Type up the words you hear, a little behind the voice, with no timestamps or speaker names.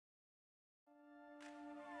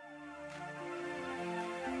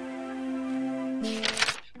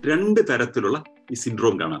രണ്ട് തരത്തിലുള്ള ഈ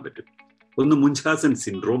സിൻഡ്രോം കാണാൻ പറ്റും. ഒന്ന് മുൻഹാസൻ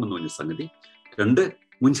സിൻഡ്രോം എന്ന് പറഞ്ഞ സംഗതി, രണ്ട്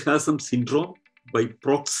മുൻഹാസൻ സിൻഡ്രോം ബൈ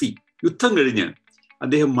പ്രോക്സി. യുദ്ധം കഴിഞ്ഞ്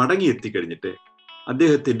അദ്ദേഹം മടങ്ങിയെത്തിക്കഴിഞ്ഞിട്ട്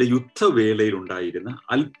അദ്ദേഹത്തിന്റെ യുദ്ധവേളയിൽ ഉണ്ടായിരുന്ന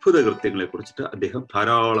അത്ഭുത കൃത്യങ്ങളെ കുറിച്ചിട്ട് അദ്ദേഹം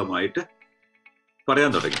ധാരാളമായിട്ട്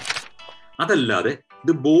പറയാൻ തുടങ്ങി. അതല്ലാതെ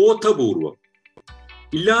ഇത് ബോധപൂർവം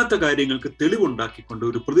ഇല്ലാത്ത കാര്യങ്ങൾക്ക് തെളിവുണ്ടാക്കിക്കൊണ്ട്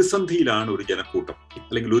ഒരു പ്രതിസന്ധിയിലാണ് ഒരു ജനക്കൂട്ടം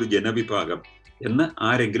അല്ലെങ്കിൽ ഒരു ജനവിഭാഗം എന്ന്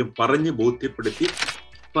ആരെങ്കിലും പറഞ്ഞ് ബോധ്യപ്പെടുത്തി,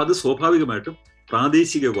 അപ്പൊ അത് സ്വാഭാവികമായിട്ടും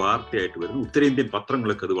പ്രാദേശിക വാർത്തയായിട്ട് വരുന്നു. ഉത്തരേന്ത്യൻ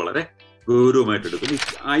പത്രങ്ങളൊക്കെ അത് വളരെ ഗൗരവമായിട്ട് എടുക്കുന്നു.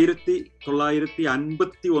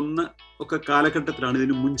 1951 ഒക്കെ കാലഘട്ടത്തിലാണ്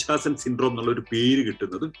ഇതിന് മുൻഹാസൻ സിൻഡ്രോം എന്നുള്ള ഒരു പേര്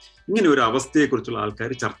കിട്ടുന്നതും ഇങ്ങനെ ഒരു അവസ്ഥയെക്കുറിച്ചുള്ള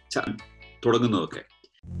ആൾക്കാർ ചർച്ച തുടങ്ങുന്നതൊക്കെ.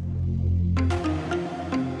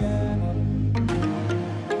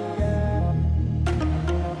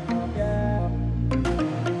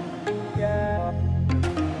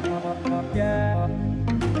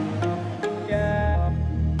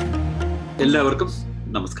 എല്ലാവർക്കും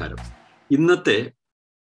നമസ്കാരം. ഇന്നത്തെ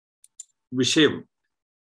വിഷയം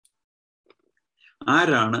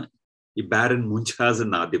ആരാണ് ഈ ബാരൻ മുൻഹാസൻ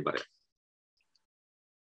എന്ന് ആദ്യം പറയാം.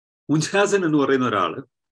 മുൻഹാസൻ എന്ന് പറയുന്ന ഒരാള്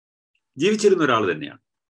ജീവിച്ചിരുന്ന ഒരാൾ തന്നെയാണ്.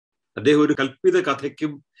 അദ്ദേഹം ഒരു കൽപ്പിത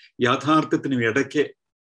കഥയ്ക്കും യാഥാർത്ഥ്യത്തിനും ഇടയ്ക്ക്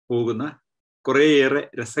പോകുന്ന കുറേയേറെ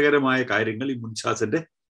രസകരമായ കാര്യങ്ങൾ ഈ മുൻഹാസന്റെ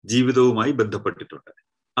ജീവിതവുമായി ബന്ധപ്പെട്ടിട്ടുണ്ട്.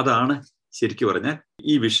 അതാണ് ശരിക്കും പറഞ്ഞാൽ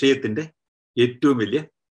ഈ വിഷയത്തിന്റെ ഏറ്റവും വലിയ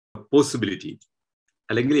പോസിബിലിറ്റി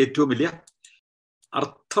അല്ലെങ്കിൽ ഏറ്റവും വലിയ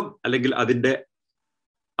അർത്ഥം, അല്ലെങ്കിൽ അതിൻ്റെ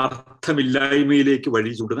അർത്ഥമില്ലായ്മയിലേക്ക്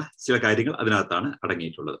വഴി ചൂണ്ടുന്ന ചില കാര്യങ്ങൾ അതിനകത്താണ്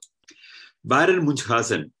അടങ്ങിയിട്ടുള്ളത്. ബാരൻ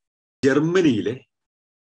മുൻഹാസൻ ജർമ്മനിയിലെ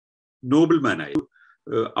നോബിൾമാനായി,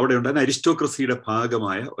 അവിടെ ഉണ്ടായിരുന്ന അരിസ്റ്റോക്രസിയുടെ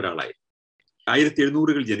ഭാഗമായ ഒരാളായി.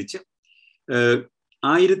 1700 ജനിച്ച്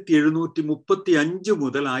 1735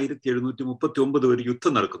 മുതൽ 1739 വരെ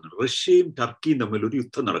യുദ്ധം നടക്കുന്നുണ്ട്. റഷ്യയും ടർക്കിയും തമ്മിൽ ഒരു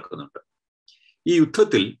യുദ്ധം നടക്കുന്നുണ്ട്. ഈ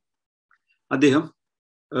യുദ്ധത്തിൽ അദ്ദേഹം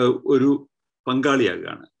ഒരു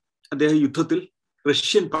പങ്കാളിയാകുകയാണ്. അദ്ദേഹം യുദ്ധത്തിൽ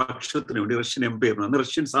റഷ്യൻ പക്ഷത്തിന് വേണ്ടി, റഷ്യൻ എംപയറിന്,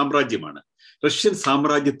 റഷ്യൻ സാമ്രാജ്യമാണ്, റഷ്യൻ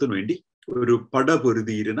സാമ്രാജ്യത്തിന് വേണ്ടി ഒരു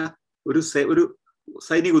പടപൊരുതിയിരുന്ന ഒരു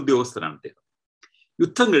സൈനിക ഉദ്യോഗസ്ഥനാണ് അദ്ദേഹം.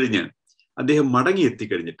 യുദ്ധം കഴിഞ്ഞ് അദ്ദേഹം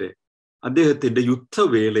മടങ്ങിയെത്തിക്കഴിഞ്ഞിട്ട് അദ്ദേഹത്തിന്റെ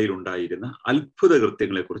യുദ്ധവേളയിൽ ഉണ്ടായിരുന്ന അത്ഭുത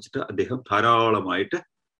കൃത്യങ്ങളെ കുറിച്ചിട്ട് അദ്ദേഹം ധാരാളമായിട്ട്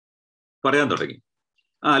പറയാൻ തുടങ്ങി.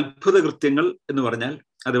 ആ അത്ഭുത കൃത്യങ്ങൾ എന്ന് പറഞ്ഞാൽ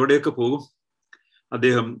അതെവിടെയൊക്കെ പോകും?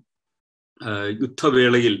 അദ്ദേഹം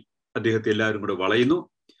യുദ്ധവേളയിൽ അദ്ദേഹത്തെ എല്ലാവരും കൂടെ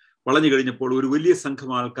വളഞ്ഞു കഴിഞ്ഞപ്പോൾ ഒരു വലിയ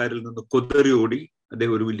സംഘം ആൾക്കാരിൽ നിന്ന് കൊതറി ഓടി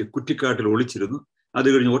അദ്ദേഹം ഒരു വലിയ കുറ്റിക്കാട്ടിൽ ഒളിച്ചിരുന്നു. അത്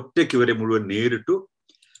കഴിഞ്ഞ് ഒറ്റയ്ക്ക് വരെ മുഴുവൻ നേരിട്ടു.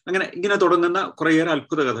 ഇങ്ങനെ തുടങ്ങുന്ന കുറേയേറെ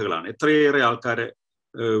അത്ഭുത കഥകളാണ്. എത്രയേറെ ആൾക്കാരെ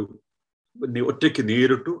ഒറ്റയ്ക്ക്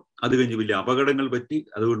നേരിട്ടു, അത് കഴിഞ്ഞ് വലിയ അപകടങ്ങൾ പറ്റി,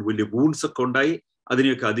 അതുകൊണ്ട് വലിയ വൂൺസ് ഒക്കെ ഉണ്ടായി,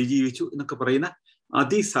 അതിനെയൊക്കെ അതിജീവിച്ചു എന്നൊക്കെ പറയുന്ന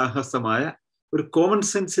അതിസാഹസമായ, ഒരു കോമൺ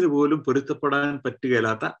സെൻസിന് പോലും പൊരുത്തപ്പെടാൻ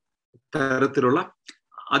പറ്റുകയില്ലാത്ത തരത്തിലുള്ള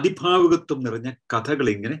അതിഭാവുകത്വം നിറഞ്ഞ കഥകൾ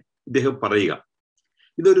ഇങ്ങനെ ഇദ്ദേഹം പറയുക.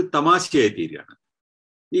 ഇതൊരു തമാശയായി തീരുകയാണ്.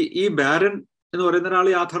 ഈ ബാരൻ എന്ന് പറയുന്ന ഒരാൾ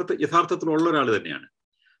യഥാർത്ഥത്തിലുള്ള ഒരാൾ തന്നെയാണ്.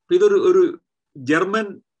 അപ്പൊ ഇതൊരു ജർമ്മൻ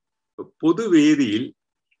പൊതുവേദിയിൽ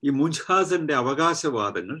ഈ മുൻഹാസന്റെ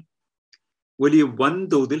അവകാശവാദങ്ങൾ വലിയ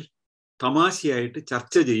വൻതോതിൽ തമാശയായിട്ട്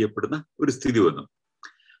ചർച്ച ചെയ്യപ്പെടുന്ന ഒരു സ്ഥിതി വന്നു.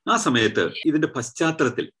 ആ സമയത്ത് ഇതിന്റെ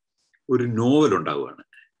പശ്ചാത്തലത്തിൽ ഒരു നോവൽ ഉണ്ടാവുകയാണ്.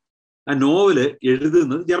 ആ നോവല്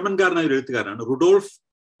എഴുതുന്നത് ജർമ്മൻകാരനായ ഒരു എഴുത്തുകാരനാണ്, റുഡോൾഫ്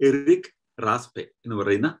എറിക് റാസ്പെ എന്ന്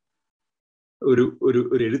പറയുന്ന ഒരു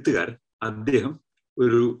എഴുത്തുകാരൻ. അദ്ദേഹം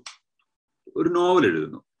ഒരു നോവൽ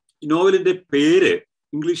എഴുതുന്നു. ഈ നോവലിന്റെ പേര്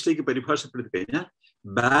ഇംഗ്ലീഷിലേക്ക് പരിഭാഷപ്പെടുത്തി കഴിഞ്ഞാൽ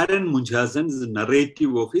barren മുൻഹാസൻസ്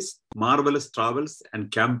narrative of his marvellous travels and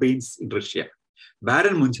campaigns in Russia.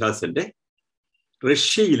 Barren മുൻഹാസന്റെ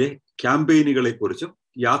റഷ്യയിലെ ക്യാമ്പയിനുകളെ കുറിച്ചും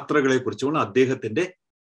യാത്രകളെ കുറിച്ചുമുള്ള അദ്ദേഹത്തിന്റെ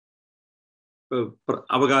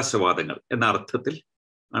അവകാശവാദങ്ങൾ എന്ന അർത്ഥത്തിൽ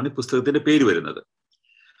ആണ് ഈ പുസ്തകത്തിന്റെ പേര് വരുന്നത്.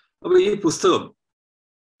 അപ്പൊ ഈ പുസ്തകം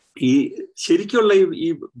ഈ ശരിക്കുള്ള ഈ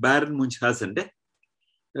ബാരൻ മുൻഹാസന്റെ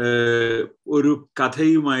ഒരു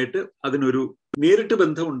കഥയുമായിട്ട് അതിനൊരു നേരിട്ട്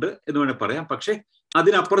ബന്ധമുണ്ട് എന്ന് വേണേൽ പറയാം. പക്ഷെ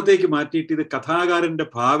അതിനപ്പുറത്തേക്ക് മാറ്റിയിട്ട് ഇത് കഥാകാരന്റെ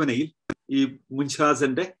ഭാവനയിൽ ഈ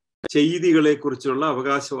മുൻഹാസന്റെ ചെയ്തികളെ കുറിച്ചുള്ള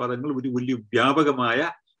അവകാശവാദങ്ങൾ ഒരു വലിയ വ്യാപകമായ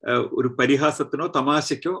ഒരു പരിഹാസത്തിനോ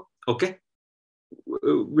തമാശയ്ക്കോ ഒക്കെ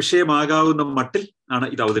വിഷയമാകാവുന്ന മട്ടിൽ ആണ്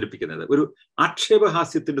ഇത് അവതരിപ്പിക്കുന്നത്. ഒരു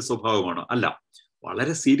ആക്ഷേപഹാസ്യത്തിന്റെ സ്വഭാവമാണോ? അല്ല,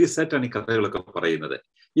 വളരെ സീരിയസ് ആയിട്ടാണ് ഈ കഥകളൊക്കെ പറയുന്നത്.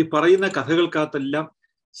 ഈ പറയുന്ന കഥകൾക്കകത്തെല്ലാം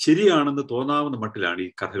ശരിയാണെന്ന് തോന്നാവുന്ന മട്ടിലാണ് ഈ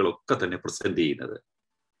കഥകളൊക്കെ തന്നെ പ്രസന്റ് ചെയ്യുന്നത്.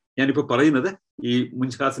 ഞാനിപ്പോ പറയുന്നത് ഈ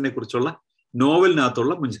മുൻഹാസനെ കുറിച്ചുള്ള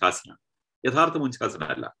നോവലിനകത്തുള്ള മുൻഹാസനാണ്, യഥാർത്ഥ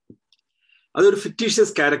മുൻഹാസനല്ല. അതൊരു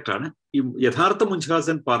ഫിക്റ്റീഷ്യസ് ക്യാരക്ടറാണ്. ഈ യഥാർത്ഥ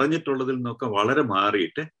മുൻഹാസൻ പറഞ്ഞിട്ടുള്ളതിൽ നിന്നൊക്കെ വളരെ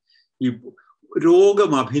മാറിയിട്ട് ഈ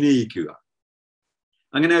രോഗം അഭിനയിക്കുക,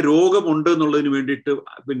 അങ്ങനെ രോഗമുണ്ട് എന്നുള്ളതിന് വേണ്ടിയിട്ട്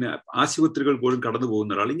പിന്നെ ആശുപത്രികൾ പോലും കടന്നു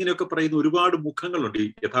പോകുന്ന ഒരാൾ, ഇങ്ങനെയൊക്കെ പറയുന്ന ഒരുപാട് മുഖങ്ങളുണ്ട് ഈ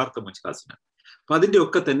യഥാർത്ഥ മുൻഹാസിന്. അപ്പൊ അതിന്റെ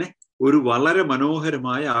ഒക്കെ തന്നെ ഒരു വളരെ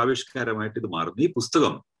മനോഹരമായ ആവിഷ്കാരമായിട്ട് ഇത് മാറുന്നു. ഈ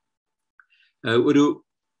പുസ്തകം ഒരു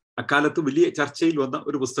അക്കാലത്ത് വലിയ ചർച്ചയിൽ വന്ന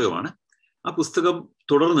ഒരു പുസ്തകമാണ്. ആ പുസ്തകം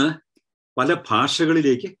തുടർന്ന് പല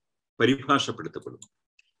ഭാഷകളിലേക്ക് പരിഭാഷപ്പെടുത്തപ്പെടുന്നു.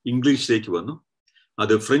 ഇംഗ്ലീഷിലേക്ക് വന്നു,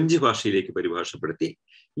 അത് ഫ്രഞ്ച് ഭാഷയിലേക്ക് പരിഭാഷപ്പെടുത്തി.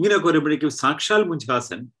 ഇങ്ങനെയൊക്കെ വരുമ്പോഴേക്കും സാക്ഷാൽ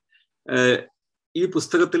മുൻഹാസൻ ഈ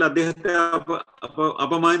പുസ്തകത്തിൽ അദ്ദേഹത്തെ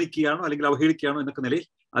അപമാനിക്കുകയാണോ അല്ലെങ്കിൽ അവഹേളിക്കുകയാണോ എന്നൊക്കെ നിലയിൽ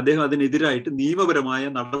അദ്ദേഹം അതിനെതിരായിട്ട് നിയമപരമായ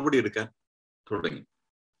നടപടി എടുക്കാൻ തുടങ്ങി.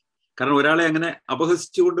 കാരണം ഒരാളെ അങ്ങനെ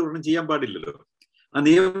അപഹസിച്ചുകൊണ്ട് ഒന്നും ചെയ്യാൻ പാടില്ലല്ലോ. ആ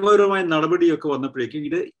നിയമപരമായ നടപടിയൊക്കെ വന്നപ്പോഴേക്കും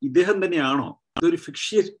ഇദ്ദേഹം തന്നെയാണോ, ഇതൊരു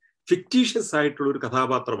ഫിക്റ്റീഷ്യസ് ആയിട്ടുള്ള ഒരു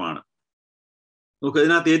കഥാപാത്രമാണ്. നമുക്ക്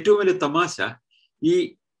അതിനകത്ത് ഏറ്റവും വലിയ തമാശ, ഈ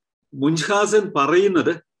മുൻഹാസൻ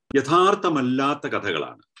പറയുന്നത് യഥാർത്ഥമല്ലാത്ത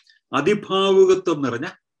കഥകളാണ്. അതിഭാവുകത്വം നിറഞ്ഞ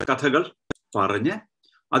കഥകൾ പറഞ്ഞ്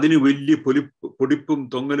അതിന് വലിയ പൊടിപ്പും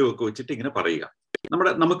തൊങ്ങലും ഒക്കെ വെച്ചിട്ട് ഇങ്ങനെ പറയുക.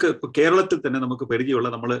 നമുക്ക് ഇപ്പൊ കേരളത്തിൽ തന്നെ നമുക്ക് പരിചയമുള്ള,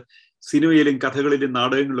 നമ്മൾ സിനിമയിലും കഥകളിലും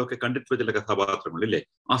നാടകങ്ങളിലും ഒക്കെ കണ്ടിട്ടുള്ള ചില കഥാപാത്രങ്ങൾ ഇല്ലേ?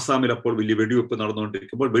 ആസാമിൽ അപ്പോൾ വലിയ വെടിവെപ്പ്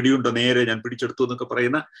നടന്നുകൊണ്ടിരിക്കുമ്പോൾ വെടിയുണ്ട നേരെ ഞാൻ പിടിച്ചെടുത്തു എന്നൊക്കെ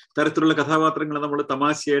പറയുന്ന തരത്തിലുള്ള കഥാപാത്രങ്ങൾ നമ്മൾ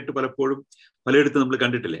തമാശയായിട്ട് പലപ്പോഴും പലയിടത്തും നമ്മൾ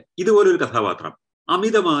കണ്ടിട്ടില്ലേ? ഇതുപോലൊരു കഥാപാത്രം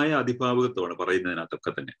അമിതമായ അതിഭാവുകത്വമാണ്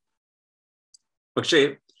പറയുന്നതിനകത്തൊക്കെ തന്നെ. പക്ഷേ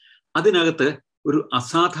അതിനകത്ത് ഒരു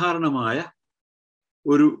അസാധാരണമായ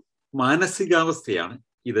ഒരു മാനസികാവസ്ഥയാണ്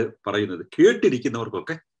ഇത് പറയുന്നത്.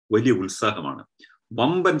 കേട്ടിരിക്കുന്നവർക്കൊക്കെ വലിയ ഉത്സാഹമാണ്.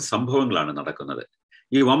 വമ്പൻ സംഭവങ്ങളാണ് നടക്കുന്നത്.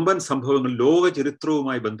 ഈ വമ്പൻ സംഭവങ്ങൾ ലോക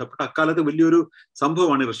ചരിത്രവുമായി ബന്ധപ്പെട്ട അക്കാലത്ത് വലിയൊരു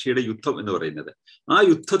സംഭവമാണ് റഷ്യയുടെ യുദ്ധം എന്ന് പറയുന്നത്. ആ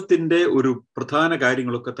യുദ്ധത്തിന്റെ ഒരു പ്രധാന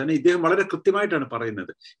കാര്യങ്ങളൊക്കെ തന്നെ ഇദ്ദേഹം വളരെ കൃത്യമായിട്ടാണ്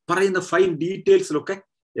പറയുന്ന ഫൈൻ ഡീറ്റെയിൽസിലൊക്കെ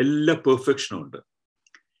എല്ലാ പെർഫെക്ഷനും ഉണ്ട്.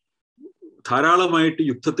 ധാരാളമായിട്ട്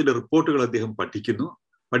യുദ്ധത്തിന്റെ റിപ്പോർട്ടുകൾ അദ്ദേഹം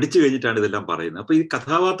പഠിച്ചു കഴിഞ്ഞിട്ടാണ് ഇതെല്ലാം പറയുന്നത്. അപ്പൊ ഈ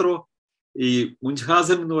കഥാപാത്രം, ഈ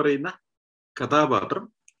മുൻഹാസൻ എന്ന് പറയുന്ന കഥാപാത്രം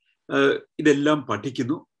ഇതെല്ലാം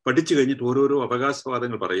പഠിച്ചു കഴിഞ്ഞിട്ട് ഓരോരോ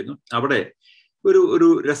അവകാശവാദങ്ങൾ പറയുന്നു. അവിടെ ഒരു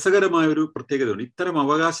രസകരമായ ഒരു പ്രത്യേകതയുണ്ട്. ഇത്തരം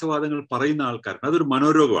അവകാശവാദങ്ങൾ പറയുന്ന ആൾക്കാർക്ക് അതൊരു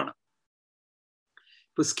മനോരോഗമാണ്.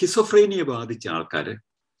 ഇപ്പൊ സ്കിസോഫ്രീനിയെ ബാധിച്ച ആൾക്കാര്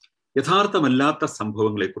യഥാർത്ഥമല്ലാത്ത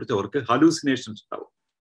സംഭവങ്ങളെ കുറിച്ച് അവർക്ക് ഹാലൂസിനേഷൻസ് ഉണ്ടാവും,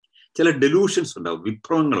 ചില ഡെലൂഷൻസ് ഉണ്ടാവും,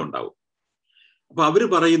 വിഭ്രമങ്ങൾ ഉണ്ടാവും. അപ്പൊ അവര്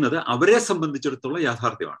പറയുന്നത് അവരെ സംബന്ധിച്ചിടത്തോളം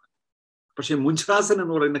യാഥാർത്ഥ്യമാണ്. പക്ഷെ മുൻഹാസൻ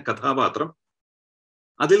എന്ന് പറയുന്ന കഥാപാത്രം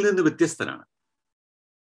അതിൽ നിന്ന് വ്യത്യസ്തനാണ്.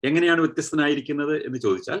 എങ്ങനെയാണ് വ്യത്യസ്തനായിരിക്കുന്നത് എന്ന്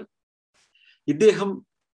ചോദിച്ചാൽ, ഇദ്ദേഹം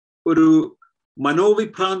ഒരു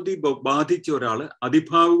മനോവിഭ്രാന്തി ബാധിച്ച ഒരാള്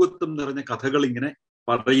അതിഭാവുകത്വം നിറഞ്ഞ കഥകൾ ഇങ്ങനെ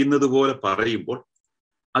പറയുന്നത് പോലെ പറയുമ്പോൾ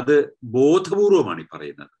അത് ബോധപൂർവമാണ് ഈ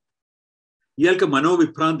പറയുന്നത്. ഇയാൾക്ക്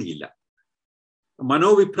മനോവിഭ്രാന്തി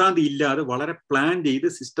ഇല്ലാതെ വളരെ പ്ലാൻ ചെയ്ത്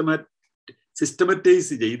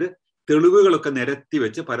സിസ്റ്റമറ്റൈസ് ചെയ്ത് തെളിവുകളൊക്കെ നിരത്തി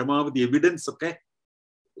വെച്ച് പരമാവധി എവിഡൻസ് ഒക്കെ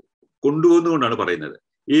കൊണ്ടുവന്നുകൊണ്ടാണ് പറയുന്നത്.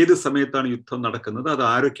 ഏത് സമയത്താണ് യുദ്ധം നടക്കുന്നത്, അത്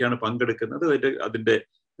ആരൊക്കെയാണ് പങ്കെടുക്കുന്നത്, അതിന്റെ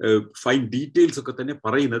ഫൈൻ ഡീറ്റെയിൽസ് ഒക്കെ തന്നെ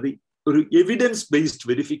പറയുന്നത്. ഒരു എവിഡൻസ് ബേസ്ഡ്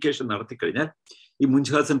വെരിഫിക്കേഷൻ നടത്തി കഴിഞ്ഞാൽ ഈ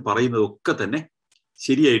മുൻഹാസൻ പറയുന്നതൊക്കെ തന്നെ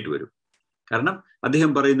ശരിയായിട്ട് വരും. കാരണം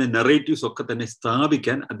അദ്ദേഹം പറയുന്ന നെറേറ്റീവ്സ് ഒക്കെ തന്നെ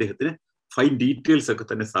സ്ഥാപിക്കാൻ അദ്ദേഹത്തിന് ഫൈൻ ഡീറ്റെയിൽസ് ഒക്കെ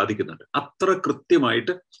തന്നെ സാധിക്കുന്നുണ്ട്. അത്ര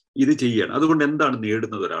കൃത്യമായിട്ട് ഇത് ചെയ്യുകയാണ്. അതുകൊണ്ട് എന്താണ്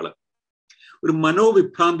നേടുന്നത്? ഒരു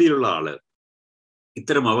മനോവിഭ്രാന്തിയിലുള്ള ആള്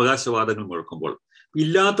ഇത്തരം അവകാശവാദങ്ങൾ മുഴക്കുമ്പോൾ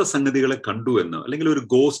ഇല്ലാത്ത സംഗതികളെ കണ്ടു എന്ന്, അല്ലെങ്കിൽ ഒരു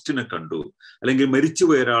ഗോസ്റ്റിനെ കണ്ടു, അല്ലെങ്കിൽ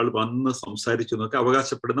മരിച്ചുപോയ ഒരാൾ വന്ന് സംസാരിച്ചു എന്നൊക്കെ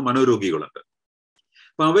അവകാശപ്പെടുന്ന മനോരോഗികളുണ്ട്.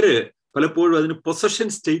 അപ്പൊ അവര് പലപ്പോഴും അതിന് പൊസഷൻ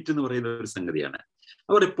സ്റ്റേറ്റ് എന്ന് പറയുന്ന ഒരു സംഗതിയാണ്.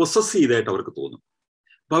 അവരെ പൊസസ് ചെയ്തായിട്ട് അവർക്ക് തോന്നും.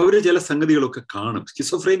 അപ്പൊ അവര് ചില സംഗതികളൊക്കെ കാണും.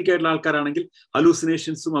 സ്കിസോഫ്രീനിക് ആയിട്ടുള്ള ആൾക്കാരാണെങ്കിൽ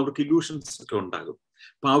ഹലൂസിനേഷൻസും അവർക്ക് ഇല്യൂഷൻസും ഒക്കെ ഉണ്ടാകും.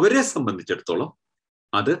 അപ്പൊ അവരെ സംബന്ധിച്ചിടത്തോളം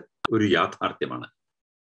അത് ഒരു യാഥാർത്ഥ്യമാണ്.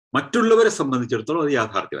 മറ്റുള്ളവരെ സംബന്ധിച്ചിടത്തോളം അത്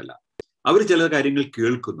യാഥാർത്ഥ്യമല്ല. അവർ ചില കാര്യങ്ങൾ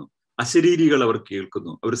കേൾക്കുന്നു, അശരീരികൾ അവർ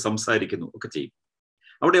കേൾക്കുന്നു, അവർ സംസാരിക്കുന്നു ഒക്കെ ചെയ്യും.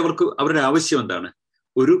 അവിടെ അവരുടെ ആവശ്യം എന്താണ്?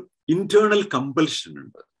 ഒരു ഇന്റേണൽ കമ്പൽഷൻ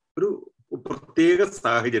ഉണ്ട്. ഒരു പ്രത്യേക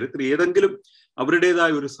സാഹചര്യത്തിൽ, ഏതെങ്കിലും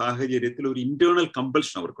അവരുടേതായ ഒരു സാഹചര്യത്തിൽ ഒരു ഇന്റേണൽ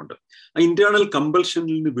കമ്പൽഷൻ അവർക്കുണ്ട്. ആ ഇന്റേണൽ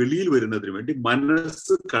കമ്പൽഷനിൽ നിന്ന് വെളിയിൽ വരുന്നതിന് വേണ്ടി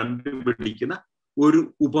മനസ്സ് കണ്ടുപിടിക്കുന്ന ഒരു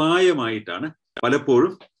ഉപായമായിട്ടാണ്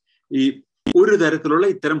പലപ്പോഴും ഈ ഒരു തരത്തിലുള്ള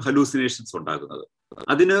ഇത്തരം ഹലൂസിനേഷൻസ് ഉണ്ടാകുന്നത്.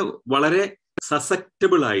 അതിന് വളരെ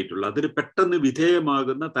സസെപ്റ്റബിൾ ആയിട്ടുള്ള, അതിന് പെട്ടെന്ന്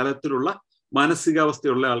വിധേയമാകുന്ന തരത്തിലുള്ള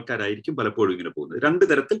മാനസികാവസ്ഥയുള്ള ആൾക്കാരായിരിക്കും പലപ്പോഴും ഇങ്ങനെ പോകുന്നത്. രണ്ട്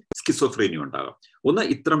തരത്തിൽ സ്കിസോഫ്രീനിയ ഉണ്ടാകാം. ഒന്ന്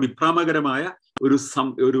ഇത്തരം വിഭ്രാമകരമായ ഒരു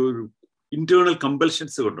ഇന്റേണൽ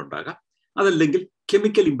കമ്പൽഷൻസ് കൊണ്ടുണ്ടാകാം. അതല്ലെങ്കിൽ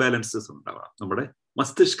കെമിക്കൽ ഇംബാലൻസസ് ഉണ്ടാകാം. നമ്മുടെ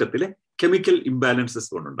മസ്തിഷ്കത്തിലെ കെമിക്കൽ ഇംബാലൻസസ്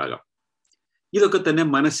കൊണ്ടുണ്ടാകാം. ഇതൊക്കെ തന്നെ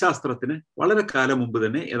മനഃശാസ്ത്രത്തിന് വളരെ കാലം മുമ്പ്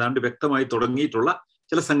തന്നെ ഏതാണ്ട് വ്യക്തമായി തുടങ്ങിയിട്ടുള്ള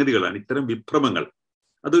ചില സംഗതികളാണ്. ഇത്തരം വിഭ്രമങ്ങൾ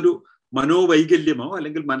അതൊരു മനോവൈകല്യമോ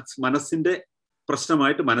അല്ലെങ്കിൽ മനസ്സിന്റെ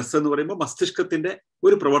പ്രശ്നമായിട്ട്, മനസ്സെന്ന് പറയുമ്പോൾ മസ്തിഷ്കത്തിന്റെ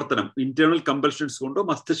ഒരു പ്രവർത്തനം, ഇന്റേണൽ കമ്പൽഷൻസ് കൊണ്ടോ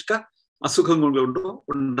മസ്തിഷ്ക അസുഖം കൊണ്ടോ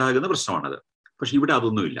ഉണ്ടാകുന്ന പ്രശ്നമാണത്. പക്ഷെ ഇവിടെ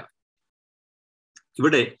അതൊന്നുമില്ല.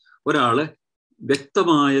 ഇവിടെ ഒരാള്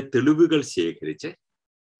വ്യക്തമായ തെളിവുകൾ ശേഖരിച്ച്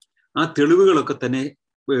ആ തെളിവുകളൊക്കെ തന്നെ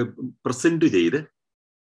പ്രസന്റ് ചെയ്ത്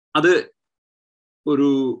അത് ഒരു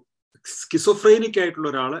സ്കിസോഫ്രേനിക് ആയിട്ടുള്ള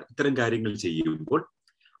ഒരാൾ ഇത്തരം കാര്യങ്ങൾ ചെയ്യുമ്പോൾ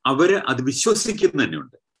അവര് അത് വിശ്വസിക്കുന്ന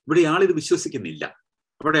തന്നെയുണ്ട്. ഇവിടെ ആളിത് വിശ്വസിക്കുന്നില്ല.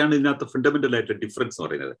 അവിടെയാണ് ഇതിനകത്ത് ഫണ്ടമെന്റൽ ആയിട്ടുള്ള ഡിഫറൻസ്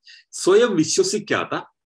പറയുന്നത്. സ്വയം വിശ്വസിക്കാത്ത,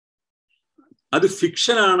 അത്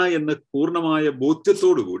ഫിക്ഷനാണ് എന്ന് പൂർണ്ണമായ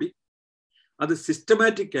ബോധ്യത്തോടുകൂടി അത്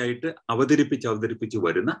സിസ്റ്റമാറ്റിക് ആയിട്ട് അവതരിപ്പിച്ച്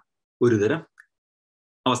വരുന്ന ഒരു തരം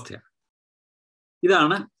അവസ്ഥയാണ്.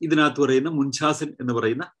 ഇതാണ് ഇതിനകത്ത് പറയുന്ന മുൻഷാസൻ എന്ന്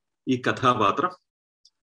പറയുന്ന ഈ കഥാപാത്രം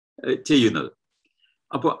ചെയ്യുന്നത്.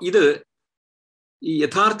 അപ്പോൾ ഇത് ഈ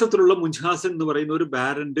യഥാർത്ഥത്തിലുള്ള മുൻഷാസൻ എന്ന് പറയുന്ന ഒരു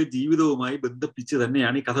ബാരന്റെ ജീവിതവുമായി ബന്ധിപ്പിച്ച്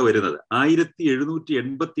തന്നെയാണ് ഈ കഥ വരുന്നത്.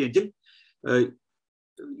 1785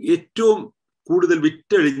 ഏറ്റവും കൂടുതൽ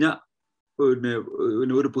വിറ്റഴിഞ്ഞ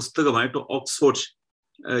ഒരു പുസ്തകമായിട്ട്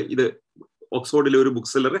ഓക്സ്ഫോർഡിലെ ഒരു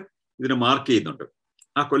ബുക്ക് സെല്ലർ ഇതിനെ മാർക്ക് ചെയ്യുന്നുണ്ട്.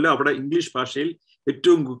 ആ കൊല്ലം അവിടെ ഇംഗ്ലീഷ് ഭാഷയിൽ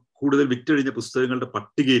ഏറ്റവും കൂടുതൽ വിറ്റഴിഞ്ഞ പുസ്തകങ്ങളുടെ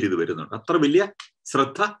പട്ടികയിൽ ഇത് വരുന്നുണ്ട്. അത്ര വലിയ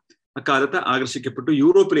ശ്രദ്ധ അക്കാലത്ത് ആകർഷിക്കപ്പെട്ടു.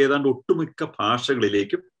 യൂറോപ്പിലെ ഏതാണ്ട് ഒട്ടുമിക്ക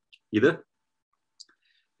ഭാഷകളിലേക്കും ഇത്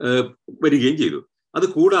വരികയും ചെയ്തു. അത്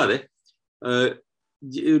കൂടാതെ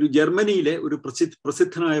ഒരു ജർമ്മനിയിലെ ഒരു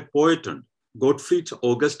പ്രസിദ്ധനായ പോയറ്റ് ഉണ്ട്, ഗോട്ട്ഫ്രീഡ്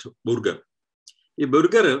ഓഗസ്റ്റ് ബുർഗർ. ഈ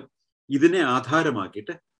ബുർഗർ ഇതിനെ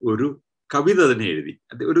ആധാരമാക്കിയിട്ട് ഒരു കവിത തന്നെ എഴുതി,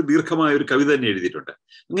 ഒരു ദീർഘമായ ഒരു കവിത തന്നെ എഴുതിയിട്ടുണ്ട്.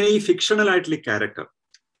 അങ്ങനെ ഈ ഫിക്ഷണൽ ആയിട്ടുള്ള ഈ ക്യാരക്ടർ,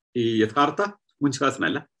 ഈ യഥാർത്ഥ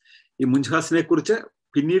മുൻഷാസനല്ല, ഈ മുൻഷാസനെ കുറിച്ച്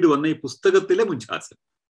പിന്നീട് വന്ന ഈ പുസ്തകത്തിലെ മുൻഷാസൻ,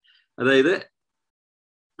 അതായത്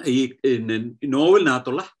ഈ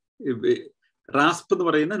നോവലിനകത്തുള്ള റാസ്പ് എന്ന്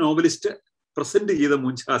പറയുന്ന നോവലിസ്റ്റ് പ്രസന്റ് ചെയ്ത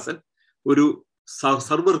മുൻഷാസൻ ഒരു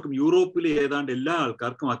സർവർക്കും യൂറോപ്പിലെ ഏതാണ്ട് എല്ലാ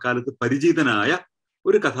ആൾക്കാർക്കും അക്കാലത്ത് പരിചിതനായ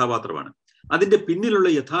ഒരു കഥാപാത്രമാണ്. അതിന്റെ പിന്നിലുള്ള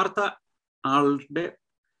യഥാർത്ഥ ആളുടെ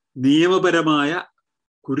നിയമപരമായ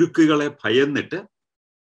കുരുക്കുകളെ ഭയന്നിട്ട്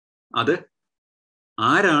അത്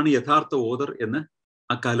ആരാണ് യഥാർത്ഥ ഓതർ എന്ന്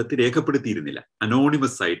അക്കാലത്ത് രേഖപ്പെടുത്തിയിരുന്നില്ല.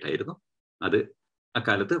 അനോണിമസ് ആയിട്ടായിരുന്നു അത്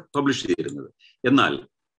അക്കാലത്ത് പബ്ലിഷ് ചെയ്തിരുന്നത്. എന്നാൽ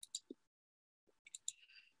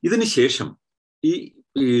ഇതിന് ശേഷം ഈ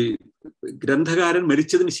ഗ്രന്ഥകാരൻ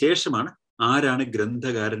മരിച്ചതിന് ശേഷമാണ് ആരാണ്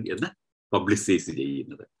ഗ്രന്ഥകാരൻ എന്ന് പബ്ലിസൈസ്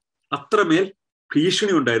ചെയ്യുന്നത്. അത്രമേൽ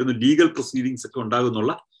ഭീഷണി ഉണ്ടായിരുന്നു, ലീഗൽ പ്രൊസീഡിങ്സ് ഒക്കെ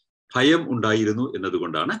ഉണ്ടാകുന്നുള്ള ഭയം ഉണ്ടായിരുന്നു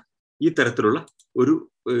എന്നതുകൊണ്ടാണ് ഈ തരത്തിലുള്ള ഒരു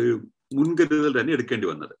മുൻകരുതൽ തന്നെ എടുക്കേണ്ടി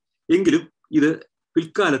വന്നത്. എങ്കിലും ഇത്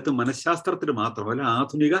പിൽക്കാലത്ത് മനഃശാസ്ത്രത്തിന് മാത്രമല്ല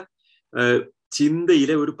ആധുനിക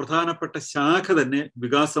ചിന്തയിലെ ഒരു പ്രധാനപ്പെട്ട ശാഖ തന്നെ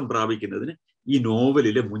വികാസം പ്രാപിക്കുന്നതിന് ഈ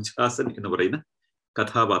നോവലിലെ മുൻഷാസൻ എന്ന് പറയുന്ന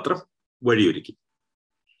കഥാപാത്രം വഴിയൊരുക്കി.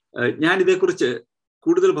 ഞാൻ ഇതേക്കുറിച്ച്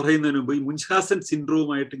കൂടുതൽ പറയുന്നതിന് മുമ്പ് ഈ മുൻഷാസൻ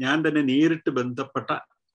സിൻഡ്രോവുമായിട്ട് ഞാൻ തന്നെ നേരിട്ട് ബന്ധപ്പെട്ട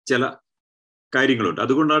ചില കാര്യങ്ങളുണ്ട്.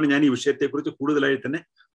 അതുകൊണ്ടാണ് ഞാൻ ഈ വിഷയത്തെക്കുറിച്ച് കൂടുതലായി തന്നെ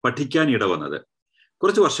പഠിക്കാൻ ഇടവന്നത്.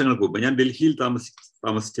 കുറച്ച് വർഷങ്ങൾക്ക് മുമ്പ് ഞാൻ ഡൽഹിയിൽ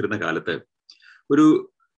താമസിച്ചിരുന്ന കാലത്ത് ഒരു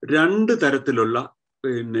 2 തരത്തിലുള്ള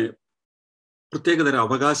പ്രത്യേകതര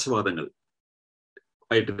അവകാശവാദങ്ങൾ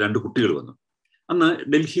ആയിട്ട് 2 കുട്ടികൾ വന്നു. അന്ന്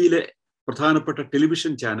ഡൽഹിയിലെ പ്രധാനപ്പെട്ട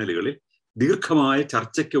ടെലിവിഷൻ ചാനലുകളിൽ ദീർഘമായ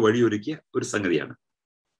ചർച്ചയ്ക്ക് വഴിയൊരുക്കിയ ഒരു സംഗതിയാണ്.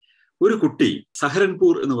 ഒരു കുട്ടി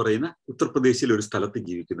സഹരൻപൂർ എന്ന് പറയുന്ന ഉത്തർപ്രദേശിലെ ഒരു സ്ഥലത്ത്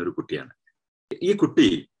ജീവിക്കുന്ന ഒരു കുട്ടിയാണ്. ഈ കുട്ടി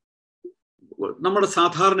നമ്മുടെ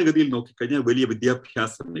സാധാരണഗതിയിൽ നോക്കിക്കഴിഞ്ഞാൽ വലിയ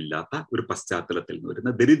വിദ്യാഭ്യാസമില്ലാത്ത ഒരു പശ്ചാത്തലത്തിൽ നിന്ന് വരുന്ന,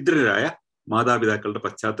 ദരിദ്രരായ മാതാപിതാക്കളുടെ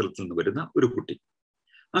പശ്ചാത്തലത്തിൽ നിന്ന് വരുന്ന ഒരു കുട്ടി.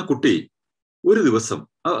 ആ കുട്ടി ഒരു ദിവസം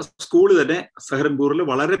സ്കൂളിൽ തന്നെ സഹരൻപൂരിൽ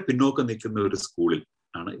വളരെ പിന്നോക്കം നിൽക്കുന്ന ഒരു സ്കൂളിൽ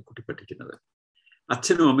ആണ് ഈ കുട്ടി പഠിക്കുന്നത്.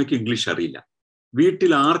 അച്ഛനും അമ്മയ്ക്കും ഇംഗ്ലീഷ് അറിയില്ല.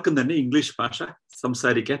 വീട്ടിൽ ആർക്കും തന്നെ ഇംഗ്ലീഷ് ഭാഷ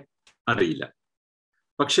സംസാരിക്കാൻ അറിയില്ല.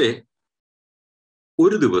 പക്ഷേ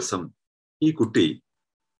ഒരു ദിവസം ഈ കുട്ടി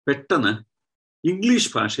പെട്ടെന്ന്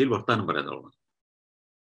ഇംഗ്ലീഷ് ഭാഷയിൽ വർത്താനം പറയാൻ തുടങ്ങുന്നു.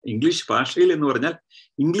 ഇംഗ്ലീഷ് ഭാഷയിൽ എന്ന് പറഞ്ഞാൽ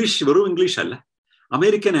ഇംഗ്ലീഷ് വെറും ഇംഗ്ലീഷ് അല്ല,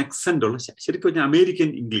 അമേരിക്കൻ ആക്സെന്റ് ഉള്ള, ശരിക്കും പറഞ്ഞാൽ അമേരിക്കൻ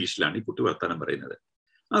ഇംഗ്ലീഷിലാണ് ഈ കുട്ടി വർത്താനം പറയുന്നത്.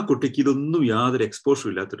 ആ കുട്ടിക്ക് ഇതൊന്നും യാതൊരു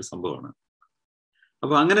എക്സ്പോഷറും ഇല്ലാത്തൊരു സംഭവമാണ്.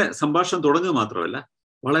 അപ്പൊ അങ്ങനെ സംഭാഷണം തുടങ്ങുക മാത്രമല്ല,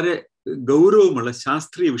 വളരെ ഗൗരവമുള്ള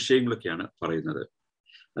ശാസ്ത്രീയ വിഷയങ്ങളൊക്കെയാണ് പറയുന്നത്.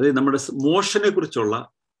 അതായത് നമ്മുടെ മോഷനെ കുറിച്ചുള്ള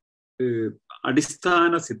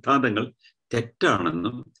അടിസ്ഥാന സിദ്ധാന്തങ്ങൾ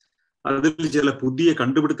തെറ്റാണെന്നും അതിൽ ചില പുതിയ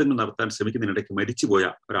കണ്ടുപിടുത്തങ്ങൾ നടത്താൻ ശ്രമിക്കുന്നതിനിടയ്ക്ക് മരിച്ചുപോയ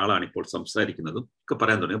ഒരാളാണ് ഇപ്പോൾ സംസാരിക്കുന്നതും ഒക്കെ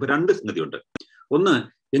പറയാൻ തുടങ്ങി. അപ്പൊ 2 സംഗതിയുണ്ട്. ഒന്ന്,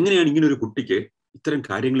 എങ്ങനെയാണ് ഇങ്ങനെ ഒരു കുട്ടിക്ക് ഇത്തരം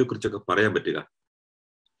കാര്യങ്ങളെ കുറിച്ചൊക്കെ പറയാൻ പറ്റുക?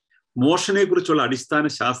 മോഷനെ കുറിച്ചുള്ള അടിസ്ഥാന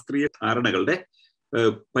ശാസ്ത്രീയ ധാരണകളുടെ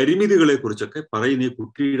പരിമിതികളെ കുറിച്ചൊക്കെ പറയുന്ന ഈ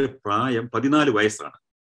കുട്ടിയുടെ പ്രായം 14 വയസ്സാണ്.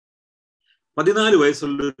 14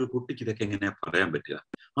 വയസ്സുള്ള ഒരു കുട്ടിക്ക് ഇതൊക്കെ എങ്ങനെയാ പറയാൻ പറ്റുക?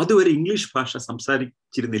 അതുവരെ ഇംഗ്ലീഷ് ഭാഷ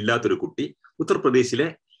സംസാരിച്ചിരുന്നില്ലാത്തൊരു കുട്ടി, ഉത്തർപ്രദേശിലെ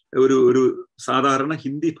ഒരു സാധാരണ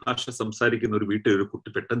ഹിന്ദി ഭാഷ സംസാരിക്കുന്ന ഒരു വീട്ടിൽ ഒരു കുട്ടി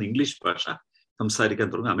പെട്ടെന്ന് ഇംഗ്ലീഷ് ഭാഷ സംസാരിക്കാൻ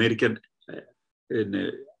തുടങ്ങി, അമേരിക്കൻ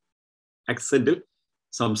ആക്സെന്റിൽ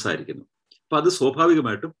സംസാരിക്കുന്നു. അപ്പൊ അത്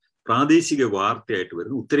സ്വാഭാവികമായിട്ടും പ്രാദേശിക വാർത്തയായിട്ട്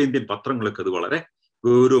വരുന്നു. ഉത്തരേന്ത്യൻ പത്രങ്ങളൊക്കെ അത് വളരെ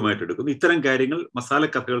ഗൗരവമായിട്ട് എടുക്കുന്നു. ഇത്തരം കാര്യങ്ങൾ മസാല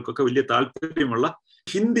കഥകൾക്കൊക്കെ വലിയ താല്പര്യമുള്ള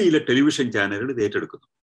ഹിന്ദിയിലെ ടെലിവിഷൻ ചാനലുകൾ ഇത് ഏറ്റെടുക്കുന്നു.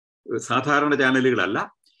 സാധാരണ ചാനലുകളല്ല,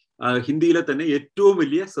 ഹിന്ദിയിലെ തന്നെ ഏറ്റവും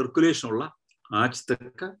വലിയ സർക്കുലേഷനുള്ള ആജ്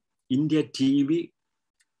തക്ക്, ഇന്ത്യ TV,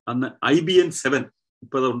 അന്ന് IBN 7,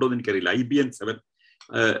 ഇപ്പൊ അതുണ്ടോന്ന് എനിക്കറിയില്ല, IBN 7,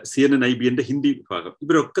 CNN IBNന്റെ ഹിന്ദി വിഭാഗം,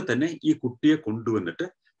 ഇവരൊക്കെ തന്നെ ഈ കുട്ടിയെ കൊണ്ടുവന്നിട്ട്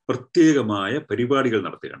പ്രത്യേകമായ പരിപാടികൾ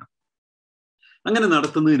നടത്തുകയാണ്. അങ്ങനെ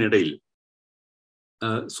നടത്തുന്നതിനിടയിൽ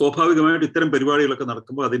സ്വാഭാവികമായിട്ട് ഇത്തരം പരിപാടികളൊക്കെ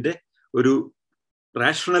നടക്കുമ്പോൾ അതിന്റെ ഒരു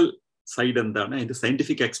റാഷണൽ സൈഡ് എന്താണ്, അതിന്റെ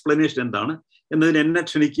സയന്റിഫിക് എക്സ്പ്ലനേഷൻ എന്താണ് എന്നതിന് എന്നെ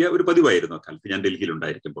ക്ഷണിക്കുക ഒരു പതിവായിരുന്നു അക്കാലത്ത് ഞാൻ ഡൽഹിയിൽ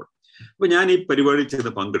ഉണ്ടായിരിക്കുമ്പോൾ. അപ്പൊ ഞാൻ ഈ പരിപാടിയിൽ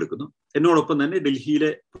ചെന്ന് പങ്കെടുക്കുന്നു. എന്നോടൊപ്പം തന്നെ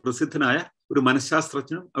ഡൽഹിയിലെ പ്രസിദ്ധനായ ഒരു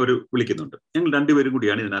മനഃശാസ്ത്രജ്ഞനും അവർ വിളിക്കുന്നുണ്ട്. ഞങ്ങൾ രണ്ടുപേരും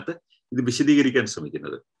കൂടിയാണ് ഇതിനകത്ത് ഇത് വിശദീകരിക്കാൻ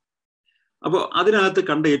ശ്രമിക്കുന്നത്. അപ്പോൾ അതിനകത്ത്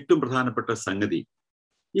കണ്ട ഏറ്റവും പ്രധാനപ്പെട്ട സംഗതി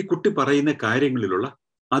ഈ കുട്ടി പറയുന്ന കാര്യങ്ങളിലുള്ള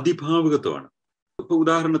അതിഭാവുകത്വമാണ്. ഇപ്പൊ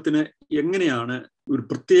ഉദാഹരണത്തിന്, എങ്ങനെയാണ് ഒരു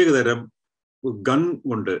പ്രത്യേകതരം ഗൺ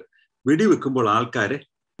കൊണ്ട് വെടിവെക്കുമ്പോൾ ആൾക്കാരെ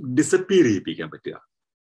ഡിസപ്പിയർ ചെയ്യിപ്പിക്കാൻ പറ്റുക,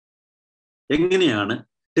 എങ്ങനെയാണ്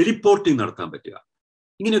ടെലിപ്പോർട്ടിംഗ് നടത്താൻ പറ്റുക,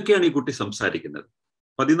 ഇങ്ങനെയൊക്കെയാണ് ഈ കുട്ടി സംസാരിക്കുന്നത്.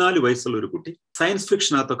 14 വയസ്സുള്ള ഒരു കുട്ടി സയൻസ്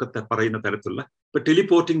ഫിക്ഷനകത്തൊക്കെ പറയുന്ന തരത്തിലുള്ള, ഇപ്പൊ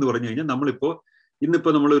ടെലിപ്പോർട്ടിംഗ് എന്ന് പറഞ്ഞു കഴിഞ്ഞാൽ ഇന്നിപ്പോ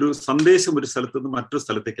നമ്മളൊരു സന്ദേശം ഒരു സ്ഥലത്ത് നിന്ന് മറ്റൊരു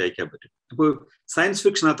സ്ഥലത്തേക്ക് അയക്കാൻ പറ്റും. അപ്പോൾ സയൻസ്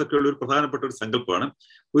ഫിക്ഷനകത്തൊക്കെ ഉള്ള ഒരു പ്രധാനപ്പെട്ട ഒരു സങ്കല്പമാണ്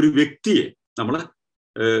ഒരു വ്യക്തിയെ നമ്മൾ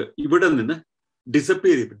ഇവിടെ നിന്ന്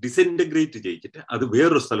ഡിസിന്റഗ്രേറ്റ് ചെയ്യിച്ചിട്ട് അത്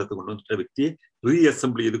വേറൊരു സ്ഥലത്ത് കൊണ്ടുവന്നിട്ട് വ്യക്തിയെ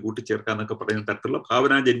റീഅസംബിൾ ചെയ്ത് കൂട്ടിച്ചേർക്കാന്നൊക്കെ പറയുന്ന തരത്തിലുള്ള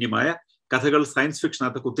ഭാവനാജന്യമായ കഥകൾ സയൻസ്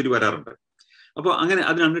ഫിക്ഷനകത്തൊക്കെ ഒത്തിരി വരാറുണ്ട്. അപ്പോൾ അങ്ങനെ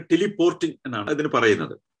അതിനാണ് ടെലിപ്പോർട്ടിംഗ് എന്നാണ് അതിന്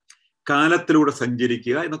പറയുന്നത്. കാലത്തിലൂടെ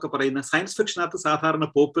സഞ്ചരിക്കുക എന്നൊക്കെ പറയുന്ന സയൻസ് ഫിക്ഷനകത്ത് സാധാരണ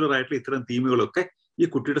പോപ്പുലർ ആയിട്ടുള്ള ഇത്തരം തീമുകളൊക്കെ ഈ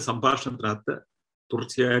കുട്ടിയുടെ സംഭാഷണത്തിനകത്ത്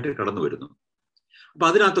തുടർച്ചയായിട്ട് കടന്നു വരുന്നു. അപ്പൊ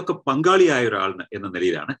അതിനകത്തൊക്കെ പങ്കാളിയായ ഒരാൾ എന്ന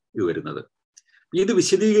നിലയിലാണ് ഇത് വരുന്നത്. ഇത്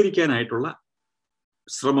വിശദീകരിക്കാനായിട്ടുള്ള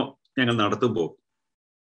ശ്രമം ഞങ്ങൾ നടത്തുമ്പോൾ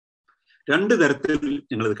 2 തരത്തിൽ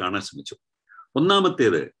ഞങ്ങളിത് കാണാൻ ശ്രമിച്ചു.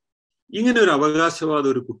 ഒന്നാമത്തേത്, ഇങ്ങനെ ഒരു അവകാശവാദം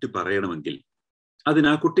ഒരു കുട്ടി പറയണമെങ്കിൽ അതിന്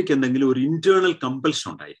ആ കുട്ടിക്ക് എന്തെങ്കിലും ഒരു ഇന്റേണൽ കമ്പൽഷൻ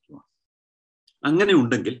ഉണ്ടായിരിക്കുമോ? അങ്ങനെ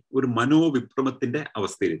ഉണ്ടെങ്കിൽ ഒരു മനോവിഭ്രമത്തിന്റെ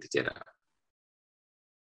അവസ്ഥയിൽ എത്തിച്ചേരാം.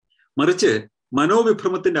 മറിച്ച്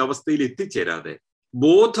മനോവിഭ്രമത്തിന്റെ അവസ്ഥയിൽ എത്തിച്ചേരാതെ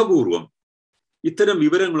ബോധപൂർവം ഇത്തരം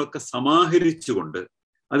വിവരങ്ങളൊക്കെ സമാഹരിച്ചുകൊണ്ട്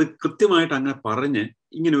അത് കൃത്യമായിട്ട് അങ്ങനെ പറഞ്ഞ്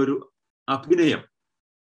ഇങ്ങനെ ഒരു അഭിനയം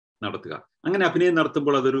നടത്തുക. അങ്ങനെ അഭിനയം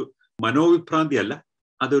നടത്തുമ്പോൾ അതൊരു മനോവിഭ്രാന്തി അല്ല,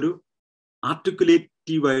 അതൊരു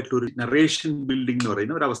ആർട്ടിക്കുലേറ്റീവായിട്ടുള്ള ഒരു നറേഷൻ ബിൽഡിംഗ് എന്ന്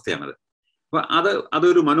പറയുന്ന ഒരു അവസ്ഥയാണത്. അപ്പൊ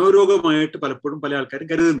അതൊരു മനോരോഗമായിട്ട് പലപ്പോഴും പല ആൾക്കാരും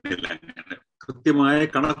കരുതുന്നില്ല. അങ്ങനെ കൃത്യമായ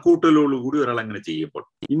കണക്കൂട്ടലോടുകൂടി ഒരാൾ അങ്ങനെ ചെയ്യുമ്പോൾ,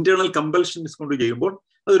 ഇന്റേണൽ കമ്പൽഷൻസ് കൊണ്ട് ചെയ്യുമ്പോൾ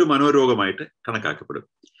അതൊരു മനോരോഗമായിട്ട് കണക്കാക്കപ്പെടും.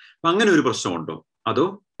 അപ്പൊ അങ്ങനെ ഒരു പ്രശ്നമുണ്ടോ? അതോ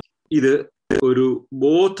ഇത് ഒരു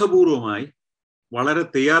ബോധപൂർവമായി വളരെ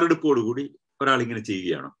തയ്യാറെടുപ്പോടുകൂടി ഒരാൾ ഇങ്ങനെ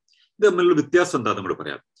ചെയ്യുകയാണോ? ഇത് തമ്മിലുള്ള വ്യത്യാസം എന്താ നമ്മൾ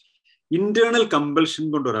പറയാം. ഇന്റേണൽ കമ്പൽഷൻ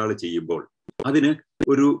കൊണ്ട് ഒരാൾ ചെയ്യുമ്പോൾ അതിന്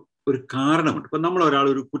ഒരു കാരണമുണ്ട്. ഇപ്പൊ നമ്മൾ ഒരാൾ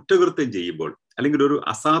ഒരു കുറ്റകൃത്യം ചെയ്യുമ്പോൾ അല്ലെങ്കിൽ ഒരു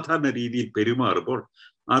അസാധാരണ രീതിയിൽ പെരുമാറുമ്പോൾ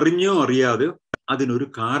അറിഞ്ഞോ അറിയാതെയോ അതിനൊരു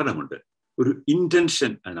കാരണമുണ്ട്, ഒരു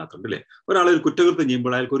ഇന്റൻഷൻ അതിനകത്തുണ്ട് അല്ലെ. ഒരാൾ ഒരു കുറ്റകൃത്യം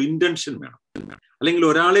ചെയ്യുമ്പോൾ അയാൾക്ക് ഒരു ഇന്റൻഷൻ വേണം. അല്ലെങ്കിൽ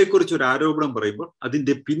ഒരാളെ കുറിച്ച് ഒരു ആരോപണം പറയുമ്പോൾ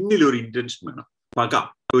അതിന്റെ പിന്നിൽ ഒരു ഇന്റൻഷൻ വേണം. പക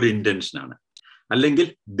ഒരു ഇന്റൻഷനാണ്, അല്ലെങ്കിൽ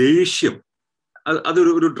ദേഷ്യം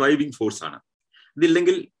അതൊരു ഡ്രൈവിംഗ് ഫോഴ്സ് ആണ്.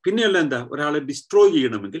 ഇതില്ലെങ്കിൽ പിന്നെയല്ല എന്താ, ഒരാളെ ഡിസ്ട്രോയ്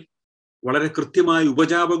ചെയ്യണമെങ്കിൽ വളരെ കൃത്യമായ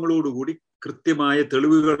ഉപജാപങ്ങളോടുകൂടി കൃത്യമായ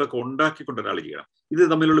തെളിവുകളൊക്കെ ഉണ്ടാക്കിക്കൊണ്ട് ഒരാൾ ചെയ്യണം. ഇത്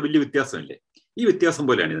തമ്മിലുള്ള വലിയ വ്യത്യാസമില്ലേ? ഈ വ്യത്യാസം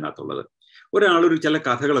പോലെയാണ് ഇതിനകത്തുള്ളത്. ഒരാളൊരു ചില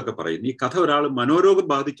കഥകളൊക്കെ പറയുന്നു. ഈ കഥ ഒരാൾ മനോരോഗം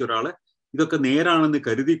ബാധിച്ച ഒരാള് ഇതൊക്കെ നേരാണെന്ന്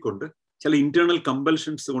കരുതിക്കൊണ്ട് ചില ഇന്റേണൽ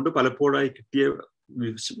കമ്പൽഷൻസ് കൊണ്ട് പലപ്പോഴായി കിട്ടിയ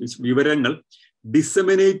വിവരങ്ങൾ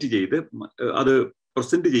ഡിസമിനേറ്റ് ചെയ്ത് അത്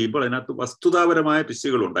പ്രസന്റ് ചെയ്യുമ്പോൾ അതിനകത്ത് വസ്തുതാപരമായ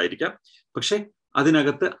പിശകുകൾ ഉണ്ടായിരിക്കാം. പക്ഷെ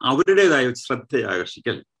അതിനകത്ത് അവരുടേതായ ശ്രദ്ധ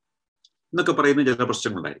ആകർഷിക്കൽ എന്നൊക്കെ പറയുന്ന ചില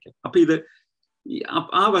പ്രശ്നങ്ങളുണ്ടായിരിക്കാം. അപ്പൊ ഇത്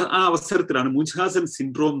ആ അവസരത്തിലാണ് മുൻഹാസൻ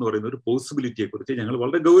സിൻഡ്രോം എന്ന് പറയുന്ന ഒരു പോസിബിലിറ്റിയെ കുറിച്ച് ഞങ്ങൾ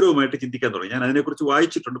വളരെ ഗൗരവമായിട്ട് ചിന്തിക്കാൻ തുടങ്ങി. ഞാൻ അതിനെക്കുറിച്ച്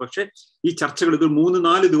വായിച്ചിട്ടുണ്ട്. പക്ഷെ ഈ ചർച്ചകൾ ഇത്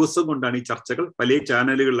 3-4 ദിവസം കൊണ്ടാണ് ഈ ചർച്ചകൾ പല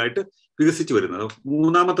ചാനലുകളിലായിട്ട് വികസിച്ചു വരുന്നത്.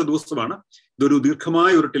 3-ാമത്തെ ദിവസമാണ് ഇതൊരു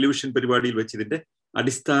ദീർഘമായ ഒരു ടെലിവിഷൻ പരിപാടിയിൽ വെച്ച് ഇതിന്റെ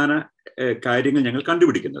അടിസ്ഥാന കാര്യങ്ങൾ ഞങ്ങൾ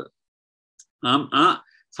കണ്ടുപിടിക്കുന്നത്. ആ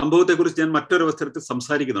സംഭവത്തെക്കുറിച്ച് ഞാൻ മറ്റൊരവസരത്തിൽ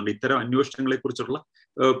സംസാരിക്കുന്നുണ്ട്. ഇത്തരം അന്വേഷണങ്ങളെ കുറിച്ചുള്ള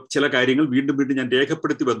ചില കാര്യങ്ങൾ വീണ്ടും ഞാൻ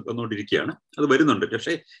രേഖപ്പെടുത്തി വന്നുകൊണ്ടിരിക്കുകയാണ്. അത് വരുന്നുണ്ട്.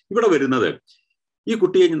 പക്ഷേ ഇവിടെ വരുന്നത്, ഈ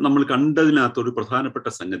കുട്ടിയെ നമ്മൾ കണ്ടതിനകത്തൊരു പ്രധാനപ്പെട്ട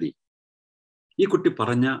സംഗതി, ഈ കുട്ടി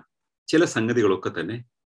പറഞ്ഞ ചില സംഗതികളൊക്കെ തന്നെ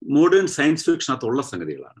മോഡേൺ സയൻസ് ഫിക്ഷനകത്തുള്ള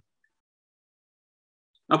സംഗതികളാണ്.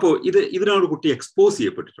 അപ്പോൾ ഇതിനോട് കുട്ടി എക്സ്പോസ്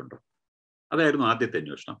ചെയ്യപ്പെട്ടിട്ടുണ്ടോ? അതായിരുന്നു ആദ്യത്തെ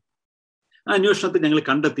അന്വേഷണം. ആ അന്വേഷണത്തിൽ ഞങ്ങൾ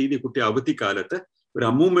കണ്ടെത്തിയത് ഈ കുട്ടി അവധിക്കാലത്ത് ഒരു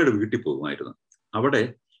അമ്മൂമ്മയുടെ വീട്ടിൽ പോകുമായിരുന്നു. അവിടെ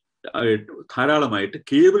ധാരാളമായിട്ട്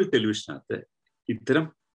കേബിൾ ടെലിവിഷനകത്ത് ഇത്തരം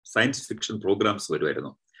സയൻസ് ഫിക്ഷൻ പ്രോഗ്രാംസ്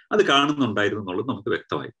വരുമായിരുന്നു. അത് കാണുന്നുണ്ടായിരുന്നു എന്നുള്ളത് നമുക്ക്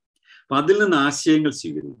വ്യക്തമായി. അപ്പൊ അതിൽ നിന്ന് ആശയങ്ങൾ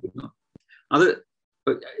സ്വീകരിക്കുന്നു. അത്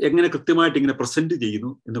എങ്ങനെ കൃത്യമായിട്ട് ഇങ്ങനെ പ്രസന്റ് ചെയ്യുന്നു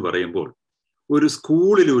എന്ന് പറയുമ്പോൾ ഒരു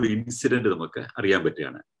സ്കൂളിൽ ഒരു ഇൻസിഡന്റ് നമുക്ക് അറിയാൻ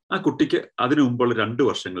പറ്റുകയാണ്. ആ കുട്ടിക്ക് അതിനു മുമ്പുള്ള 2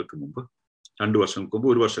 വർഷങ്ങൾക്ക് മുമ്പ് 1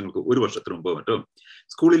 വർഷത്തിന് മുമ്പോ മറ്റോ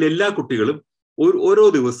സ്കൂളിലെ എല്ലാ കുട്ടികളും ഓരോ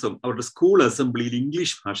ദിവസം അവരുടെ സ്കൂൾ അസംബ്ലിയിൽ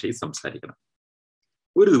ഇംഗ്ലീഷ് ഭാഷയിൽ സംസാരിക്കണം.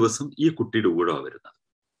 ഒരു ദിവസം ഈ കുട്ടിയുടെ ഊഴമാണ് വരുന്നത്.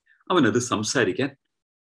 അവനത് സംസാരിക്കാൻ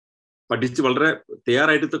പഠിച്ച് വളരെ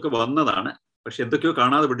തയ്യാറായിട്ടൊക്കെ വന്നതാണ്. പക്ഷെ എന്തൊക്കെയോ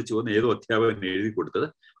കാണാതെ പഠിച്ചു വന്ന് ഏതോ അധ്യാപകൻ എഴുതി കൊടുത്തത്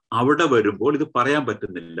അവിടെ വരുമ്പോൾ ഇത് പറയാൻ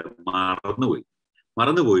പറ്റുന്നില്ല,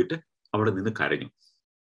 മറന്നുപോയിട്ട് അവിടെ നിന്ന് കരഞ്ഞു.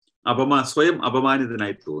 സ്വയം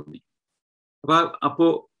അപമാനിതനായി തോന്നി. അപ്പോ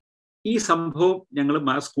ഈ സംഭവം ഞങ്ങൾ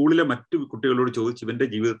സ്കൂളിലെ മറ്റു കുട്ടികളോട് ചോദിച്ചു, ഇവന്റെ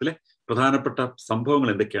ജീവിതത്തിലെ പ്രധാനപ്പെട്ട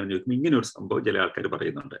സംഭവങ്ങൾ എന്തൊക്കെയാണെന്ന് ചോദിക്കുമ്പോൾ ഇങ്ങനെ ഒരു സംഭവം ചില ആൾക്കാർ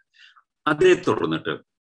പറയുന്നുണ്ട്. അതേ തുടർന്നിട്ട്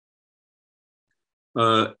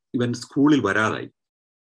ഇവൻ സ്കൂളിൽ വരാതായി,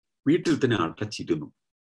 വീട്ടിൽ തന്നെ അടച്ചിരുന്നു.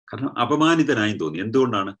 കാരണം അപമാനിതനായും തോന്നി.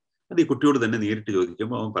 എന്തുകൊണ്ടാണ്? അത് ഈ കുട്ടിയോട് തന്നെ നേരിട്ട്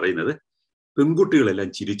ചോദിക്കുമ്പോൾ അവൻ പറയുന്നത് പെൺകുട്ടികളെല്ലാം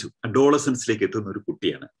ചിരിച്ചു. അഡോളസൻസിലേക്ക് എത്തുന്ന ഒരു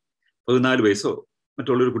കുട്ടിയാണ്, 14 വയസ്സോ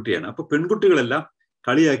മറ്റുള്ളൊരു കുട്ടിയാണ്. അപ്പൊ പെൺകുട്ടികളെല്ലാം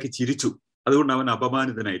കളിയാക്കി ചിരിച്ചു. അതുകൊണ്ട് അവൻ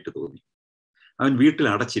അപമാനിതനായിട്ട് തോന്നി. അവൻ വീട്ടിൽ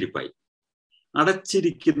അടച്ചിരിപ്പായി.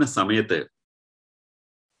 അടച്ചിരിക്കുന്ന സമയത്ത്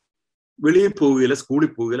വെളിയിൽ പോവുകയില്ല, സ്കൂളിൽ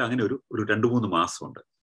പോവുകയില്ല. അങ്ങനെ ഒരു 2-3 മാസമുണ്ട്.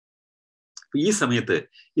 ഈ സമയത്ത്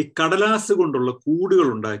ഈ കടലാസ് കൊണ്ടുള്ള കൂടുകൾ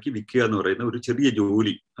ഉണ്ടാക്കി വിൽക്കുക എന്ന് പറയുന്ന ഒരു ചെറിയ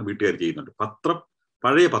ജോലി ആ വീട്ടുകാർ ചെയ്യുന്നുണ്ട്.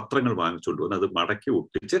 പഴയ പത്രങ്ങൾ വാങ്ങിച്ചുകൊണ്ട് വന്ന് അത് മടക്കി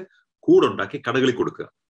ഒട്ടിച്ച് കൂടുണ്ടാക്കി കടകളിൽ കൊടുക്കുക.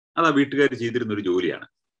 അത് ആ വീട്ടുകാർ ചെയ്തിരുന്ന ഒരു ജോലിയാണ്.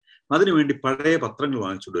 അതിനുവേണ്ടി പഴയ പത്രങ്ങൾ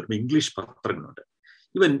വാങ്ങിച്ചുകൊണ്ട് വരുമ്പോൾ ഇംഗ്ലീഷ് പത്രങ്ങളുണ്ട്.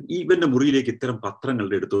 ഇവന്റെ മുറിയിലേക്ക് ഇത്തരം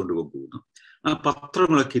പത്രങ്ങളുടെ എടുത്തുകൊണ്ട് പോകുന്നു. ആ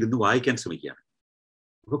പത്രങ്ങളൊക്കെ ഇരുന്ന് വായിക്കാൻ ശ്രമിക്കുകയാണ്.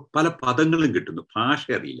 അപ്പൊ പല പദങ്ങളും കിട്ടുന്നു, ഭാഷ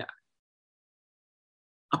അറിയില്ല.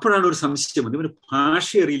 അപ്പോഴാണ് ഒരു സംശയം വന്നത്, ഇവന് ഭാഷ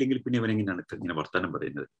അറിയില്ലെങ്കിൽ പിന്നെ ഇവൻ എങ്ങനെയാണ് ഇങ്ങനെ വർത്തമാനം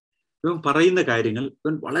പറയുന്നത്? ഇവൻ പറയുന്ന കാര്യങ്ങൾ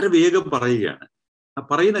ഇവൻ വളരെ വേഗം പറയുകയാണ്. ആ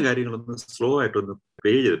പറയുന്ന കാര്യങ്ങളൊന്ന് സ്ലോ ആയിട്ടൊന്ന്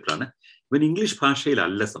പേ ചെയ്തിട്ടാണ്. ഇവൻ ഇംഗ്ലീഷ്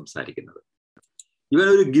ഭാഷയിലല്ല സംസാരിക്കുന്നത്,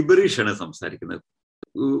 ഇവനൊരു ഗിബറിഷാണ് സംസാരിക്കുന്നത്.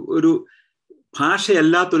 ഒരു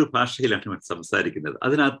ഭാഷയല്ലാത്തൊരു ഭാഷയിലാണ് ഇവൻ സംസാരിക്കുന്നത്.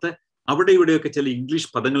 അതിനകത്ത് അവിടെ ഇവിടെയൊക്കെ ചില ഇംഗ്ലീഷ്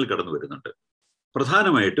പദങ്ങൾ കടന്നു വരുന്നുണ്ട്.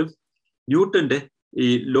 പ്രധാനമായിട്ടും ന്യൂട്ടന്റെ ഈ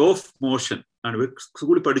ലോ ഓഫ് മോഷൻ ആണ് ഇവർ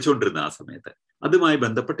സ്കൂളിൽ പഠിച്ചുകൊണ്ടിരുന്ന ആ സമയത്ത്. അതുമായി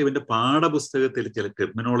ബന്ധപ്പെട്ട് ഇവന്റെ പാഠപുസ്തകത്തിൽ ചില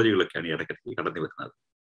ടെർമിനോളജികളൊക്കെയാണ് ഇടയ്ക്കിടയ്ക്ക് കടന്നു വരുന്നത്.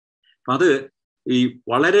 അപ്പൊ അത് ഈ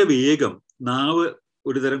വളരെ വേഗം നാവ്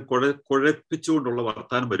ഒരുതരം കുഴപ്പിച്ചുകൊണ്ടുള്ള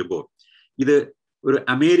വർത്താനം വരുമ്പോൾ ഇത് ഒരു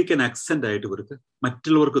അമേരിക്കൻ ആക്സെന്റ് ആയിട്ട് ഇവർക്ക്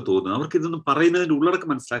മറ്റുള്ളവർക്ക് തോന്നുന്നു. അവർക്ക് ഇതൊന്നും പറയുന്നതിന്റെ ഉള്ളടക്കം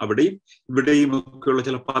മനസ്സിലാക്കും. അവിടെയും ഇവിടെയും ഒക്കെയുള്ള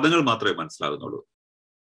ചില പദങ്ങൾ മാത്രമേ മനസ്സിലാകുന്നുള്ളൂ.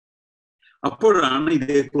 അപ്പോഴാണ്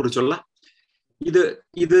ഇതേക്കുറിച്ചുള്ള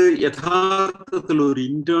ഇത് യഥാർത്ഥത്തിൽ ഒരു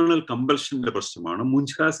ഇന്റേണൽ കമ്പൽഷന്റെ പ്രശ്നമാണ്,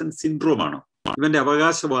 മുൻഹാസൻ സിൻഡ്രോം ആണോ? ഇവന്റെ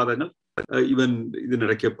അവകാശവാദങ്ങൾ ഇവൻ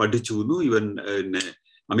ഇതിനിടയ്ക്ക് പഠിച്ചു. ഇവൻ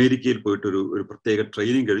അമേരിക്കയിൽ പോയിട്ട് ഒരു പ്രത്യേക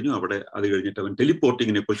ട്രെയിനിങ് കഴിഞ്ഞു. അത് കഴിഞ്ഞിട്ട് അവൻ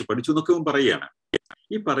ടെലിപ്പോർട്ടിങ്ങിനെ കുറിച്ച് പഠിച്ചു എന്നൊക്കെ അവൻ പറയുകയാണ്.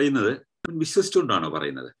 ഈ പറയുന്നത് അവൻ വിശ്വസിച്ചുകൊണ്ടാണോ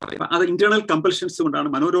പറയുന്നത്? അത് ഇന്റേണൽ കമ്പൽഷൻസ് കൊണ്ടാണ്,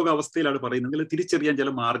 മനോരോഗാവസ്ഥയിലാണ് പറയുന്നതെങ്കിൽ തിരിച്ചറിയാൻ ചില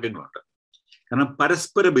മാർഗങ്ങളുണ്ട്. കാരണം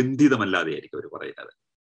പരസ്പര ബന്ധിതമല്ലാതെ ആയിരിക്കും അവർ പറയുന്നത്.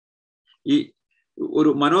 ഈ ഒരു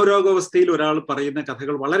മനോരോഗാവസ്ഥയിൽ ഒരാൾ പറയുന്ന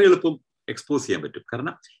കഥകൾ വളരെ എളുപ്പം എക്സ്പോസ് ചെയ്യാൻ പറ്റും.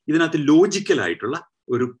 കാരണം ഇതിനകത്ത് ലോജിക്കലായിട്ടുള്ള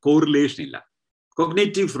ഒരു കോറിലേഷൻ ഇല്ല,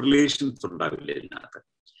 കോഗ്നേറ്റീവ് റിലേഷൻസ് ഉണ്ടാവില്ല ഇതിനകത്ത്.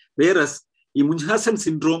 വേറസ് ഈ മുൻഹാസൻ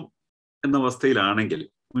സിൻഡ്രോം എന്ന അവസ്ഥയിലാണെങ്കിൽ,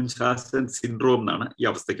 മുൻഹാസൻ സിൻഡ്രോം എന്നാണ് ഈ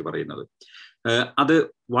അവസ്ഥയ്ക്ക് പറയുന്നത്, അത്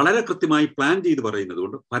വളരെ കൃത്യമായി പ്ലാൻ ചെയ്ത് പറയുന്നത്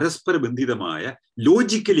കൊണ്ട് പരസ്പര ബന്ധിതമായ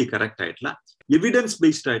ലോജിക്കലി കറക്റ്റ് ആയിട്ടുള്ള എവിഡൻസ്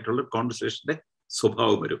ബേസ്ഡ് ആയിട്ടുള്ള കോൺവെർസേഷന്റെ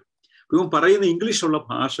സ്വഭാവം വരും. ഇവൻ പറയുന്ന ഇംഗ്ലീഷുള്ള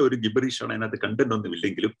ഭാഷ ഒരു ഗിബറിഷാണ്, അതിനകത്ത് കണ്ടന്റ് ഒന്നും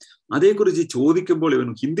ഇല്ലെങ്കിലും അതേക്കുറിച്ച് ചോദിക്കുമ്പോൾ ഇവൻ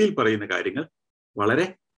ഹിന്ദിയിൽ പറയുന്ന കാര്യങ്ങൾ വളരെ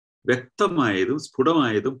വ്യക്തമായതും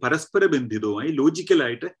സ്ഫുടമായതും പരസ്പര ബന്ധിതവുമായി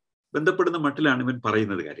ലോജിക്കലായിട്ട് ബന്ധപ്പെടുന്ന മട്ടിലാണ് ഇവൻ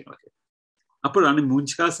പറയുന്നത് കാര്യങ്ങളൊക്കെ. അപ്പോഴാണ്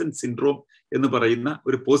മുൻഹാസൻ സിൻഡ്രോം എന്ന് പറയുന്ന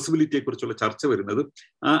ഒരു പോസിബിലിറ്റിയെ കുറിച്ചുള്ള ചർച്ച വരുന്നതും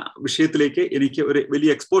ആ വിഷയത്തിലേക്ക് എനിക്ക് ഒരു വലിയ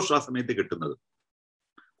എക്സ്പോഷർ ആ സമയത്ത് കിട്ടുന്നത്.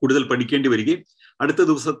 കൂടുതൽ പഠിക്കേണ്ടി വരികയും അടുത്ത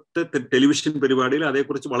ദിവസത്തെ ടെലിവിഷൻ പരിപാടിയിൽ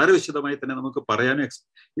അതേക്കുറിച്ച് വളരെ വിശദമായി തന്നെ നമുക്ക് പറയാനും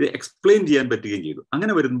ഇത് എക്സ്പ്ലെയിൻ ചെയ്യാൻ പറ്റുകയും ചെയ്തു.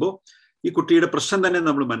 അങ്ങനെ വരുമ്പോൾ ഈ കുട്ടിയുടെ പ്രശ്നം തന്നെ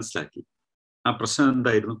നമ്മൾ മനസ്സിലാക്കി. ആ പ്രശ്നം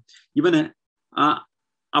എന്തായിരുന്നു? ഇവന് ആ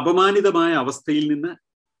അപമാനിതമായ അവസ്ഥയിൽ നിന്ന്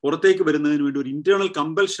പുറത്തേക്ക് വരുന്നതിന് വേണ്ടി ഒരു ഇന്റേണൽ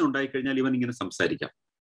കമ്പൽഷൻ ഉണ്ടായിക്കഴിഞ്ഞാൽ ഇവൻ ഇങ്ങനെ സംസാരിക്കാം.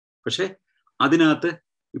 പക്ഷെ അതിനകത്ത്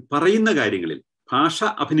പറയുന്ന കാര്യങ്ങളിൽ ഭാഷ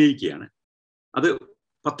അഭിനയിക്കുകയാണ്. അത്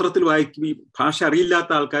പത്രത്തിൽ വായിക്കും. ഈ ഭാഷ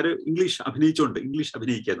അറിയില്ലാത്ത ആൾക്കാർ ഇംഗ്ലീഷ്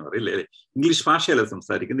അഭിനയിക്കുക എന്ന് പറയില്ലേ, ഇംഗ്ലീഷ് ഭാഷയല്ല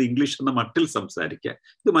സംസാരിക്കുന്നത്, ഇംഗ്ലീഷ് എന്ന മട്ടിൽ സംസാരിക്കുക.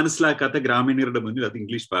 ഇത് മനസ്സിലാക്കാത്ത ഗ്രാമീണരുടെ മുന്നിൽ അത്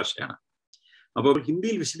ഇംഗ്ലീഷ് ഭാഷയാണ്. അപ്പോൾ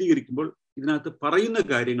ഹിന്ദിയിൽ വിശദീകരിക്കുമ്പോൾ ഇതിനകത്ത് പറയുന്ന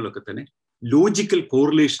കാര്യങ്ങളൊക്കെ തന്നെ ലോജിക്കൽ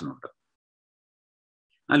കോറിലേഷൻ ഉണ്ട്.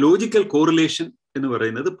 ആ ലോജിക്കൽ കോറിലേഷൻ എന്ന്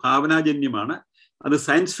പറയുന്നത് ഭാവനാജന്യമാണ്. അത്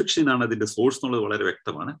സയൻസ് ഫിക്ഷൻ ആണ് അതിന്റെ സോഴ്സ് എന്നുള്ളത് വളരെ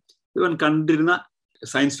വ്യക്തമാണ്. ഇവൻ കണ്ടിരുന്ന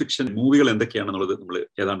സയൻസ് ഫിക്ഷൻ മൂവികൾ എന്തൊക്കെയാണെന്നുള്ളത് നമ്മൾ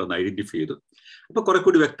ഏതാണ്ടൊന്ന് ഐഡന്റിഫൈ ചെയ്തു. അപ്പൊ കുറെ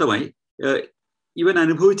കൂടി വ്യക്തമായി ഇവൻ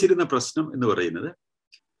അനുഭവിച്ചിരുന്ന പ്രശ്നം എന്ന് പറയുന്നത്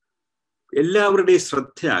എല്ലാവരുടെയും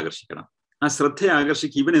ശ്രദ്ധ ആകർഷിക്കണം. ആ ശ്രദ്ധ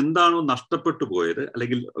ആകർഷിക്കുക ഇവൻ എന്താണോ നഷ്ടപ്പെട്ടു പോയത്,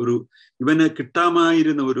 അല്ലെങ്കിൽ ഇവന്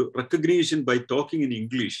കിട്ടാമായിരുന്ന ഒരു recognition by talking in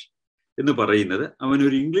English എന്ന് പറയുന്നത്,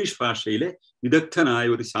 അവനൊരു ഇംഗ്ലീഷ് ഭാഷയിലെ വിദഗ്ധനായ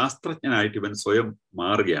ഒരു ശാസ്ത്രജ്ഞനായിട്ട് ഇവൻ സ്വയം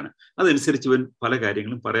മാറുകയാണ്. അതനുസരിച്ച് ഇവൻ പല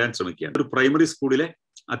കാര്യങ്ങളും പറയാൻ ശ്രമിക്കുകയാണ്. ഒരു പ്രൈമറി സ്കൂളിലെ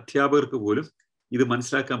അധ്യാപകർക്ക് പോലും ഇത്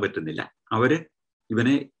മനസ്സിലാക്കാൻ പറ്റുന്നില്ല.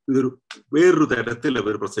 ഇവനെ വേറൊരു തരത്തിൽ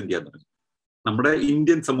അവർ പ്രസന്റ് ചെയ്യാൻ തുടങ്ങി. നമ്മുടെ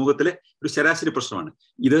ഇന്ത്യൻ സമൂഹത്തിലെ ഒരു ശരാശരി പ്രശ്നമാണ്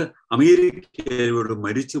ഇത്. അമേരിക്കയോട്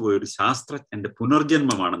മരിച്ചുപോയ ഒരു ശാസ്ത്രജ്ഞന്റെ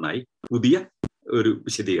പുനർജന്മമാണെന്നായി പുതിയ ഒരു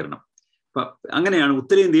വിശദീകരണം. അപ്പൊ അങ്ങനെയാണ്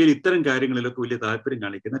ഉത്തരേന്ത്യയിൽ ഇത്തരം കാര്യങ്ങളിലൊക്കെ വലിയ താല്പര്യം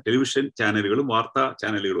കാണിക്കുന്ന ടെലിവിഷൻ ചാനലുകളും വാർത്താ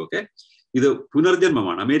ചാനലുകളും ഒക്കെ ഇത്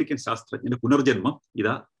പുനർജന്മമാണ്, അമേരിക്കൻ ശാസ്ത്രജ്ഞന്റെ പുനർജന്മം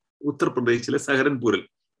ഇതാ ഉത്തർപ്രദേശിലെ സഹരൻപൂരിൽ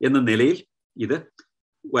എന്ന നിലയിൽ ഇത്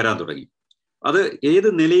വരാൻ തുടങ്ങി. അത് ഏത്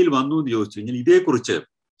നിലയിൽ വന്നു എന്ന് ചോദിച്ചു കഴിഞ്ഞാൽ, ഇതേക്കുറിച്ച്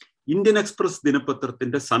ഇന്ത്യൻ എക്സ്പ്രസ്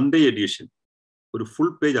ദിനപത്രത്തിന്റെ സൺഡേ എഡിഷൻ ഒരു ഫുൾ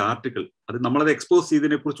പേജ് ആർട്ടിക്കിൾ, അത് നമ്മളത് എക്സ്പോസ്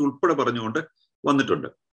ചെയ്തതിനെ കുറിച്ച് ഉൾപ്പെടെ പറഞ്ഞുകൊണ്ട് വന്നിട്ടുണ്ട്.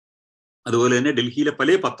 അതുപോലെ തന്നെ ഡൽഹിയിലെ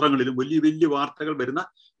പല പത്രങ്ങളിലും വലിയ വലിയ വാർത്തകൾ വരുന്ന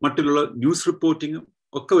മറ്റുള്ള ന്യൂസ് റിപ്പോർട്ടിങ്ങും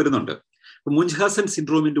ഒക്കെ വരുന്നുണ്ട്. മുൻഹാസൻ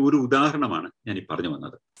സിൻഡ്രോമിന്റെ ഒരു ഉദാഹരണമാണ് ഞാൻ ഈ പറഞ്ഞു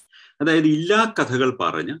വന്നത്. അതായത് ഇല്ലാ കഥകൾ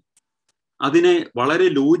പറഞ്ഞ് അതിനെ വളരെ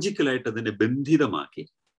ലോജിക്കലായിട്ട് അതിനെ ബന്ധിതമാക്കി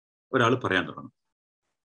ഒരാൾ പറയാൻ തുടങ്ങും.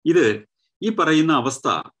 ഇത് ഈ പറയുന്ന അവസ്ഥ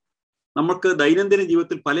നമുക്ക് ദൈനംദിന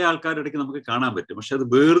ജീവിതത്തിൽ പല ആൾക്കാരുടെ ഇടയ്ക്ക് നമുക്ക് കാണാൻ പറ്റും. പക്ഷെ അത്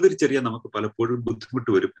വേർതിരിച്ചറിയാൻ നമുക്ക് പലപ്പോഴും ബുദ്ധിമുട്ട്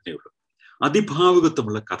വരും എന്നേ ഉള്ളൂ.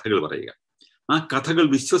 അതിഭാവുകത്വമുള്ള കഥകൾ പറയുക, ആ കഥകൾ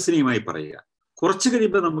വിശ്വസനീയമായി പറയുക, കുറച്ചു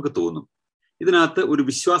കഴിയുമ്പോൾ നമുക്ക് തോന്നും ഇതിനകത്ത് ഒരു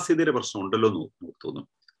വിശ്വാസ്യതയുടെ പ്രശ്നം ഉണ്ടല്ലോ എന്ന് നമുക്ക് തോന്നും.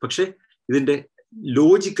 പക്ഷെ ഇതിന്റെ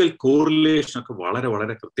ലോജിക്കൽ കോറിലേഷൻ ഒക്കെ വളരെ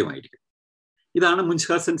വളരെ കൃത്യമായിരിക്കും. ഇതാണ്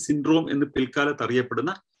മുൻഹാസൻ സിൻഡ്രോം എന്ന് പിൽക്കാലത്ത്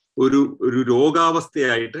അറിയപ്പെടുന്ന ഒരു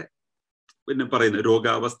രോഗാവസ്ഥയായിട്ട് പറയുന്നത്.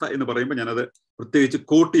 രോഗാവസ്ഥ എന്ന് പറയുമ്പോൾ ഞാനത് പ്രത്യേകിച്ച്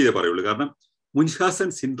കോട്ട് ചെയ്തേ പറയുള്ളൂ. കാരണം മുൻഹാസൻ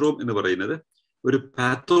സിൻഡ്രോം എന്ന് പറയുന്നത് ഒരു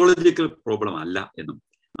പാത്തോളജിക്കൽ പ്രോബ്ലം അല്ല എന്നും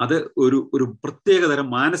അത് ഒരു പ്രത്യേകതരം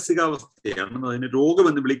മാനസികാവസ്ഥയാണെന്നും അതിന്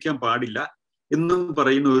രോഗമെന്ന് വിളിക്കാൻ പാടില്ല എന്നും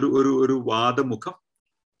പറയുന്ന ഒരു വാദമുഖം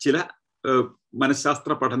ചില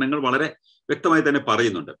മനഃശാസ്ത്ര പഠനങ്ങൾ വളരെ വ്യക്തമായി തന്നെ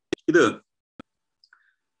പറയുന്നുണ്ട്.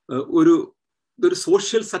 ഇതൊരു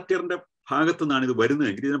സോഷ്യൽ സറ്റയറിന്റെ ഭാഗത്തു നിന്നാണ് ഇത്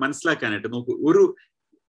വരുന്നതെങ്കിൽ ഇതിനെ മനസ്സിലാക്കാനായിട്ട് നോക്കൂ. ഒരു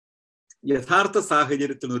യഥാർത്ഥ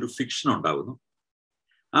സാഹചര്യത്തിൽ ഒരു ഫിക്ഷൻ ഉണ്ടാകുന്നു.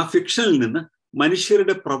 ആ ഫിക്ഷനിൽ നിന്ന്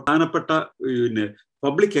മനുഷ്യരുടെ പ്രധാനപ്പെട്ട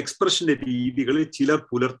പബ്ലിക് എക്സ്പ്രഷന്റെ രീതികളിൽ ചിലർ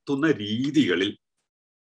പുലർത്തുന്ന രീതികളിൽ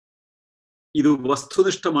ഇത്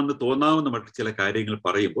വസ്തുനിഷ്ഠമെന്ന് തോന്നാവുന്ന മറ്റു ചില കാര്യങ്ങൾ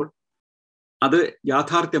പറയുമ്പോൾ അത്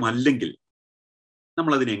യാഥാർത്ഥ്യമല്ലെങ്കിൽ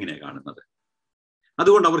നമ്മൾ അതിനെ എങ്ങനെയാണ് കാണുന്നത്?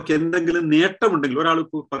 അതുകൊണ്ട് അവർക്ക് എന്തെങ്കിലും നേട്ടമുണ്ടെങ്കിൽ, ഒരാൾ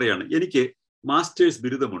പറയാണ് എനിക്ക് മാസ്റ്റേഴ്സ്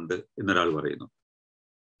ബിരുദമുണ്ട് എന്നൊരാൾ പറയുന്നു,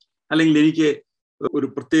 അല്ലെങ്കിൽ എനിക്ക് ഒരു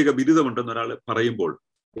പ്രത്യേക ബിരുദമുണ്ടെന്ന് ഒരാൾ പറയുമ്പോൾ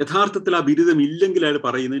യഥാർത്ഥത്തിൽ ആ ബിരുദം ഇല്ലെങ്കിൽ അയാൾ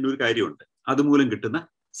പറയുന്നതിന് ഒരു കാര്യമുണ്ട്. അതുമൂലം കിട്ടുന്ന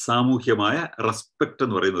സാമൂഹ്യമായ റെസ്പെക്ട്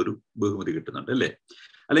എന്ന് പറയുന്ന ഒരു ബഹുമതി കിട്ടുന്നുണ്ട്, അല്ലേ?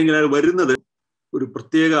 അല്ലെങ്കിൽ അയാൾ വരുന്നത് ഒരു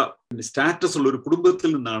പ്രത്യേക സ്റ്റാറ്റസ് ഉള്ള ഒരു കുടുംബത്തിൽ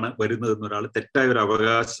നിന്നാണ് വരുന്നതെന്ന് ഒരാൾ തെറ്റായ ഒരു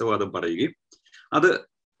അവകാശവാദം പറയുകയും അത്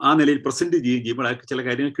ആ നിലയിൽ പ്രസന്റ് ചെയ്യുമ്പോൾ അയാൾക്ക് ചില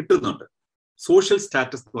കാര്യങ്ങൾ കിട്ടുന്നുണ്ട്. സോഷ്യൽ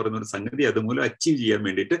സ്റ്റാറ്റസ് എന്ന് പറയുന്ന ഒരു സംഗതി അതുമൂലം അച്ചീവ് ചെയ്യാൻ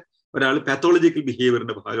വേണ്ടിയിട്ട് ഒരാൾ പാത്തോളജിക്കൽ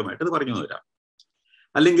ബിഹേവിയറിന്റെ ഭാഗമായിട്ട് അത് പറഞ്ഞു തരാം.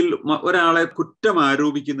 അല്ലെങ്കിൽ ഒരാളെ കുറ്റം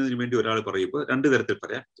ആരോപിക്കുന്നതിന് വേണ്ടി ഒരാൾ പറയുമ്പോൾ രണ്ട് തരത്തിൽ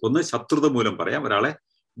പറയാം. ഒന്ന് ശത്രുത മൂലം പറയാം, ഒരാളെ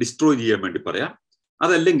ഡിസ്ട്രോയ് ചെയ്യാൻ വേണ്ടി പറയാം.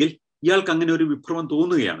 അതല്ലെങ്കിൽ ഇയാൾക്ക് അങ്ങനെ ഒരു വിഭ്രമം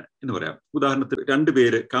തോന്നുകയാണ് എന്ന് പറയാം. ഉദാഹരണത്തിന്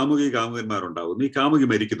രണ്ടുപേര് കാമുകന്മാരുണ്ടാവുന്നു, ഈ കാമുകി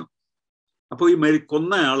മരിക്കുന്നു. അപ്പോൾ ഈ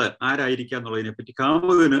കൊന്നയാള് ആരായിരിക്കാം എന്നുള്ളതിനെ പറ്റി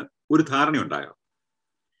കാമുകന് ഒരു ധാരണയുണ്ടാകാം.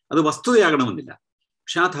 അത് വസ്തുതയാകണമെന്നില്ല.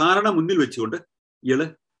 പക്ഷെ ആ ധാരണ മുന്നിൽ വെച്ചുകൊണ്ട് ഇയാള്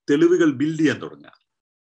തെളിവുകൾ ബിൽഡ് ചെയ്യാൻ തുടങ്ങുക.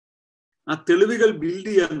 ആ തെളിവുകൾ ബിൽഡ്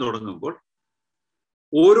ചെയ്യാൻ തുടങ്ങുമ്പോൾ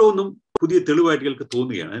ഓരോന്നും പുതിയ തെളിവായിട്ട് ഇയാൾക്ക്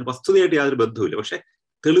തോന്നുകയാണ്. അതിന് വസ്തുതയായിട്ട് യാതൊരു ബന്ധവുമില്ല. പക്ഷെ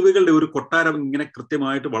തെളിവുകളുടെ ഒരു കൊട്ടാരം ഇങ്ങനെ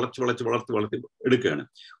കൃത്യമായിട്ട് വളർത്തി എടുക്കുകയാണ്.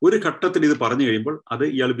 ഒരു ഘട്ടത്തിൽ ഇത് പറഞ്ഞു കഴിയുമ്പോൾ അത്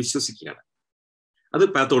ഇയാൾ വിശ്വസിക്കുകയാണ്. അത്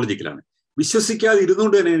പാത്തോളജിക്കലാണ്. വിശ്വസിക്കാതെ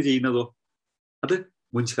ഇരുന്നുകൊണ്ട് തന്നെ ചെയ്യുന്നതോ അത്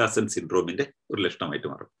മുൻഹാസൻ സിൻഡ്രോമിന്റെ ഒരു ലക്ഷണമായിട്ട്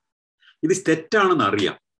മാറും. ഇത് തെറ്റാണെന്ന്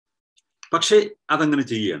അറിയാം, പക്ഷേ അതങ്ങനെ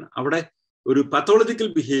ചെയ്യുകയാണ്. അവിടെ ഒരു പാത്തോളജിക്കൽ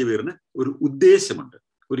ബിഹേവിയറിന് ഒരു ഉദ്ദേശമുണ്ട്,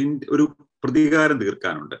 ഒരു പ്രതികാരം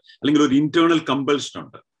തീർക്കാനുണ്ട്, അല്ലെങ്കിൽ ഒരു ഇന്റേണൽ കമ്പൽഷൻ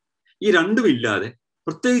ഉണ്ട്. ഈ രണ്ടും ഇല്ലാതെ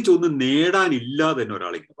പ്രത്യേകിച്ച് ഒന്നും നേടാനില്ലാതെ തന്നെ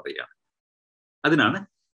ഒരാളിങ്ങനെ പറയുകയാണ്. അതിനാണ്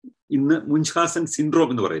ഇന്ന് മുൻഹാസൻ സിൻഡ്രോം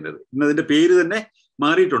എന്ന് പറയുന്നത്. ഇന്ന് അതിന്റെ പേര് തന്നെ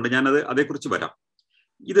മാറിയിട്ടുണ്ട്. ഞാനത് അതേക്കുറിച്ച് വരാം.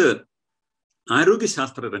 ഇത്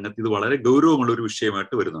ആരോഗ്യശാസ്ത്ര രംഗത്ത് ഇത് വളരെ ഗൗരവമുള്ള ഒരു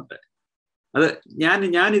വിഷയമായിട്ട് വരുന്നുണ്ട്. അത്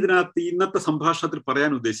ഞാൻ ഇതിനകത്ത് ഇന്നത്തെ സംഭാഷണത്തിൽ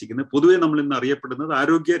പറയാൻ ഉദ്ദേശിക്കുന്നത്, പൊതുവെ നമ്മൾ ഇന്ന് അറിയപ്പെടുന്നത്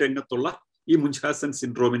ആരോഗ്യ രംഗത്തുള്ള ഈ മുൻഹാസൻ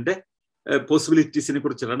സിൻഡ്രോമിന്റെ പോസിബിലിറ്റീസിനെ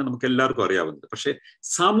കുറിച്ചാണ് നമുക്ക് എല്ലാവർക്കും അറിയാവുന്നത്. പക്ഷെ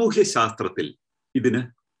സാമൂഹ്യ ശാസ്ത്രത്തിൽ ഇതിന്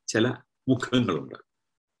ചില മുഖങ്ങളുണ്ട്.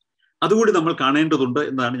 അതുകൂടി നമ്മൾ കാണേണ്ടതുണ്ട്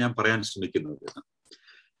എന്നാണ് ഞാൻ പറയാൻ ശ്രമിക്കുന്നത്.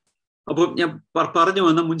 അപ്പോൾ ഞാൻ പറഞ്ഞു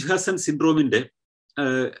വന്ന മുൻഹാസൻ സിൻഡ്രോമിന്റെ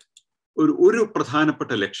ഒരു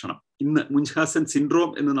പ്രധാനപ്പെട്ട ലക്ഷണം ഇന്ന് മുൻഹാസൻ സിൻഡ്രോം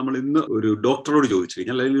എന്ന് നമ്മൾ ഇന്ന് ഒരു ഡോക്ടറോട് ചോദിച്ചു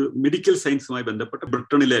കഴിഞ്ഞാൽ, അല്ലെങ്കിൽ മെഡിക്കൽ സയൻസുമായി ബന്ധപ്പെട്ട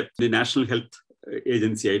ബ്രിട്ടനിലെ നാഷണൽ ഹെൽത്ത്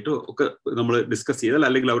ഏജൻസി ആയിട്ടോ ഒക്കെ നമ്മൾ ഡിസ്കസ് ചെയ്താൽ,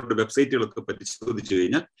 അല്ലെങ്കിൽ അവരുടെ വെബ്സൈറ്റുകളൊക്കെ പരിശോധിച്ചു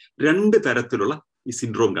കഴിഞ്ഞാൽ 2 തരത്തിലുള്ള ഈ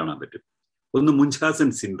സിൻഡ്രോം കാണാൻ പറ്റും. ഒന്ന് മുൻഹാസൻ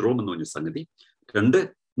സിൻഡ്രോം എന്ന് പറഞ്ഞ സംഗതി, 2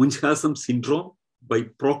 മുൻഹാസൻ സിൻഡ്രോം ബൈ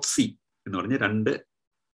പ്രോക്സി എന്ന് പറഞ്ഞ 2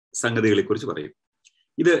 സംഗതികളെ കുറിച്ച് പറയും.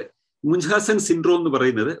 ഇത് മുൻഹാസൻ സിൻഡ്രോം എന്ന്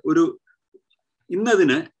പറയുന്നത്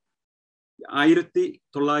ഇന്നതിന്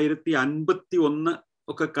 1951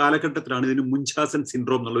 ഒക്കെ കാലഘട്ടത്തിലാണ് ഇതിന് മുൻഹാസൻ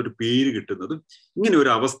സിൻഡ്രോം എന്നുള്ള ഒരു പേര് കിട്ടുന്നതും ഇങ്ങനെ ഒരു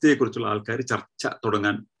അവസ്ഥയെക്കുറിച്ചുള്ള ആൾക്കാർ ചർച്ച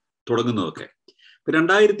തുടങ്ങുന്നതൊക്കെ.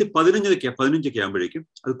 2015 ആകുമ്പോഴേക്കും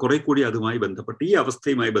അത് കുറെ കൂടി അതുമായി ബന്ധപ്പെട്ട് ഈ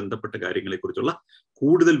അവസ്ഥയുമായി ബന്ധപ്പെട്ട കാര്യങ്ങളെക്കുറിച്ചുള്ള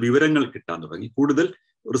കൂടുതൽ വിവരങ്ങൾ കിട്ടാൻ തുടങ്ങി, കൂടുതൽ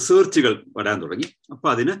റിസർച്ചുകൾ വരാൻ തുടങ്ങി. അപ്പൊ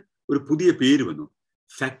അതിന് ഒരു പുതിയ പേര് വന്നു,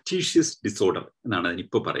 ഫാക്ടീഷ്യസ് ഡിസോർഡർ എന്നാണ്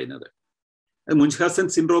അതിനിപ്പോ പറയുന്നത്. മുൻഹാസൻ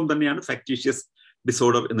സിൻഡ്രോം തന്നെയാണ് ഫാക്ടീഷ്യസ്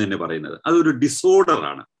ഡിസോർഡർ എന്ന് തന്നെ പറയുന്നത്. അതൊരു ഡിസോർഡർ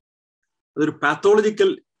ആണ്, അതൊരു പാത്തോളജിക്കൽ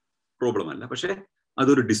പ്രോബ്ലം അല്ല, പക്ഷെ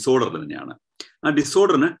അതൊരു ഡിസോർഡർ തന്നെയാണ്. ആ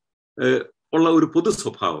ഡിസോർഡറിന് ഉള്ള ഒരു പൊതു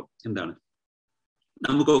സ്വഭാവം എന്താണ്?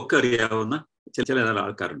 നമുക്കൊക്കെ അറിയാവുന്ന ചില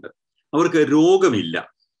ആൾക്കാരുണ്ട്, അവർക്ക് രോഗമില്ല,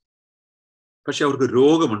 പക്ഷെ അവർക്ക്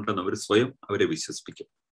രോഗമുണ്ടെന്ന് അവർ സ്വയം അവരെ വിശ്വസിപ്പിക്കും.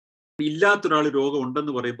 ഇല്ലാത്തൊരാൾ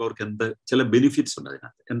രോഗമുണ്ടെന്ന് പറയുമ്പോൾ അവർക്ക് ചില ബെനിഫിറ്റ്സ് ഉണ്ട്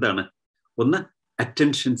അതിനകത്ത്. എന്താണ്? ഒന്ന്,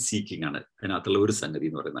 അറ്റൻഷൻ സീക്കിംഗ് ആണ് അതിനകത്തുള്ള ഒരു സംഗതി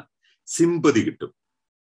എന്ന് പറയുന്നത്. സിമ്പതി കിട്ടും.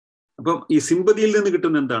 അപ്പം ഈ സിമ്പതിയിൽ നിന്ന്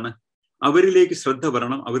കിട്ടുന്ന എന്താണ്? അവരിലേക്ക് ശ്രദ്ധ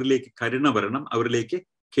വരണം, അവരിലേക്ക് കരുണ വരണം, അവരിലേക്ക്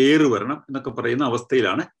കെയർ വരണം എന്നൊക്കെ പറയുന്ന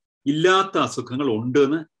അവസ്ഥയിലാണ് ഇല്ലാത്ത അസുഖങ്ങൾ ഉണ്ട്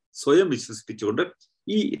എന്ന് സ്വയം വിശ്വസിപ്പിച്ചുകൊണ്ട്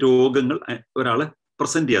ഈ രോഗങ്ങൾ ഒരാളെ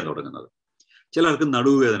പ്രസന്റ് ചെയ്യാൻ തുടങ്ങുന്നത്. ചിലർക്ക്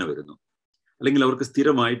നടുവേദന വരുന്നു, അല്ലെങ്കിൽ അവർക്ക്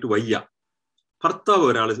സ്ഥിരമായിട്ട് വയ്യ, ഭർത്താവ്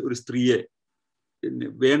ഒരു സ്ത്രീയെ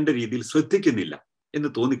വേണ്ട രീതിയിൽ ശ്രദ്ധിക്കുന്നില്ല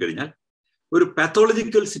എന്ന് തോന്നിക്കഴിഞ്ഞാൽ ഒരു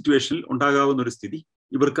പാത്തോളജിക്കൽ സിറ്റുവേഷനിൽ ഉണ്ടാകാവുന്ന ഒരു സ്ഥിതി,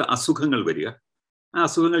 ഇവർക്ക് അസുഖങ്ങൾ വരിക. ആ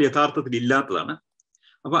അസുഖങ്ങൾ യഥാർത്ഥത്തിൽ ഇല്ലാത്തതാണ്.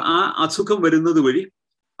 അപ്പൊ ആ അസുഖം വരുന്നത് വഴി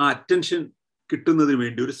ആ അറ്റൻഷൻ കിട്ടുന്നതിന്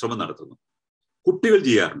വേണ്ടി ഒരു ശ്രമം നടത്തുന്നു. കുട്ടികൾ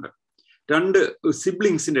ചെയ്യാറുണ്ട്. 2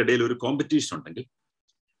 സിബ്ലിങ്സിന്റെ ഇടയിൽ ഒരു കോമ്പറ്റീഷൻ ഉണ്ടെങ്കിൽ,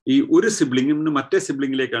 ഈ ഒരു സിബ്ലിങ്ങിന് മറ്റേ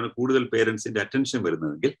സിബ്ലിങ്ങിലേക്കാണ് കൂടുതൽ പേരൻസിന്റെ അറ്റൻഷൻ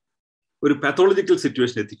വരുന്നതെങ്കിൽ, ഒരു പാത്തോളജിക്കൽ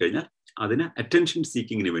സിറ്റുവേഷൻ എത്തിക്കഴിഞ്ഞാൽ അതിന് അറ്റൻഷൻ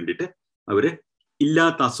സീക്കിങ്ങിന് വേണ്ടിയിട്ട് അവര്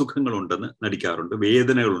ഇല്ലാത്ത അസുഖങ്ങളുണ്ടെന്ന് നടിക്കാറുണ്ട്,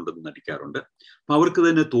 വേദനകളുണ്ടെന്ന് നടിക്കാറുണ്ട്. അപ്പൊ അവർക്ക്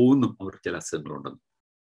തന്നെ തോന്നും അവർക്ക് ചില അസുഖങ്ങളുണ്ടെന്ന്.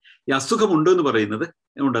 ഈ അസുഖമുണ്ടെന്ന് പറയുന്നത്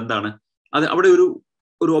കൊണ്ട് എന്താണ്? അത് അവിടെ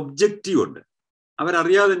ഒരു ഒബ്ജക്റ്റീവ് ഉണ്ട്.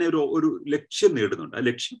 അവരറിയാതെ തന്നെ ഒരു ലക്ഷ്യം നേടുന്നുണ്ട്. ആ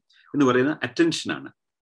ലക്ഷ്യം എന്ന് പറയുന്നത് അറ്റൻഷനാണ്.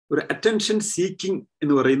 ഒരു അറ്റൻഷൻ സീക്കിംഗ്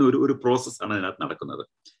എന്ന് പറയുന്ന ഒരു പ്രോസസ്സാണ് അതിനകത്ത് നടക്കുന്നത്.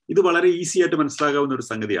 ഇത് വളരെ ഈസി ആയിട്ട് മനസ്സിലാകാവുന്ന ഒരു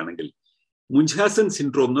സംഗതിയാണെങ്കിൽ, മുൻഹാസൻ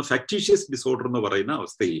സിൻഡ്രോം എന്ന് ഫാക്ടീഷ്യസ് ഡിസോർഡർ എന്ന് പറയുന്ന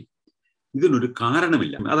അവസ്ഥയിൽ ഇതിനൊരു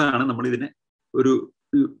കാരണമില്ല. അതാണ് നമ്മൾ ഇതിനെ ഒരു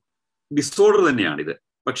ഡിസോർഡർ തന്നെയാണിത്.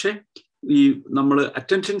 പക്ഷെ നമ്മൾ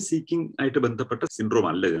അറ്റൻഷൻ സീക്കിംഗ് ആയിട്ട് ബന്ധപ്പെട്ട സിൻഡ്രോം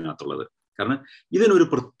അല്ല ഇതിനകത്തുള്ളത്. കാരണം ഇതിനൊരു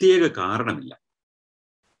പ്രത്യേക കാരണമില്ല.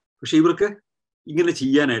 പക്ഷെ ഇവർക്ക് ഇങ്ങനെ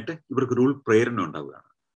ചെയ്യാനായിട്ട് ഇവർക്ക് ഒരു പ്രേരണ ഉണ്ടാവുകയാണ്.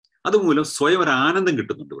 അതുമൂലം സ്വയം ഒരു ആനന്ദം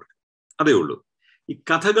കിട്ടുന്നുണ്ട് ഇവർക്ക്. അതേ ഉള്ളൂ. ഈ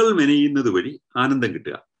കഥകൾ മെനയുന്നത് വഴി ആനന്ദം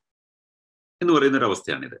കിട്ടുക എന്ന് പറയുന്ന ഒരു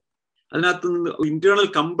അവസ്ഥയാണിത്. അതിനകത്ത് നിന്ന് ഇന്റേണൽ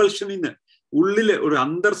കമ്പൽഷനിൽ നിന്ന്, ഉള്ളിലെ ഒരു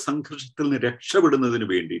അന്തർസംഘർഷത്തിൽ നിന്ന് രക്ഷപ്പെടുന്നതിന്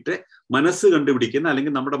വേണ്ടിയിട്ട് മനസ്സ് കണ്ടുപിടിക്കുന്ന,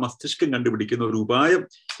 അല്ലെങ്കിൽ നമ്മുടെ മസ്തിഷ്കം കണ്ടുപിടിക്കുന്ന ഒരു ഉപായം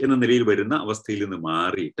എന്ന നിലയിൽ വരുന്ന അവസ്ഥയിൽ നിന്ന്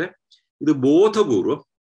മാറിയിട്ട് ഇത് ബോധപൂർവം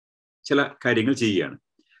ചില കാര്യങ്ങൾ ചെയ്യുകയാണ്.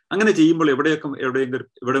 അങ്ങനെ ചെയ്യുമ്പോൾ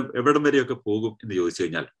എവിടം വരെയൊക്കെ പോകും എന്ന് ചോദിച്ചു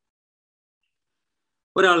കഴിഞ്ഞാൽ,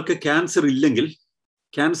 ഒരാൾക്ക് ക്യാൻസർ ഇല്ലെങ്കിൽ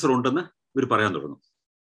ക്യാൻസർ ഉണ്ടെന്ന് ഇവർ പറയാൻ തുടങ്ങും.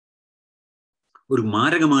 ഒരു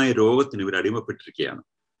മാരകമായ രോഗത്തിന് ഇവർ അടിമപ്പെട്ടിരിക്കുകയാണ്.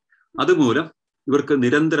 അതുമൂലം ഇവർക്ക്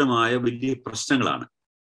നിരന്തരമായ വലിയ പ്രശ്നങ്ങളാണ്.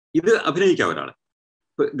 ഇത് അഭിനയിക്കാം ഒരാൾ.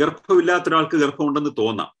 ഗർഭമില്ലാത്ത ഒരാൾക്ക് ഗർഭമുണ്ടെന്ന്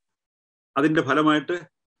തോന്നാം. അതിന്റെ ഫലമായിട്ട്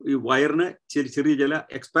ഈ വയറിന് ചെറിയ ചില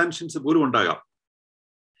എക്സ്പാൻഷൻസ് പോലും ഉണ്ടാകാം.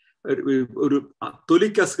 ഒരു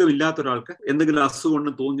തൊലിക്ക് അസുഖം ഇല്ലാത്ത ഒരാൾക്ക് എന്തെങ്കിലും അസുഖം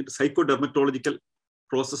ഉണ്ടെന്ന് തോന്നിയിട്ട് സൈക്കോ ഡെർമറ്റോളജിക്കൽ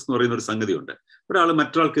പ്രോസസ് എന്ന് പറയുന്ന ഒരു സംഗതിയുണ്ട്. ഒരാൾ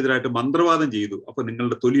മറ്റൊരാൾക്കെതിരായിട്ട് മന്ത്രവാദം ചെയ്തു, അപ്പൊ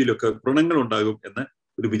നിങ്ങളുടെ തൊലിയിലൊക്കെ വ്രണങ്ങൾ ഉണ്ടാകും എന്ന്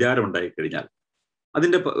ഒരു വിചാരം ഉണ്ടായി കഴിഞ്ഞാൽ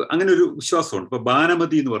അങ്ങനെ ഒരു വിശ്വാസമുണ്ട്. ഇപ്പൊ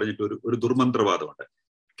ബാനമതി എന്ന് പറഞ്ഞിട്ട് ഒരു ദുർമന്ത്രവാദമുണ്ട്.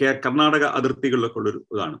 കർണാടക അതിർത്തികളിലൊക്കെ ഉള്ളൊരു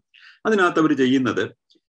ഇതാണ്. അതിനകത്ത് അവർ ചെയ്യുന്നത്,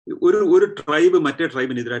 ഒരു ട്രൈബ് മറ്റേ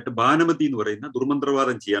ട്രൈബിനെതിരായിട്ട് ബാനമതി എന്ന് പറയുന്ന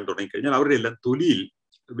ദുർമന്ത്രവാദം ചെയ്യാൻ തുടങ്ങിക്കഴിഞ്ഞാൽ അവരുടെ എല്ലാം തൊലിയിൽ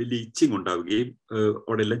വലിയ ഇച്ചിങ് ഉണ്ടാവുകയും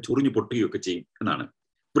അവിടെ എല്ലാം ചൊറിഞ്ഞു പൊട്ടുകയും ഒക്കെ ചെയ്യും എന്നാണ്.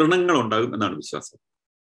 വ്രണങ്ങൾ ഉണ്ടാകും എന്നാണ് വിശ്വാസം.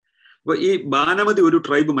 അപ്പൊ ഈ ബാനമതി ഒരു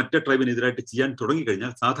ട്രൈബ് മറ്റേ ട്രൈബിനെതിരായിട്ട് ചെയ്യാൻ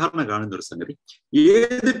തുടങ്ങിക്കഴിഞ്ഞാൽ സാധാരണ കാണുന്ന ഒരു സംഗതി,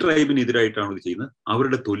 ഏത് ട്രൈബിനെതിരായിട്ടാണ് ഇത് ചെയ്യുന്നത്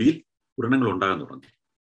അവരുടെ തൊലിയിൽ വ്രണങ്ങൾ ഉണ്ടാകാൻ തുടങ്ങി.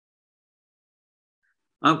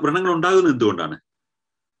 ആ വ്രണങ്ങൾ ഉണ്ടാകുന്നത് എന്തുകൊണ്ടാണ്?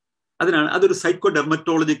 അതൊരു സൈക്കോ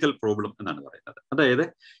ഡെർമറ്റോളജിക്കൽ പ്രോബ്ലം എന്നാണ് പറയുന്നത്. അതായത്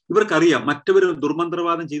ഇവർക്കറിയാം മറ്റവർ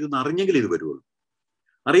ദുർമന്ത്രവാദം ചെയ്തെന്ന് അറിഞ്ഞെങ്കിൽ ഇത് വരുള്ളൂ.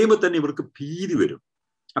 അറിയുമ്പോൾ തന്നെ ഇവർക്ക് ഭീതി വരും.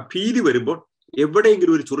 ആ ഭീതി വരുമ്പോൾ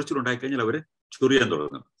എവിടെയെങ്കിലും ഒരു ചൊറിച്ചിലുണ്ടായി കഴിഞ്ഞാൽ അവർ ചൊറിയാൻ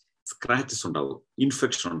തുടങ്ങും. സ്ക്രാച്ചസ് ഉണ്ടാവും,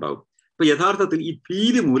 ഇൻഫെക്ഷൻ ഉണ്ടാവും. അപ്പൊ യഥാർത്ഥത്തിൽ ഈ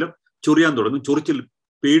ഭീതി മൂലം ചൊറിയാൻ തുടങ്ങും, ചൊറിച്ചിൽ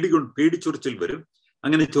പേടിച്ചൊറിച്ചിൽ വരും.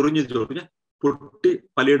 അങ്ങനെ ചൊറിഞ്ഞ് പൊട്ടി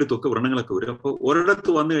പലയിടത്തൊക്കെ വ്രണങ്ങളൊക്കെ വരും. അപ്പോൾ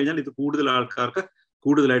ഒരിടത്ത് വന്നു കഴിഞ്ഞാൽ ഇത് കൂടുതൽ ആൾക്കാർക്ക്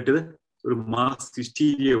കൂടുതലായിട്ട് ഇത് ഒരു മാസ്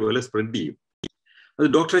ഹിസ്റ്റീരിയ പോലെ സ്പ്രെഡ് ചെയ്യും. അത്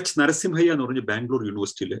ഡോക്ടർ എച്ച് നരസിംഹയ്യ എന്ന് പറഞ്ഞ് ബാംഗ്ലൂർ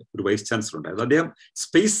യൂണിവേഴ്സിറ്റിയിലെ ഒരു വൈസ് ചാൻസലർ ഉണ്ടായിരുന്നു. അദ്ദേഹം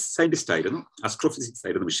സ്പേസ് സയന്റിസ്റ്റ് ആയിരുന്നു, ആസ്ട്രോഫിസിക്സ്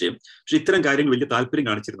ആയിരുന്നു വിഷയം. പക്ഷെ ഇത്തരം കാര്യങ്ങൾ വലിയ താല്പര്യം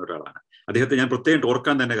കാണിച്ചിരുന്ന ഒരാളാണ്. അദ്ദേഹത്തെ ഞാൻ പ്രത്യേകം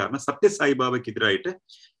ഓർക്കാൻ തന്നെ കാരണം സത്യസായിബാബയ്ക്കെതിരായിട്ട്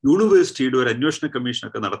യൂണിവേഴ്സിറ്റിയുടെ ഒരു അന്വേഷണ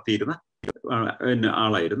കമ്മീഷനൊക്കെ നടത്തിയിരുന്ന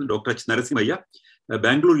ആളായിരുന്നു ഡോക്ടർ എച്ച് നരസിംഹയ്യ.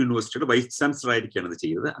 ബാംഗ്ലൂർ യൂണിവേഴ്സിറ്റിയുടെ വൈസ് ചാൻസലർ ആയിരിക്കുകയാണ് ഇത്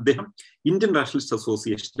ചെയ്തത്. അദ്ദേഹം ഇന്ത്യൻ റാഷണലിസ്റ്റ്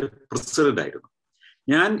അസോസിയേഷന്റെ പ്രസിഡന്റ് ആയിരുന്നു.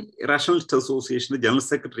 ഞാൻ റാഷണലിസ്റ്റ് അസോസിയേഷന്റെ ജനറൽ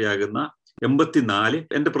സെക്രട്ടറി ആകുന്ന 84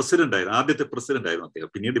 എന്റെ പ്രസിഡന്റ് ആയിരുന്നു, ആദ്യത്തെ പ്രസിഡന്റ് ആയിരുന്നു അദ്ദേഹം.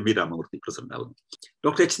 പിന്നീട് ബി രാമമൂർത്തി പ്രസിഡന്റ് ആകുന്നു.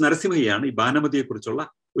 ഡോക്ടർ എച്ച് നരസിംഹയ്യാണ് ഈ ബാനമതിയെ കുറിച്ചുള്ള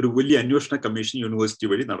ഒരു വലിയ അന്വേഷണ കമ്മീഷൻ യൂണിവേഴ്സിറ്റി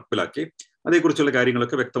വഴി നടപ്പിലാക്കി അതേക്കുറിച്ചുള്ള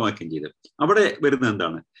കാര്യങ്ങളൊക്കെ വ്യക്തമാക്കുകയും ചെയ്തത്. അവിടെ വരുന്നത്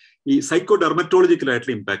എന്താണ്, ഈ സൈക്കോ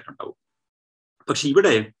ഡെർമറ്റോളജിക്കലായിട്ടുള്ള ഇമ്പാക്ട് ഉണ്ടാവും. പക്ഷെ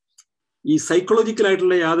ഇവിടെ ഈ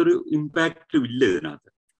സൈക്കോളജിക്കലായിട്ടുള്ള യാതൊരു ഇമ്പാക്റ്റും ഇല്ല ഇതിനകത്ത്.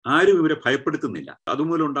 ആരും ഇവരെ ഭയപ്പെടുത്തുന്നില്ല.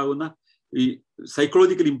 അതുമൂലം ഉണ്ടാകുന്ന ഈ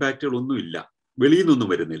സൈക്കോളജിക്കൽ ഇമ്പാക്റ്റുകളൊന്നും ഇല്ല, വെളിയിൽ നിന്നൊന്നും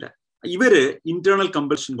വരുന്നില്ല. ഇവര് ഇന്റേണൽ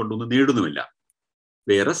കമ്പൽഷൻ കൊണ്ടൊന്നും നേടുന്നുമില്ല.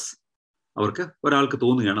 വേറസ് അവർക്ക് ഒരാൾക്ക്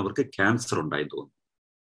തോന്നുകയാണ് അവർക്ക് ക്യാൻസർ ഉണ്ടായി തോന്നുന്നു.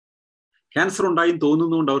 ക്യാൻസർ ഉണ്ടായി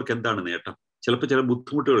തോന്നുന്നതുകൊണ്ട് അവർക്ക് എന്താണ് നേട്ടം? ചിലപ്പോൾ ചില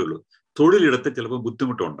ബുദ്ധിമുട്ടുകളേ ഉള്ളൂ. തൊഴിലിടത്ത് ചിലപ്പോൾ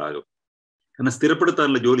ബുദ്ധിമുട്ടുണ്ടാകും. കാരണം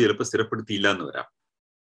സ്ഥിരപ്പെടുത്താനുള്ള ജോലി ചിലപ്പോൾ സ്ഥിരപ്പെടുത്തിയില്ല എന്ന് വരാം.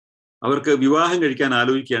 അവർക്ക് വിവാഹം കഴിക്കാൻ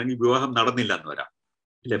ആലോചിക്കുകയാണെങ്കിൽ വിവാഹം നടന്നില്ല എന്ന് വരാം.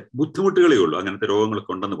 ഇല്ലേ, ബുദ്ധിമുട്ടുകളേ ഉള്ളൂ അങ്ങനത്തെ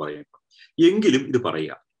രോഗങ്ങളൊക്കെ ഉണ്ടെന്ന് പറയുമ്പോൾ. എങ്കിലും ഇത്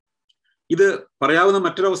പറയുക, ഇത് പറയാവുന്ന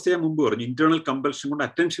മറ്റൊരവസ്ഥ ഞാൻ മുമ്പ് പറഞ്ഞു. ഇന്റേണൽ കമ്പൽഷൻ കൊണ്ട്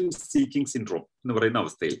അറ്റൻഷൻ സീക്കിംഗ് സിൻഡ്രോം എന്ന് പറയുന്ന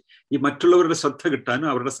അവസ്ഥയിൽ ഈ മറ്റുള്ളവരുടെ ശ്രദ്ധ കിട്ടാനും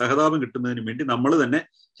അവരുടെ സഹതാപം കിട്ടുന്നതിനും വേണ്ടി നമ്മൾ തന്നെ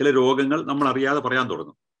ചില രോഗങ്ങൾ നമ്മൾ അറിയാതെ പറയാൻ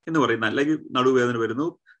തുടങ്ങും എന്ന് പറയുന്ന, അല്ലെങ്കിൽ നടുവേദന വരുന്നു,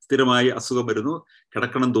 സ്ഥിരമായി അസുഖം വരുന്നു,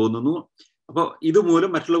 കിടക്കണം തോന്നുന്നു. അപ്പോൾ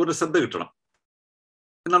ഇതുമൂലം മറ്റുള്ളവരുടെ ശ്രദ്ധ കിട്ടണം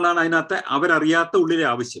എന്നുള്ളതാണ് അതിനകത്ത് അവരറിയാത്ത ഉള്ളിലെ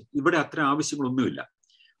ആവശ്യം. ഇവിടെ അത്തരം ആവശ്യങ്ങളൊന്നുമില്ല.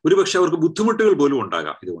 ഒരുപക്ഷെ അവർക്ക് ബുദ്ധിമുട്ടുകൾ പോലും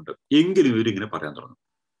ഉണ്ടാകാം ഇതുകൊണ്ട്. എങ്കിലും ഇവരിങ്ങനെ പറയാൻ തുടങ്ങും.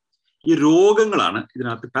 ഈ രോഗങ്ങളാണ്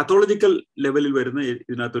ഇതിനകത്ത് പാത്തോളജിക്കൽ ലെവലിൽ വരുന്ന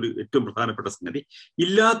ഇതിനകത്തൊരു ഏറ്റവും പ്രധാനപ്പെട്ട സംഗതി.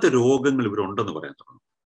 ഇല്ലാത്ത രോഗങ്ങൾ ഇവരുണ്ടെന്ന് പറയാൻ തുടങ്ങും.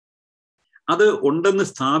 അത് ഉണ്ടെന്ന്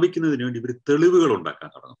സ്ഥാപിക്കുന്നതിന് വേണ്ടി ഇവർ തെളിവുകൾ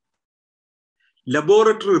ഉണ്ടാക്കാൻ തുടങ്ങും.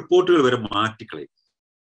 ലബോറട്ടറി റിപ്പോർട്ടുകൾ വരെ മാറ്റിക്കളയും.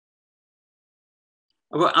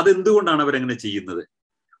 അപ്പൊ അതെന്തുകൊണ്ടാണ് അവരെങ്ങനെ ചെയ്യുന്നത്?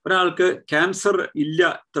 ഒരാൾക്ക് ക്യാൻസർ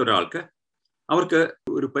ഇല്ലാത്ത ഒരാൾക്ക് അവർക്ക്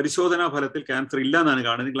ഒരു പരിശോധനാ ഫലത്തിൽ ക്യാൻസർ ഇല്ല എന്നാണ്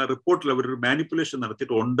കാണുന്നതെങ്കിൽ ആ റിപ്പോർട്ടിൽ അവരൊരു മാനിപ്പുലേഷൻ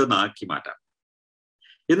നടത്തിയിട്ട് ഉണ്ടെന്ന് ആക്കി മാറ്റാം.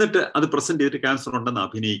 എന്നിട്ട് അത് പ്രസന്റ് ചെയ്തിട്ട് ക്യാൻസർ ഉണ്ടെന്ന്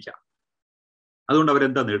അഭിനയിക്കാം. അതുകൊണ്ട്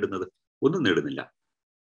അവരെന്താ നേടുന്നത്? ഒന്നും നേടുന്നില്ല.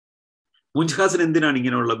 മുൻഹാസൻ എന്തിനാണ്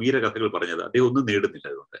ഇങ്ങനെയുള്ള വീരകഥകൾ പറഞ്ഞത്? അദ്ദേഹം ഒന്നും നേടുന്നില്ല.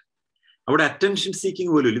 അതുകൊണ്ട് അവിടെ അറ്റൻഷൻ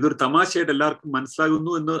സീക്കിംഗ് പോലും ഇതൊരു തമാശയായിട്ട് എല്ലാവർക്കും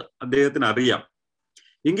മനസ്സിലാകുന്നു എന്ന് അദ്ദേഹത്തിന് അറിയാം.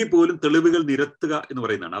 എങ്കിൽ പോലും തെളിവുകൾ നിരത്തുക എന്ന്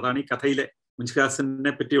പറയുന്നതാണ്. അതാണ് ഈ കഥയിലെ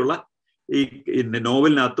മുൻഹാസനെ പറ്റിയുള്ള ഈ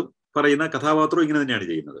നോവലിനകത്തും പറയുന്ന കഥാപാത്രം ഇങ്ങനെ തന്നെയാണ്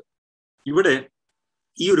ചെയ്യുന്നത്. ഇവിടെ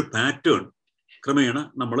ഈ ഒരു പാറ്റേൺ ക്രമേണ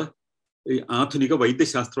നമ്മൾ ഈ ആധുനിക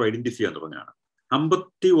വൈദ്യശാസ്ത്രം ഐഡന്റിഫൈ ചെയ്യാൻ തുടങ്ങുകയാണ്.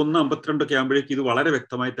 51, 52 ആകുമ്പോഴേക്ക് ഇത് വളരെ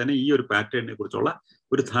വ്യക്തമായി തന്നെ ഈ ഒരു പാറ്റേണിനെ കുറിച്ചുള്ള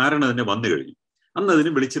ഒരു ധാരണ തന്നെ വന്നു കഴിഞ്ഞു. അന്ന്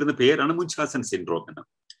അതിന് വിളിച്ചിരുന്ന പേരാണ് മുൻഹാസൻ സിൻഡ്രോം എന്ന്.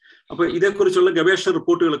 അപ്പൊ ഇതേക്കുറിച്ചുള്ള ഗവേഷണ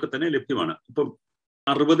റിപ്പോർട്ടുകളൊക്കെ തന്നെ ലഭ്യമാണ്. ഇപ്പം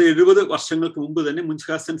 60-70 വർഷങ്ങൾക്ക് മുമ്പ് തന്നെ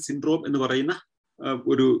മുൻഹാസൻ സിൻഡ്രോം എന്ന് പറയുന്ന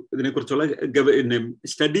ഒരു ഇതിനെക്കുറിച്ചുള്ള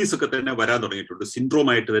സ്റ്റഡീസ് ഒക്കെ തന്നെ വരാൻ തുടങ്ങിയിട്ടുണ്ട്. സിൻഡ്രോം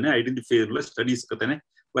ആയിട്ട് തന്നെ ഐഡന്റിഫൈ ചെയ്തിട്ടുള്ള സ്റ്റഡീസ് ഒക്കെ തന്നെ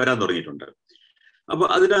വരാൻ തുടങ്ങിയിട്ടുണ്ട്. അപ്പൊ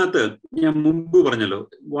അതിനകത്ത് ഞാൻ മുമ്പ് പറഞ്ഞല്ലോ,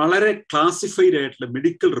 വളരെ ക്ലാസിഫൈഡ് ആയിട്ടുള്ള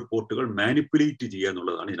മെഡിക്കൽ റിപ്പോർട്ടുകൾ മാനിപ്പുലേറ്റ് ചെയ്യുക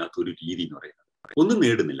എന്നുള്ളതാണ് ഇതിനകത്ത് ഒരു രീതി എന്ന് പറയുന്നത്. ഒന്നും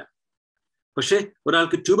നേടുന്നില്ല. പക്ഷെ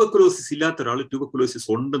ഒരാൾക്ക് ട്യൂബർകുലോസിസ് ഇല്ലാത്ത ഒരാൾ ട്യൂബർകുലോസിസ്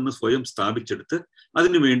ഉണ്ടെന്ന് സ്വയം സ്ഥാപിച്ചെടുത്ത്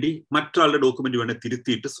അതിനുവേണ്ടി മറ്റൊരാളുടെ ഡോക്യുമെന്റ് വേണേൽ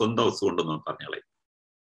തിരുത്തിയിട്ട് സ്വന്തം അസുഖം ഉണ്ടെന്ന് പറഞ്ഞോളെ.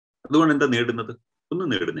 അതുകൊണ്ട് എന്താ നേടുന്നത്? ഒന്നും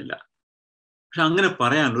നേടുന്നില്ല. പക്ഷെ അങ്ങനെ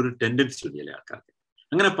പറയാനൊരു ടെൻഡൻസി ഉണ്ട് ചില ആൾക്കാർക്ക്.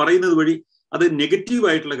 അങ്ങനെ പറയുന്നത് വഴി അത് നെഗറ്റീവ്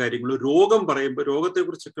ആയിട്ടുള്ള കാര്യങ്ങൾ, രോഗം പറയുമ്പോൾ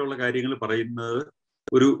രോഗത്തെക്കുറിച്ചൊക്കെയുള്ള കാര്യങ്ങൾ പറയുന്നത്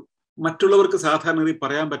ഒരു മറ്റുള്ളവർക്ക് സാധാരണ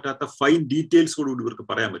പറയാൻ പറ്റാത്ത ഫൈൻ ഡീറ്റെയിൽസോടുകൂടി ഇവർക്ക്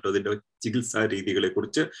പറയാൻ പറ്റും. അതിന്റെ ചികിത്സാ രീതികളെ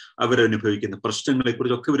കുറിച്ച്, അവരനുഭവിക്കുന്ന പ്രശ്നങ്ങളെ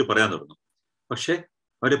കുറിച്ചൊക്കെ ഇവർ പറയാൻ തുടങ്ങും. പക്ഷെ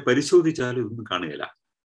അവരെ പരിശോധിച്ചാലും ഇതൊന്നും കാണുകയില്ല.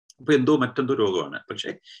 അപ്പൊ മറ്റെന്തോ രോഗമാണ്. പക്ഷെ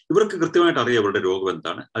ഇവർക്ക് കൃത്യമായിട്ട് അറിയാം അവരുടെ രോഗം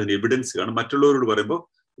എന്താണ്, അതിന് എവിഡൻസ് കാണും. മറ്റുള്ളവരോട് പറയുമ്പോൾ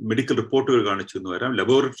മെഡിക്കൽ റിപ്പോർട്ടുകൾ കാണിച്ചു എന്ന് വരാം,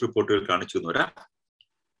 ലബോറട്ടറി റിപ്പോർട്ടുകൾ കാണിച്ചു എന്ന് വരാം.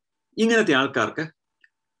 ഇങ്ങനത്തെ ആൾക്കാർക്ക്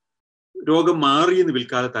രോഗം മാറിയെന്ന്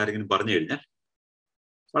പിൽക്കാലത്ത് ആരെങ്കിലും പറഞ്ഞു കഴിഞ്ഞാൽ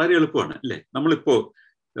വളരെ എളുപ്പമാണ് അല്ലേ? നമ്മളിപ്പോ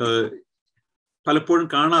പലപ്പോഴും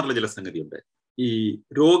കാണാറുള്ള ചില സംഗതിയുണ്ട്. ഈ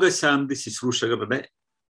രോഗശാന്തി ശുശ്രൂഷകരുടെ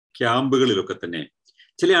ക്യാമ്പുകളിലൊക്കെ തന്നെ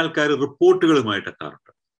ചില ആൾക്കാർ റിപ്പോർട്ടുകളുമായിട്ട്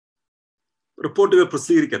എത്താറുണ്ട്. റിപ്പോർട്ടുകൾ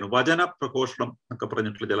പ്രസിദ്ധീകരിക്കാറുണ്ട്. വചന പ്രഘോഷണം എന്നൊക്കെ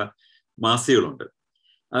പറഞ്ഞിട്ടുള്ള ചില മാസികകളുണ്ട്.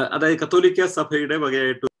 അതായത് കത്തോലിക്ക സഭയുടെ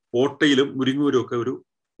വകയായിട്ട് കോട്ടയിലും മുരിങ്ങൂരും ഒക്കെ ഒരു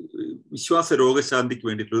വിശ്വാസ രോഗശാന്തിക്ക്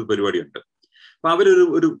വേണ്ടിയിട്ടുള്ള ഒരു പരിപാടിയുണ്ട്. അപ്പൊ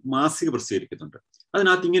അവരൊരു മാസിക പ്രസിദ്ധീകരിക്കുന്നുണ്ട്.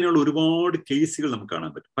 അതിനകത്ത് ഇങ്ങനെയുള്ള ഒരുപാട് കേസുകൾ നമുക്ക്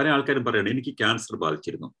കാണാൻ പറ്റും. പല ആൾക്കാരും പറയണം എനിക്ക് ക്യാൻസർ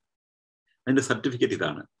ബാധിച്ചിരുന്നു, അതിന്റെ സർട്ടിഫിക്കറ്റ്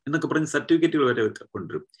ഇതാണ് എന്നൊക്കെ പറഞ്ഞ് സർട്ടിഫിക്കറ്റുകൾ വരെ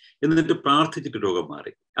കൊണ്ടുവരും. എന്നിട്ട് പ്രാർത്ഥിച്ചിട്ട് രോഗം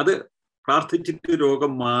മാറി. അത് പ്രാർത്ഥിച്ചിട്ട്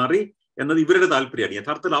രോഗം മാറി എന്നത് ഇവരുടെ താല്പര്യമാണ്.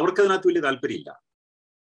 യഥാർത്ഥത്തിൽ അവർക്ക് അതിനകത്ത് വലിയ താല്പര്യമില്ല.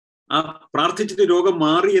 ആ പ്രാർത്ഥിച്ചിട്ട് രോഗം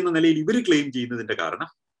മാറി എന്ന നിലയിൽ ഇവർ ക്ലെയിം ചെയ്യുന്നതിന്റെ കാരണം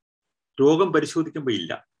രോഗം പരിശോധിക്കുമ്പോൾ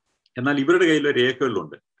ഇല്ല, എന്നാൽ ഇവരുടെ കയ്യിലെ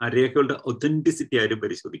രേഖകളിലുണ്ട്. ആ രേഖകളുടെ ഒതന്റിസിറ്റി ആരും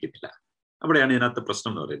പരിശോധിക്കുന്നില്ല. അവിടെയാണ് ഇതിനകത്ത്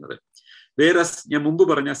പ്രശ്നം എന്ന് പറയുന്നത്. വേറെ ഞാൻ മുമ്പ്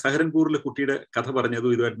പറഞ്ഞ സഹരൻപൂരിലെ കുട്ടിയുടെ കഥ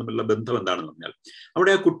പറഞ്ഞതും ഇതുമായിട്ട് തമ്മിലുള്ള ബന്ധം എന്താണെന്ന് പറഞ്ഞാൽ,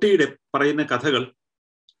 അവിടെ ആ കുട്ടിയുടെ പറയുന്ന കഥകൾ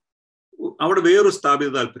അവിടെ വേറൊരു സ്ഥാപിത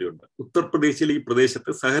താല്പര്യമുണ്ട്. ഉത്തർപ്രദേശിലെ ഈ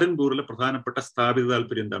പ്രദേശത്ത് സഹരൻപൂരിലെ പ്രധാനപ്പെട്ട സ്ഥാപിത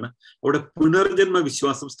താല്പര്യം എന്താണ്? അവിടെ പുനർജന്മ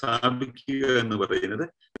വിശ്വാസം സ്ഥാപിക്കുക എന്ന് പറയുന്നത്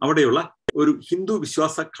അവിടെയുള്ള ഒരു ഹിന്ദു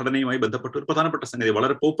വിശ്വാസ ഘടനയുമായി ബന്ധപ്പെട്ട ഒരു പ്രധാനപ്പെട്ട സംഗതി.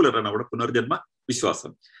 വളരെ പോപ്പുലറാണ് അവിടെ പുനർജന്മ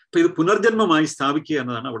വിശ്വാസം. അപ്പൊ ഇത് പുനർജന്മമായി സ്ഥാപിക്കുക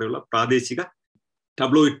എന്നതാണ് അവിടെയുള്ള പ്രാദേശിക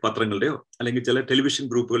ടബ്ലോയിഡ് പത്രങ്ങളുടെയോ അല്ലെങ്കിൽ ചില ടെലിവിഷൻ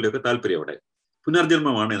ഗ്രൂപ്പുകളുടെയോ ഒക്കെ താല്പര്യം. അവിടെ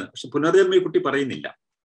പുനർജന്മമാണ് എന്ന്. പക്ഷെ പുനർജന്മം ഈ കുട്ടി പറയുന്നില്ല.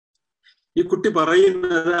 ഈ കുട്ടി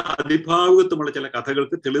പറയുന്നത് അതിഭാവുകത്വമുള്ള ചില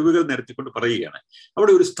കഥകൾക്ക് തെളിവുകൾ നിരത്തിക്കൊണ്ട് പറയുകയാണ്.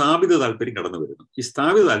 അവിടെ ഒരു സ്ഥാപിത താല്പര്യം കടന്നു വരുന്നു. ഈ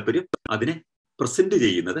സ്ഥാപിത താല്പര്യം അതിനെ പ്രസന്റ്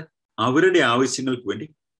ചെയ്യുന്നത് അവരുടെ ആവശ്യങ്ങൾക്ക് വേണ്ടി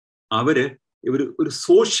അവര് ഒരു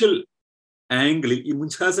സോഷ്യൽ ആംഗിളിൽ ഈ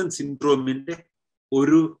മുൻചാസൻ സിൻഡ്രോമിന്റെ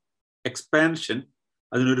ഒരു എക്സ്പാൻഷൻ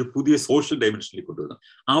അതിനൊരു പുതിയ സോഷ്യൽ ഡയമെൻഷനിൽ കൊണ്ടുവന്നു.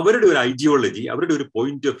 അവരുടെ ഒരു ഐഡിയോളജി, അവരുടെ ഒരു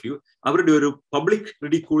പോയിന്റ് ഓഫ് വ്യൂ, അവരുടെ ഒരു പബ്ലിക്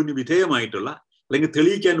റിഡിക്യൂളിന് വിധേയമായിട്ടുള്ള അല്ലെങ്കിൽ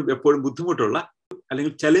തെളിയിക്കാൻ എപ്പോഴും ബുദ്ധിമുട്ടുള്ള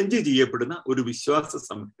അല്ലെങ്കിൽ ചലഞ്ച് ചെയ്യപ്പെടുന്ന ഒരു വിശ്വാസ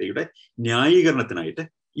സംഹിതയുടെ ന്യായീകരണത്തിനായിട്ട്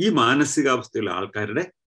ഈ മാനസികാവസ്ഥയുള്ള ആൾക്കാരുടെ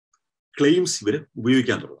ക്ലെയിംസ് ഇവർ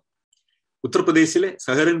ഉപയോഗിക്കാൻ തുടങ്ങും. ഉത്തർപ്രദേശിലെ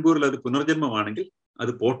സഹരൻപൂരിൽ അത് പുനർജന്മമാണെങ്കിൽ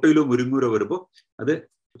അത് പോട്ടയിലോ മുരിങ്ങൂരോ വരുമ്പോൾ അത്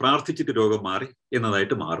പ്രാർത്ഥിച്ചിട്ട് രോഗം മാറി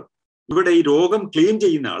എന്നതായിട്ട് മാറും. ഇവിടെ ഈ രോഗം ക്ലെയിം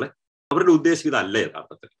ചെയ്യുന്ന ആള് അവരുടെ ഉദ്ദേശം ഇതല്ല.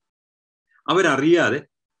 യഥാർത്ഥത്തിൽ അവരറിയാതെ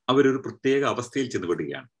അവരൊരു പ്രത്യേക അവസ്ഥയിൽ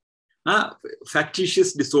ചെന്നുപെടുകയാണ്. ആ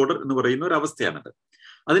ഫാക്ടീഷ്യസ് ഡിസോർഡർ എന്ന് പറയുന്ന ഒരു അവസ്ഥയാണത്.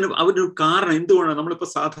 അവരൊരു കാരണം എന്തുകൊണ്ടാണ്? നമ്മളിപ്പോ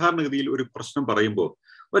സാധാരണഗതിയിൽ ഒരു പ്രശ്നം പറയുമ്പോൾ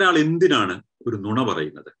ഒരാൾ എന്തിനാണ് ഒരു നുണ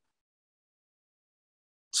പറയുന്നത്?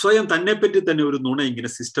 സ്വയം തന്നെപ്പറ്റി തന്നെ ഒരു നുണ ഇങ്ങനെ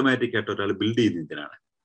സിസ്റ്റമാറ്റിക് ആയിട്ട് ഒരാൾ ബിൽഡ് ചെയ്യുന്ന എന്തിനാണ്?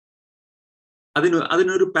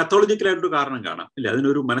 അതിനൊരു പാത്തോളജിക്കലായിട്ടൊരു കാരണം കാണാം, ഇല്ല?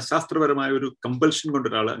 അതിനൊരു മനഃശാസ്ത്രപരമായ ഒരു കമ്പൽഷൻ കൊണ്ട്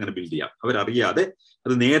ഒരാൾ അങ്ങനെ ബിൽഡ് ചെയ്യാം. അവരറിയാതെ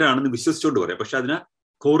അത് നേരാണെന്ന് വിശ്വസിച്ചുകൊണ്ട് പറയാം. പക്ഷെ അതിന്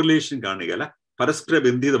കോറിലേഷൻ കാണുകയല്ല, പരസ്പര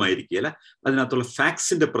ബന്ധിതമായിരിക്കുകയല്ല. അതിനകത്തുള്ള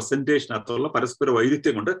ഫാക്ട്സിന്റെ പ്രസന്റേഷനകത്തുള്ള പരസ്പര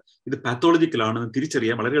വൈരുദ്ധ്യം കൊണ്ട് ഇത് പാത്തോളജിക്കൽ ആണെന്ന്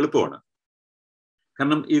തിരിച്ചറിയാൻ വളരെ എളുപ്പമാണ്.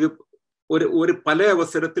 കാരണം ഇത് ഒരു പല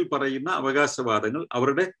അവസരത്തിൽ പറയുന്ന അവകാശവാദങ്ങൾ,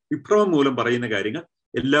 അവരുടെ വിഭ്രമം മൂലം പറയുന്ന കാര്യങ്ങൾ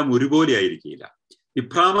എല്ലാം ഒരുപോലെ ആയിരിക്കില്ല.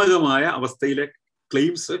 വിഭ്രാമകമായ അവസ്ഥയിലെ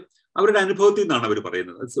ക്ലെയിംസ് അവരുടെ അനുഭവത്തിൽ നിന്നാണ് അവർ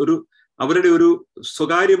പറയുന്നത്. അവരുടെ ഒരു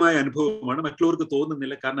സ്വകാര്യമായ അനുഭവമാണ്, മറ്റുള്ളവർക്ക്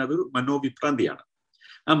തോന്നുന്നില്ല. കാരണം അതൊരു മനോവിഭ്രാന്തിയാണ്.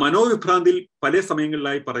 ആ മനോവിഭ്രാന്തിയിൽ പല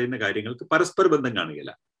സമയങ്ങളിലായി പറയുന്ന കാര്യങ്ങൾക്ക് പരസ്പര ബന്ധം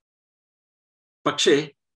കാണുകയില്ല. പക്ഷേ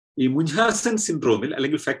ഈ മുൻചാസൻ സിൻഡ്രോമിൽ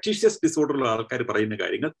അല്ലെങ്കിൽ ഫാക്ടീഷ്യസ് ഡിസോർഡറുള്ള ആൾക്കാർ പറയുന്ന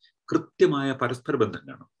കാര്യങ്ങൾ കൃത്യമായ പരസ്പര ബന്ധം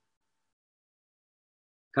കാണും.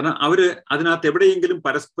 കാരണം അവര് അതിനകത്ത് എവിടെയെങ്കിലും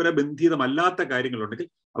പരസ്പര ബന്ധിതമല്ലാത്ത കാര്യങ്ങളുണ്ടെങ്കിൽ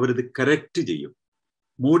അവരത് കറക്റ്റ് ചെയ്യും,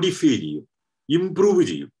 മോഡിഫൈ ചെയ്യും, ഇംപ്രൂവ്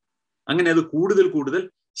ചെയ്യും. അങ്ങനെ അത് കൂടുതൽ കൂടുതൽ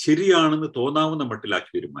ശരിയാണെന്ന് തോന്നാവുന്ന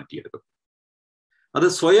മട്ടിലാക്കി വരും, മാറ്റിയെടുക്കും. അത്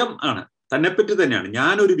സ്വയം ആണ്, തന്നെപ്പറ്റി തന്നെയാണ്.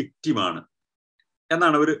 ഞാനൊരു വിക്ടിമാണ്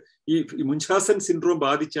എന്നാണ് അവർ ഈ മുൻചാസൻ സിൻഡ്രോം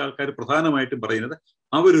ബാധിച്ച ആൾക്കാർ പ്രധാനമായിട്ടും പറയുന്നത്.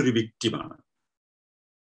 അവരൊരു വിക്ടിമാണ്,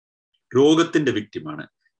 രോഗത്തിന്റെ വിക്ടിമാണ്.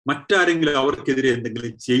 മറ്റാരെങ്കിലും അവർക്കെതിരെ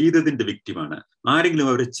എന്തെങ്കിലും ചെയ്തതിന്റെ വിക്ടിമാണ്. ആരെങ്കിലും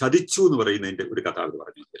അവരെ ചതിച്ചു എന്ന് പറയുന്നതിന്റെ ഒരു കഥ അവർ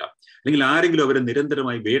പറഞ്ഞു തരാം. അല്ലെങ്കിൽ ആരെങ്കിലും അവരെ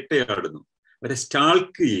നിരന്തരമായി വേട്ടയാടുന്നു, അവരെ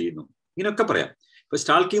സ്റ്റാൾക്ക് ചെയ്യുന്നു, ഇങ്ങനെയൊക്കെ പറയാം. ഇപ്പൊ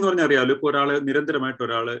സ്റ്റാൾക്കിംഗ് എന്ന് പറഞ്ഞാൽ അറിയാമല്ലോ, ഇപ്പൊ ഒരാള് നിരന്തരമായിട്ട്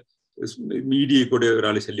ഒരാള് മീഡിയയിൽ കൂടെ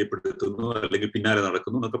ഒരാൾ ശല്യപ്പെടുത്തുന്നു അല്ലെങ്കിൽ പിന്നാലെ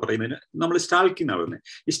നടക്കുന്നു എന്നൊക്കെ പറയുന്നതിന് നമ്മൾ സ്റ്റാൾക്കിംഗ് ആണ് പറയുന്നത്.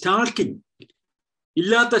 ഈ സ്റ്റാൾക്കിംഗ്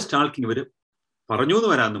ഇല്ലാത്ത സ്റ്റാൾക്കിംഗ് ഇവര് പറഞ്ഞു എന്ന്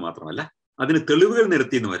വരാമെന്ന് മാത്രമല്ല, അതിന് തെളിവുകൾ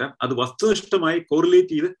നിരത്തിയെന്ന് വരാം. അത് വസ്തുനിഷ്ഠമായി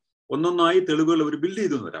കോറിലേറ്റ് ചെയ്ത് ഒന്നൊന്നായി തെളിവുകൾ അവർ ബിൽഡ്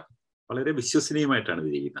ചെയ്തെന്ന് വരാം. വളരെ വിശ്വസനീയമായിട്ടാണ്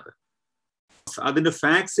ഇത് ചെയ്യുന്നത്. അതിന്റെ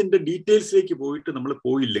ഫാക്ട്സിന്റെ ഡീറ്റെയിൽസിലേക്ക് പോയിട്ട് നമ്മൾ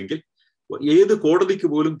പോയില്ലെങ്കിൽ ഏത് കോടതിക്ക്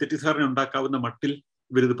പോലും തെറ്റിദ്ധാരണ ഉണ്ടാക്കാവുന്ന മട്ടിൽ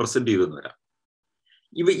ഇവരിത് പ്രസന്റ് ചെയ്തെന്ന് വരാം.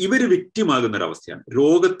 ഇവര് വിക്ടിമാകുന്ന ഒരവസ്ഥയാണ്.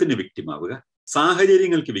 രോഗത്തിന് വിക്ടിമാവുക,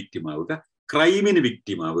 സാഹചര്യങ്ങൾക്ക് വിക്ടിമാവുക, ക്രൈമിന്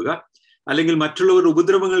വിക്ടിമാവുക, അല്ലെങ്കിൽ മറ്റുള്ളവരുടെ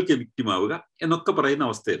ഉപദ്രവങ്ങൾക്ക് വിക്ടിമാവുക എന്നൊക്കെ പറയുന്ന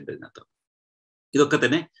അവസ്ഥയുണ്ട് ഇതിനകത്ത്. ഇതൊക്കെ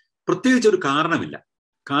തന്നെ പ്രത്യേകിച്ച് ഒരു കാരണമില്ല.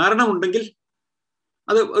 കാരണമുണ്ടെങ്കിൽ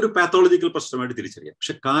അത് ഒരു പാത്തോളജിക്കൽ പ്രശ്നമായിട്ട് തിരിച്ചറിയാം.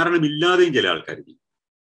 പക്ഷെ കാരണമില്ലാതെയും ചില ആൾക്കാർ ചെയ്യും.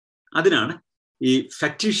 അതിനാണ് ഈ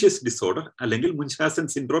ഫാക്ടീഷ്യസ് ഡിസോർഡർ അല്ലെങ്കിൽ മുൻചാസൻ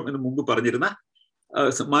സിൻഡ്രോം എന്ന് മുമ്പ് പറഞ്ഞിരുന്ന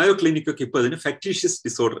മായോ ക്ലിനിക്കൊക്കെ ഇപ്പൊ അതിന് ഫാക്ടീഷ്യസ്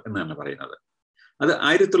ഡിസോർഡർ എന്നാണ് പറയുന്നത്. അത്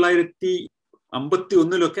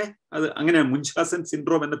 1951 അത് അങ്ങനെ മുൻചാസൻ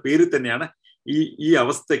സിൻഡ്രോം എന്ന പേരിൽ തന്നെയാണ് ഈ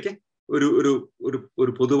അവസ്ഥയ്ക്ക് ഒരു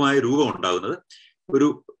പൊതുവായ രൂപം ഉണ്ടാകുന്നത്. ഒരു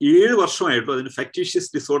 7 വർഷമായിട്ടും അതിന്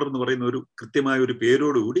ഫാക്ടീഷ്യസ് ഡിസോർഡർ എന്ന് പറയുന്ന ഒരു കൃത്യമായ ഒരു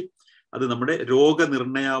പേരോടുകൂടി അത് നമ്മുടെ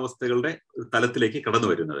രോഗനിർണയാവസ്ഥകളുടെ തലത്തിലേക്ക് കടന്നു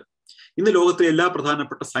വരുന്നത്. ഇന്ന് ലോകത്തിലെ എല്ലാ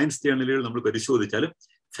പ്രധാനപ്പെട്ട സയൻസ് ജേർണലുകൾ നമ്മൾ പരിശോധിച്ചാലും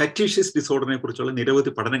ഫാക്ടീഷ്യസ് ഡിസോർഡറിനെ കുറിച്ചുള്ള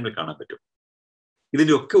നിരവധി പഠനങ്ങൾ കാണാൻ പറ്റും.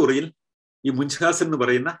 ഇതിന്റെ ഒക്കെ ഉറയിൽ ഈ മുൻഷാസൻ എന്ന്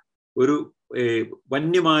പറയുന്ന ഒരു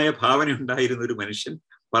വന്യമായ ഭാവന ഉണ്ടായിരുന്ന ഒരു മനുഷ്യൻ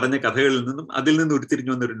പറഞ്ഞ കഥകളിൽ നിന്നും അതിൽ നിന്ന്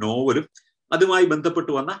ഉരുത്തിരിഞ്ഞു വന്ന ഒരു നോവലും അതുമായി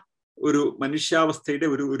ബന്ധപ്പെട്ട് വന്ന ഒരു മനുഷ്യാവസ്ഥയുടെ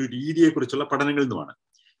ഒരു രീതിയെക്കുറിച്ചുള്ള പഠനങ്ങളിൽ നിന്നുമാണ്.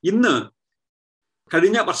 ഇന്ന്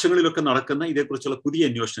കഴിഞ്ഞ വർഷങ്ങളിലൊക്കെ നടക്കുന്ന ഇതേക്കുറിച്ചുള്ള പുതിയ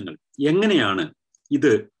അന്വേഷണങ്ങൾ എങ്ങനെയാണ്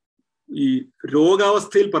ഇത് ഈ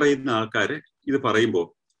രോഗാവസ്ഥയിൽ പറയുന്ന ആൾക്കാർ ഇത് പറയുമ്പോൾ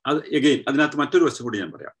അത് എഗെയിൻ അതിനകത്ത് മറ്റൊരു വശം കൂടി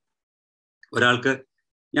ഞാൻ പറയാം.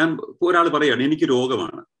 ഒരാൾ പറയാണ് എനിക്ക്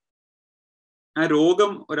രോഗമാണ്, ആ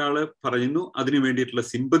രോഗം ഒരാൾ പറയുന്നു, അതിനു വേണ്ടിയിട്ടുള്ള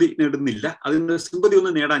സിമ്പതി നേടുന്നില്ല, അതിന് സിമ്പതി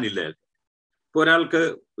ഒന്നും നേടാനില്ല അയാൾക്ക്. ഇപ്പോൾ ഒരാൾക്ക്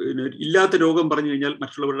ഇല്ലാത്ത രോഗം പറഞ്ഞു കഴിഞ്ഞാൽ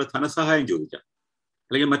മറ്റുള്ളവരുടെ ധനസഹായം ചോദിക്കാം,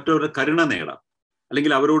 അല്ലെങ്കിൽ മറ്റുള്ളവരുടെ കരുണ നേടാം,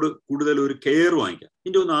 അല്ലെങ്കിൽ അവരോട് കൂടുതൽ ഒരു കെയർ വാങ്ങിക്കാം.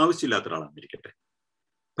 ഇതിൻ്റെ ഒന്നും ആവശ്യമില്ലാത്ത ഒരാളായിരിക്കട്ടെ.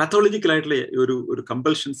 പാത്തോളജിക്കലായിട്ടുള്ള ഒരു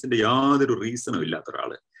കമ്പൽഷൻസിന്റെ യാതൊരു റീസണും ഇല്ലാത്ത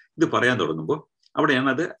ഒരാൾ ഇത് പറയാൻ തുടങ്ങുമ്പോൾ അവിടെയാണ്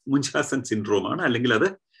അത് മുൻഷാസൻ സിൻഡ്രോമാണ്, അല്ലെങ്കിൽ അത്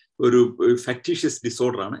ഒരു ഫാക്ടീഷ്യസ്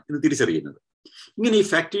ഡിസോർഡർ ആണ് എന്ന് തിരിച്ചറിയുന്നത്. ഇങ്ങനെ ഈ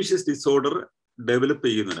ഫാക്ടീഷ്യസ് ഡിസോർഡർ ഡെവലപ്പ്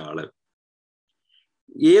ചെയ്യുന്ന ഒരാള്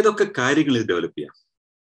ഏതൊക്കെ കാര്യങ്ങളിൽ ഡെവലപ്പ് ചെയ്യാം?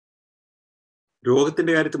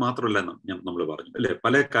 രോഗത്തിന്റെ കാര്യത്തിൽ മാത്രമല്ല നമ്മൾ പറഞ്ഞു അല്ലെ,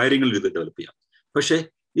 പല കാര്യങ്ങളിൽ ഇത് ഡെവലപ്പ് ചെയ്യാം. പക്ഷെ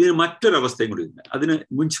ഇതിന് മറ്റൊരവസ്ഥയും കൂടി ഉണ്ട്. അതിന്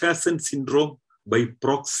മുൻഷാസൻ സിൻഡ്രോം ബൈ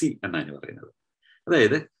പ്രോക്സി എന്നാണ് പറയുന്നത്.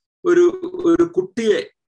 അതായത് ഒരു കുട്ടിയെ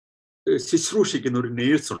ശുശ്രൂഷിക്കുന്ന ഒരു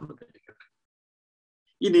നേഴ്സ് ഉണ്ട്.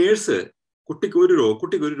 ഈ നേഴ്സ് കുട്ടിക്ക് ഒരു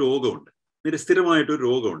രോഗമുണ്ട്, സ്ഥിരമായിട്ടൊരു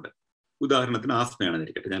രോഗമുണ്ട്. ഉദാഹരണത്തിന് ആസ്മയാണെന്ന്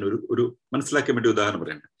ഇരിക്കട്ടെ, ഞാൻ ഒരു മനസ്സിലാക്കാൻ വേണ്ടി ഉദാഹരണം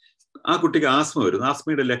പറയുന്നത്. ആ കുട്ടിക്ക് ആസ്മ വരുന്നു.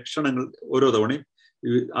 ആസ്മയുടെ ലക്ഷണങ്ങൾ ഓരോ തവണയും,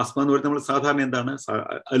 ആസ്മ എന്ന് പറയുന്നത് നമ്മൾ സാധാരണ എന്താണ്,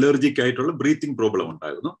 അലർജിക് ആയിട്ടുള്ള ബ്രീത്തിങ് പ്രോബ്ലം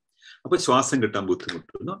ഉണ്ടാകുന്നു. അപ്പൊ ശ്വാസം കിട്ടാൻ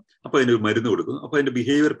ബുദ്ധിമുട്ടുന്നു. അപ്പൊ അതിന് മരുന്ന് കൊടുക്കുന്നു. അപ്പൊ അതിന്റെ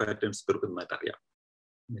ബിഹേവിയർ പാറ്റേൺസ് ഇവർക്ക് നന്നായിട്ട് അറിയാം.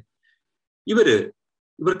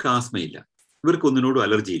 ഇവർക്ക് ആസ്മയില്ല, ഇവർക്ക് ഒന്നിനോടും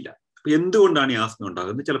അലർജി ഇല്ല. അപ്പൊ എന്തുകൊണ്ടാണ് ഈ ആസ്മ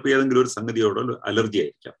ഉണ്ടാകുന്നത്? ചിലപ്പോൾ ഏതെങ്കിലും ഒരു സംഗതിയോടുള്ള അലർജി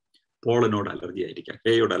ആയിരിക്കാം, പോളനോട് അലർജി ആയിരിക്കാം,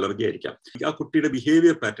 ഹേയോട് അലർജി ആയിരിക്കാം. ആ കുട്ടിയുടെ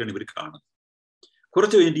ബിഹേവിയർ പാറ്റേൺ ഇവർ കാണും.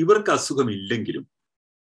 കുറച്ച് കഴിഞ്ഞിട്ട് ഇവർക്ക് അസുഖമില്ലെങ്കിലും,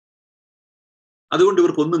 അതുകൊണ്ട്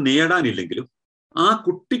ഇവർക്കൊന്നും നേടാനില്ലെങ്കിലും, ആ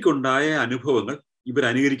കുട്ടിക്കുണ്ടായ അനുഭവങ്ങൾ ഇവർ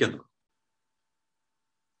അനുകരിക്കാൻ തുടങ്ങും.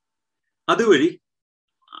 അതുവഴി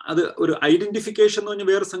അത് ഒരു ഐഡന്റിഫിക്കേഷൻ എന്ന് പറഞ്ഞാൽ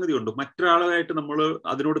വേറെ സംഗതി ഉണ്ട്. മറ്റൊരാളായിട്ട് നമ്മൾ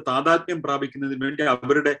അതിനോട് താതാത്മ്യം പ്രാപിക്കുന്നതിന് വേണ്ടി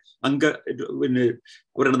അവരുടെ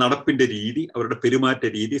അവരുടെ നടപ്പിന്റെ രീതി, അവരുടെ പെരുമാറ്റ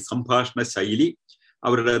രീതി, സംഭാഷണ ശൈലി,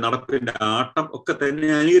 അവരുടെ നടപ്പിന്റെ ആട്ടം ഒക്കെ തന്നെ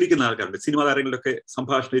അനുകരിക്കുന്ന ആൾക്കാരുണ്ട്. സിനിമാ താരങ്ങളിലൊക്കെ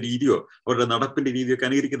സംഭാഷണ രീതിയോ അവരുടെ നടപ്പിന്റെ രീതിയോ ഒക്കെ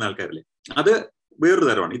അനുകരിക്കുന്ന ആൾക്കാരല്ലേ. അത് വേറൊരു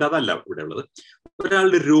തരമാണ്. ഇതല്ല ഇവിടെ ഉള്ളത്.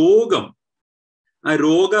 ഒരാളുടെ രോഗം, ആ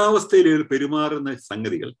രോഗാവസ്ഥയിൽ പെരുമാറുന്ന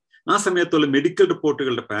സംഗതികൾ, ആ സമയത്തുള്ള മെഡിക്കൽ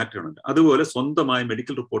റിപ്പോർട്ടുകളുടെ പാറ്റേൺ ഉണ്ട്. അതുപോലെ സ്വന്തമായ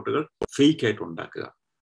മെഡിക്കൽ റിപ്പോർട്ടുകൾ ഫേക്ക് ആയിട്ട് ഉണ്ടാക്കുക.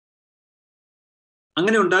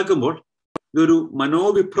 അങ്ങനെ ഉണ്ടാക്കുമ്പോൾ ഇതൊരു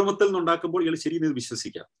മനോവിഭ്രമത്തിൽ നിന്നുണ്ടാക്കുമ്പോൾ ഇയാൾ ശരിയെന്ന്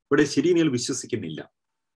വിശ്വസിക്കാം. ഇവിടെ ശരിയെന്ന് ഇയാൾ വിശ്വസിക്കുന്നില്ല.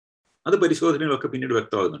 അത് പരിശോധനകളൊക്കെ പിന്നീട്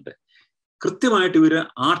വ്യക്തമാകുന്നുണ്ട്. കൃത്യമായിട്ട് ഇവര്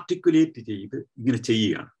ആർട്ടിക്കുലേറ്റ് ചെയ്ത് ഇങ്ങനെ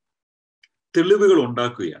ചെയ്യുകയാണ്, തെളിവുകൾ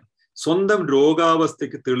ഉണ്ടാക്കുകയാണ്. സ്വന്തം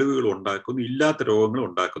രോഗാവസ്ഥയ്ക്ക് തെളിവുകൾ ഉണ്ടാക്കുന്നു, ഇല്ലാത്ത രോഗങ്ങൾ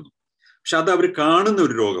ഉണ്ടാക്കുന്നു. പക്ഷെ അത് അവർ കാണുന്ന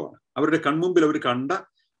ഒരു രോഗമാണ്. അവരുടെ കൺമുമ്പിൽ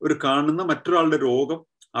അവർ കാണുന്ന മറ്റൊരാളുടെ രോഗം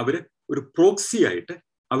അവര് ഒരു പ്രോക്സി ആയിട്ട്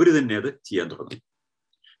അവർ തന്നെ അത് ചെയ്യാൻ തുടങ്ങും.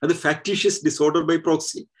 അത് ഫാക്ടീഷ്യസ് ഡിസോർഡർ ബൈ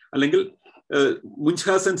പ്രോക്സി, അല്ലെങ്കിൽ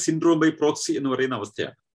മുൻഷാസൻ സിൻഡ്രോം ബൈ പ്രോക്സി എന്ന് പറയുന്ന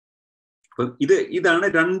അവസ്ഥയാണ്. അപ്പം ഇതാണ്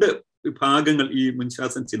രണ്ട് വിഭാഗങ്ങൾ ഈ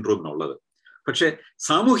മുൻഷാസൻ സിൻഡ്രോമിനുള്ളത്. പക്ഷെ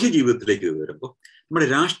സാമൂഹ്യ ജീവിതത്തിലേക്ക് വരുമ്പോൾ, നമ്മുടെ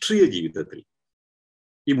രാഷ്ട്രീയ ജീവിതത്തിൽ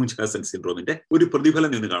ഈ മുൻഷാസൻ സിൻഡ്രോമിന്റെ ഒരു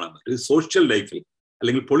പ്രതിഫലനം എന്ന് കാണാൻ പറ്റും. സോഷ്യൽ ലൈഫിൽ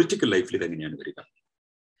അല്ലെങ്കിൽ പൊളിറ്റിക്കൽ ലൈഫിൽ ഇതെങ്ങനെയാണ് വരിക?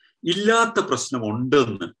 ഇല്ലാത്ത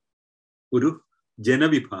പ്രശ്നമുണ്ടെന്ന് ഒരു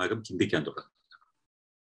ജനവിഭാഗം ചിന്തിക്കാൻ തുടങ്ങും.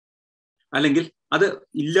 അല്ലെങ്കിൽ അത്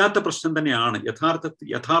ഇല്ലാത്ത പ്രശ്നം തന്നെയാണ്,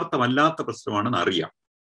 യഥാർത്ഥമല്ലാത്ത പ്രശ്നമാണെന്ന് അറിയാം.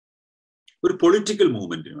 ഒരു പൊളിറ്റിക്കൽ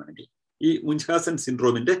മൂവ്മെന്റിന് വേണമെങ്കിൽ ഈ മുൻഷാസൻ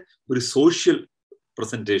സിൻഡ്രോമിന്റെ ഒരു സോഷ്യൽ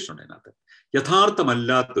പ്രസന്റേഷൻ ഉണ്ട് അതിനകത്ത്.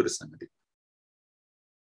 യഥാർത്ഥമല്ലാത്ത ഒരു സംഗതി,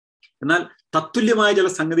 എന്നാൽ തത്തുല്യമായ ചില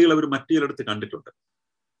സംഗതികൾ അവർ മറ്റു ചിലയിടത്ത് കണ്ടിട്ടുണ്ട്.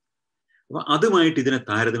 അപ്പൊ അതുമായിട്ട് ഇതിനെ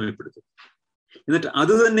താരതമ്യപ്പെടുത്തും. എന്നിട്ട്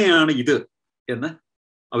അത് തന്നെയാണ് ഇത് എന്ന്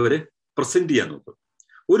അവര് പ്രസന്റ് ചെയ്യാൻ നോക്കും.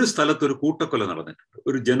 ഒരു സ്ഥലത്ത് ഒരു കൂട്ടക്കൊല നടന്നിട്ടുണ്ട്,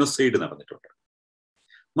 ഒരു ജനോസൈഡ് നടന്നിട്ടുണ്ട്.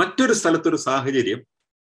 മറ്റൊരു സ്ഥലത്തൊരു സാഹചര്യം,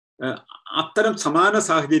 അത്തരം സമാന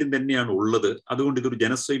സാഹചര്യം തന്നെയാണ് ഉള്ളത്, അതുകൊണ്ട് ഇതൊരു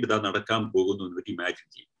ജനോസൈഡ് ഇതാ നടക്കാൻ പോകുന്നു എന്ന് ഇമാജിൻ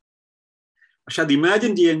ചെയ്യും. പക്ഷെ അത്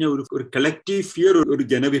ഇമാജിൻ ചെയ്യാൻ ഒരു കളക്റ്റീവ് ഫിയർ ഒരു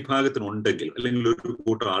ജനവിഭാഗത്തിനുണ്ടെങ്കിൽ, അല്ലെങ്കിൽ ഒരു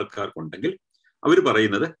കൂട്ടം ആൾക്കാർക്കുണ്ടെങ്കിൽ, അവർ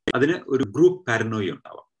പറയുന്നത് അതിന് ഒരു ഗ്രൂപ്പ് പാരനോയ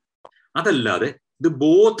ഉണ്ടാവാം. അതല്ലാതെ ഇത്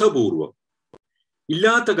ബോധപൂർവം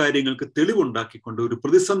ഇല്ലാത്ത കാര്യങ്ങൾക്ക് തെളിവുണ്ടാക്കിക്കൊണ്ട് ഒരു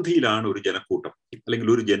പ്രതിസന്ധിയിലാണ് ഒരു ജനക്കൂട്ടം അല്ലെങ്കിൽ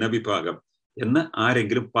ഒരു ജനവിഭാഗം എന്ന്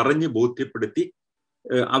ആരെങ്കിലും പറഞ്ഞ് ബോധ്യപ്പെടുത്തി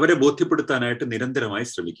അവരെ ബോധ്യപ്പെടുത്താനായിട്ട് നിരന്തരമായി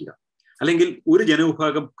ശ്രമിക്കുക. അല്ലെങ്കിൽ ഒരു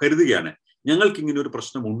ജനവിഭാഗം കരുതുകയാണ് ഞങ്ങൾക്ക് ഇങ്ങനെ ഒരു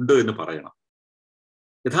പ്രശ്നമുണ്ട് എന്ന് പറയണം.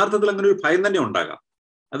 യഥാർത്ഥത്തിൽ അങ്ങനെ ഒരു ഭയം തന്നെ ഉണ്ടാകാം,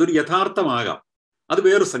 അതൊരു യഥാർത്ഥമാകാം, അത്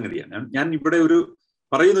വേറൊരു സംഗതിയാണ്. ഞാൻ ഇവിടെ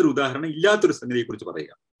പറയുന്നൊരു ഉദാഹരണം ഇല്ലാത്തൊരു സംഗതിയെ കുറിച്ച്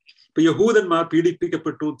പറയുക. ഇപ്പൊ യഹൂദന്മാർ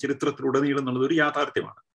പീഡിപ്പിക്കപ്പെട്ടു ചരിത്രത്തിലുടനീളം എന്നുള്ളത് ഒരു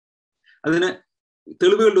യാഥാർത്ഥ്യമാണ്. അതിന്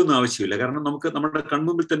തെളിവുകളുടെ ഒന്നും ആവശ്യമില്ല. കാരണം നമുക്ക് നമ്മുടെ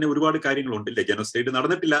കൺമുമ്പിൽ തന്നെ ഒരുപാട് കാര്യങ്ങളുണ്ടല്ലേ. ജനോസൈഡ്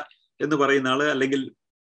നടന്നിട്ടില്ല എന്ന് പറയുന്ന ആള്, അല്ലെങ്കിൽ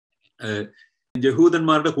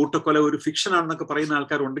യഹൂദന്മാരുടെ കൂട്ടക്കൊല ഒരു ഫിക്ഷൻ ആണെന്നൊക്കെ പറയുന്ന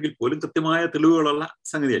ആൾക്കാരുണ്ടെങ്കിൽ പോലും കൃത്യമായ തെളിവുകളുള്ള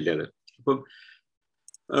സംഗതിയല്ലേ അത്. ഇപ്പം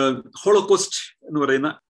ഹോളോകോസ്റ്റ് എന്ന് പറയുന്ന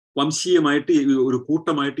വംശീയമായിട്ട് ഒരു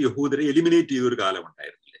കൂട്ടമായിട്ട് യഹൂദരെ എലിമിനേറ്റ് ചെയ്ത ഒരു കാലം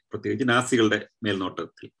ഉണ്ടായിരുന്നില്ലേ, പ്രത്യേകിച്ച് നാസികളുടെ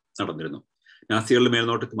മേൽനോട്ടത്തിൽ നടന്നിരുന്നു. നാസികളുടെ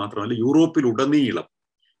മേൽനോട്ടത്തിൽ മാത്രമല്ല, യൂറോപ്പിൽ ഉടനീളം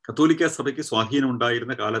കത്തോലിക്ക സഭയ്ക്ക് സ്വാധീനം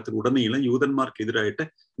ഉണ്ടായിരുന്ന കാലത്തിൽ ഉടനീളം യൂതന്മാർക്കെതിരായിട്ട്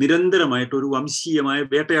നിരന്തരമായിട്ട് ഒരു വംശീയമായ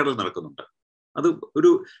വേട്ടയാടൽ നടക്കുന്നുണ്ട്. അത് ഒരു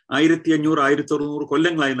 1500 1600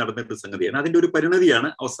 കൊല്ലങ്ങളായി നടന്നിട്ട് സംഗതിയാണ്. അതിന്റെ ഒരു പരിണതിയാണ്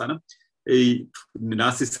അവസാനം ഈ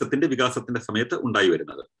നാസിസത്തിന്റെ വികാസത്തിന്റെ സമയത്ത് ഉണ്ടായി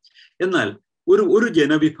വരുന്നത്. എന്നാൽ ഒരു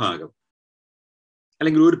ജനവിഭാഗം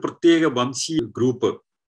അല്ലെങ്കിൽ ഒരു പ്രത്യേക വംശീയ ഗ്രൂപ്പ്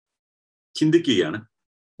ചിന്തിക്കുകയാണ്,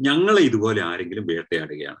 ഞങ്ങളെ ഇതുപോലെ ആരെങ്കിലും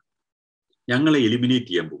വേട്ടയാടുകയാണ്, ഞങ്ങളെ എലിമിനേറ്റ്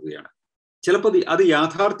ചെയ്യാൻ പോവുകയാണ്. ചിലപ്പോൾ അത്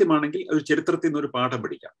യാഥാർത്ഥ്യമാണെങ്കിൽ ഒരു ചരിത്രത്തിൽ നിന്ന് ഒരു പാഠം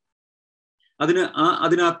പഠിക്കാം.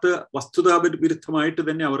 അതിനകത്ത് വസ്തുതാവിരുദ്ധമായിട്ട്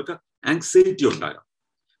തന്നെ അവർക്ക് ആങ്സൈറ്റി ഉണ്ടാകാം.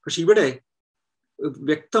 പക്ഷെ ഇവിടെ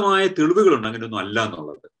വ്യക്തമായ തെളിവുകളുണ്ട് അങ്ങനെയൊന്നും അല്ല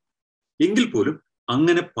എന്നുള്ളത്. എങ്കിൽ പോലും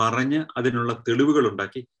അങ്ങനെ പറഞ്ഞ് അതിനുള്ള തെളിവുകൾ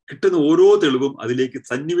ഉണ്ടാക്കി കിട്ടുന്ന ഓരോ തെളിവും അതിലേക്ക്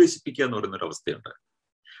സന്നിവേശിപ്പിക്കുക എന്ന് പറയുന്ന ഒരു അവസ്ഥയുണ്ട്.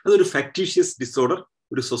 അതൊരു ഫാക്ടീഷ്യസ് ഡിസോർഡർ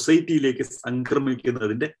ഒരു സൊസൈറ്റിയിലേക്ക്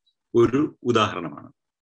സംക്രമിക്കുന്നതിന്റെ ഒരു ഉദാഹരണമാണ്.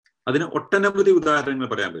 അതിന് ഒട്ടനവധി ഉദാഹരണങ്ങൾ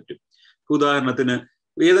പറയാൻ പറ്റും. ഉദാഹരണത്തിന്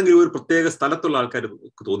ഏതെങ്കിലും ഒരു പ്രത്യേക സ്ഥലത്തുള്ള ആൾക്കാർ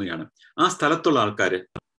തോന്നുകയാണ് ആ സ്ഥലത്തുള്ള ആൾക്കാർ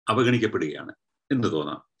അവഗണിക്കപ്പെടുകയാണ് എന്ന്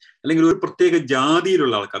തോന്നാം. അല്ലെങ്കിൽ ഒരു പ്രത്യേക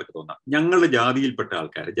ജാതിയിലുള്ള ആൾക്കാർക്ക് തോന്നാം ഞങ്ങളുടെ ജാതിയിൽപ്പെട്ട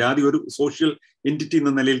ആൾക്കാർ, ജാതി ഒരു സോഷ്യൽ എൻറ്റിറ്റി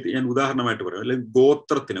എന്ന നിലയിൽ ഞാൻ ഉദാഹരണമായിട്ട് പറയാം, അല്ലെങ്കിൽ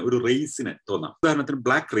ഗോത്രത്തിന് ഒരു റേസിന് തോന്നാം. ഉദാഹരണത്തിന്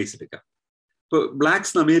ബ്ലാക്ക് റേസ് എടുക്കാം. ഇപ്പൊ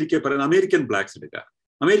ബ്ലാക്സ് അമേരിക്ക പറയുന്ന അമേരിക്കൻ ബ്ലാക്സ് എടുക്കുക.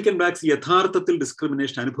 അമേരിക്കൻ ബ്ലാക്സ് യഥാർത്ഥത്തിൽ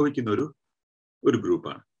ഡിസ്ക്രിമിനേഷൻ അനുഭവിക്കുന്ന ഒരു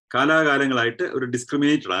ഗ്രൂപ്പാണ്. കാലാകാലങ്ങളായിട്ട് ഒരു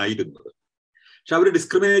ഡിസ്ക്രിമിനേറ്റഡ് ആയിരുന്നത്. പക്ഷെ അവർ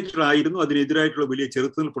ഡിസ്ക്രിമിനേറ്റഡ് ആയിരുന്നു, അതിനെതിരായിട്ടുള്ള വലിയ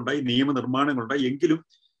ചെറുത്തുനിൽപ്പുണ്ടായി, നിയമനിർമ്മാണങ്ങളുണ്ടായി. എങ്കിലും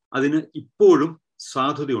അതിന് ഇപ്പോഴും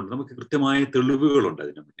സാധുതയുണ്ട്, നമുക്ക് കൃത്യമായ തെളിവുകളുണ്ട്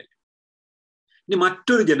അതിന് മുന്നിൽ. ഇനി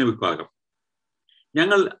മറ്റൊരു ജനവിഭാഗം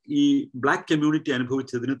ഞങ്ങൾ ഈ ബ്ലാക്ക് കമ്മ്യൂണിറ്റി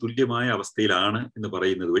അനുഭവിച്ചതിന് തുല്യമായ അവസ്ഥയിലാണ് എന്ന്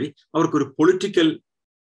പറയുന്നത് വഴി അവർക്കൊരു പൊളിറ്റിക്കൽ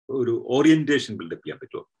ഒരു ഓറിയന്റേഷൻ ബിൽഡപ്പ് ചെയ്യാൻ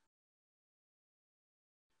പറ്റുമോ?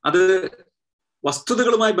 അത്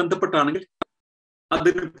വസ്തുതകളുമായി ബന്ധപ്പെട്ടാണെങ്കിൽ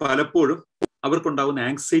അതിന് പലപ്പോഴും അവർക്കുണ്ടാകുന്ന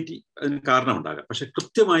ആങ്സൈറ്റി അതിന് കാരണമുണ്ടാകാം. പക്ഷെ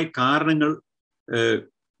കൃത്യമായി കാരണങ്ങൾ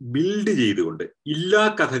ബിൽഡ് ചെയ്തുകൊണ്ട് ഇല്ലാ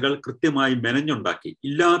കഥകൾ കൃത്യമായി മെനഞ്ഞുണ്ടാക്കി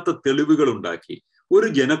ഇല്ലാത്ത തെളിവുകൾ ഉണ്ടാക്കി ഒരു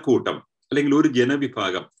ജനക്കൂട്ടം അല്ലെങ്കിൽ ഒരു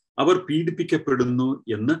ജനവിഭാഗം അവർ പീഡിപ്പിക്കപ്പെടുന്നു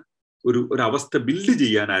എന്ന് ഒരു അവസ്ഥ ബിൽഡ്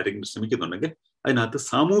ചെയ്യാൻ ആരെങ്കിലും ശ്രമിക്കുന്നുണ്ടെങ്കിൽ അതിനകത്ത്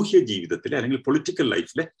സാമൂഹ്യ ജീവിതത്തിലെ അല്ലെങ്കിൽ പൊളിറ്റിക്കൽ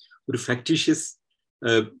ലൈഫിലെ ഒരു ഫാക്ടീഷ്യസ്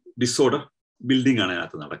ഡിസോർഡർ ബിൽഡിംഗ് ആണ്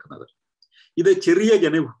അതിനകത്ത് നടക്കുന്നത്. ഇത് ചെറിയ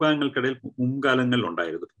ജനവിഭാഗങ്ങൾക്കിടയിൽ മുൻകാലങ്ങളിൽ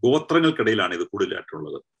ഉണ്ടായിരുന്നു, ഗോത്രങ്ങൾക്കിടയിലാണ് ഇത്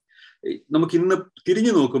കൂടുതലായിട്ടുള്ളത്. നമുക്ക് ഇന്ന്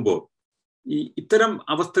തിരിഞ്ഞു നോക്കുമ്പോൾ ഇത്തരം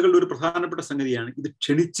അവസ്ഥകളുടെ ഒരു പ്രധാനപ്പെട്ട സംഗതിയാണ് ഇത്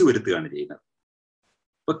ക്ഷണിച്ചു വരുത്തുകയാണ് ചെയ്യുന്നത്.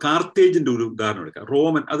 ഇപ്പൊ കാർത്തേജിന്റെ ഒരു ഉദാഹരണം എടുക്കാം.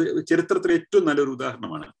 റോമൻ, അത് ചരിത്രത്തിലെ ഏറ്റവും നല്ലൊരു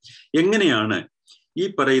ഉദാഹരണമാണ്. എങ്ങനെയാണ് ഈ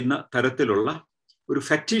പറയുന്ന തരത്തിലുള്ള ഒരു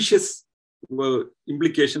ഫാക്ടീഷ്യസ്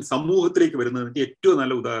ഇംപ്ലിക്കേഷൻ സമൂഹത്തിലേക്ക് വരുന്നതിന്റെ ഏറ്റവും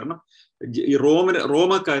നല്ല ഉദാഹരണം ഈ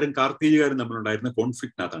റോമക്കാരും കാർത്തേജുകാരും തമ്മിലുണ്ടായിരുന്ന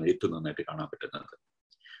കോൺഫ്ലിക്റ്റിനകത്താണ് ഏറ്റവും നന്നായിട്ട് കാണാൻ പറ്റുന്നത്.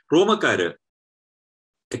 റോമക്കാര്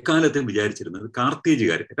എക്കാലത്തും വിചാരിച്ചിരുന്നത്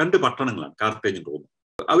കാർത്തേജുകാർ, രണ്ട് പട്ടണങ്ങളാണ് കാർത്തേജും റോമും.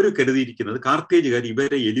 അവർ കരുതിയിരിക്കുന്നത് കാർത്തേജുകാർ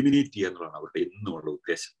ഇവരെ എലിമിനേറ്റ് ചെയ്യുക എന്നുള്ളതാണ് അവരുടെ എന്നുമുള്ള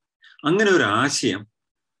ഉദ്ദേശം. അങ്ങനെ ഒരു ആശയം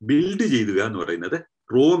ബിൽഡ് ചെയ്യുക എന്ന് പറയുന്നത്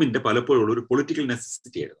റോമിന്റെ പലപ്പോഴും ഒരു പൊളിറ്റിക്കൽ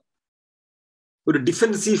നെസസിറ്റി ആയിരുന്നു. ഒരു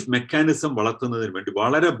ഡിഫെൻസീവ് മെക്കാനിസം വളർത്തുന്നതിന് വേണ്ടി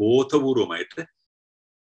വളരെ ബോധപൂർവമായിട്ട്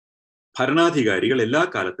ഭരണാധികാരികൾ എല്ലാ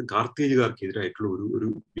കാലത്തും കാർത്തേജുകാർക്കെതിരായിട്ടുള്ള ഒരു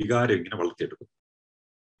വികാരം ഇങ്ങനെ വളർത്തിയെടുക്കും.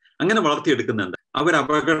 അങ്ങനെ വളർത്തിയെടുക്കുന്ന എന്താ, അവർ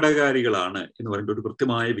അപകടകാരികളാണ് എന്ന് പറയുന്ന ഒരു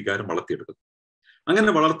കൃത്യമായ വികാരം വളർത്തിയെടുക്കും.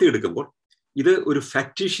 അങ്ങനെ വളർത്തിയെടുക്കുമ്പോൾ ഇത് ഒരു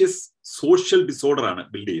ഫാക്ടീഷ്യസ് സോഷ്യൽ ഡിസോർഡർ ആണ്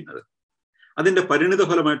ബിൽഡ് ചെയ്യുന്നത്. അതിന്റെ പരിണിത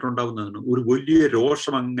ഫലമായിട്ടുണ്ടാവുന്നതാണ് ഒരു വലിയ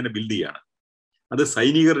രോഷം അങ്ങനെ ബിൽഡ് ചെയ്യാണ്. അത്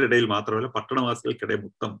സൈനികരുടെ ഇടയിൽ മാത്രമല്ല പട്ടണവാസികൾക്കിടയിൽ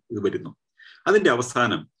മൊത്തം ഇത് വരുന്നു. അതിന്റെ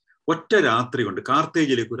അവസാനം ഒറ്റ രാത്രി കൊണ്ട്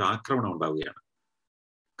കാർത്തേജിലേക്ക് ഒരു ആക്രമണം ഉണ്ടാവുകയാണ്.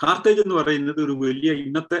 കാർത്തേജ് എന്ന് പറയുന്നത് ഒരു വലിയ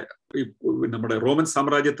ഇന്നത്തെ നമ്മുടെ റോമൻ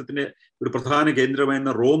സാമ്രാജ്യത്തിന്റെ ഒരു പ്രധാന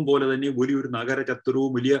കേന്ദ്രമായിരുന്ന റോം പോലെ തന്നെ വലിയൊരു നഗര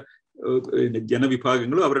ചത്തുരവും വലിയ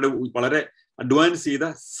ജനവിഭാഗങ്ങളും അവരുടെ വളരെ അഡ്വാൻസ് ചെയ്ത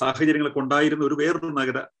സാഹചര്യങ്ങളൊക്കെ ഉണ്ടായിരുന്ന ഒരു വേറൊരു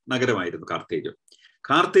നഗരമായിരുന്നു കാർത്തേജ്.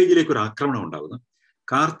 കാർത്തേജിലേക്ക് ഒരു ആക്രമണം ഉണ്ടാകുന്നു.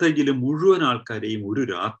 കാർത്തേജിലെ മുഴുവൻ ആൾക്കാരെയും ഒരു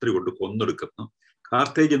രാത്രി കൊണ്ട് കൊന്നൊടുക്കുന്നു.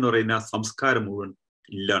 കാർത്തേജ് എന്ന് പറയുന്ന ആ സംസ്കാരം മുഴുവൻ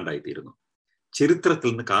ഇല്ലാണ്ടായിത്തീരുന്നു. ചരിത്രത്തിൽ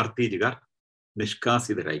നിന്ന് കാർത്തേജുകാർ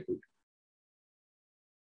നിഷ്കാസിതരായിപ്പോയി.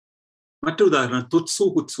 മറ്റൊരു ഉദാഹരണം തുത്സു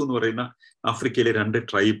ഹുത്സു എന്ന് പറയുന്ന ആഫ്രിക്കയിലെ 2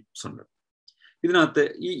 ട്രൈബ്സ് ഉണ്ട്. ഇതിനകത്ത്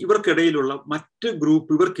ഇവർക്കിടയിലുള്ള മറ്റ്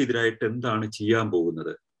ഗ്രൂപ്പ് ഇവർക്കെതിരായിട്ട് എന്താണ് ചെയ്യാൻ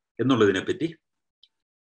പോകുന്നത് എന്നുള്ളതിനെ പറ്റി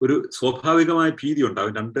ഒരു സ്വാഭാവികമായ ഭീതി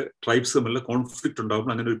ഉണ്ടാകും. 2 ട്രൈബ്സ് തമ്മിലുള്ള കോൺഫ്ലിക്റ്റ്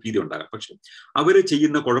ഉണ്ടാകുമ്പോൾ അങ്ങനെ ഒരു ഭീതി ഉണ്ടാകാം. പക്ഷെ അവർ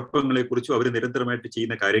ചെയ്യുന്ന കുഴപ്പങ്ങളെക്കുറിച്ചും അവർ നിരന്തരമായിട്ട്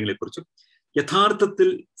ചെയ്യുന്ന കാര്യങ്ങളെക്കുറിച്ചും യഥാർത്ഥത്തിൽ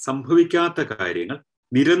സംഭവിക്കാത്ത കാര്യങ്ങൾ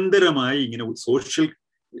നിരന്തരമായി ഇങ്ങനെ സോഷ്യൽ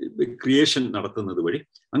ക്രിയേഷൻ നടത്തുന്നത് വഴി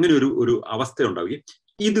അങ്ങനെ ഒരു അവസ്ഥ ഉണ്ടാവുകയും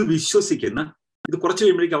ഇത് കുറച്ച്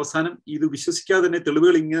കഴിയുമ്പോഴേക്കും അവസാനം ഇത് വിശ്വസിക്കാതെ തന്നെ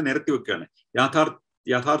തെളിവുകൾ ഇങ്ങനെ നിരത്തി വെക്കുകയാണ്.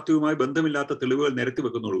 യാഥാർത്ഥ്യവുമായി ബന്ധമില്ലാത്ത തെളിവുകൾ നിരത്തി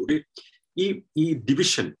വെക്കുന്നതോടുകൂടി ഈ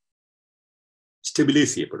ഡിവിഷൻ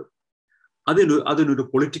സ്റ്റെബിലൈസ് ചെയ്യപ്പെടും. അതിനൊരു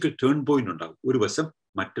പൊളിറ്റിക്കൽ ടേൺ പോയിന്റ് ഉണ്ടാകും. ഒരു വശം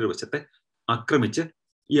മറ്റൊരു വശത്തെ ആക്രമിച്ച്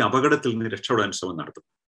ഈ അപകടത്തിൽ നിന്ന് രക്ഷപ്പെടാൻ ശ്രമം നടത്തും.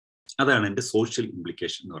 അതാണ് എൻ്റെ സോഷ്യൽ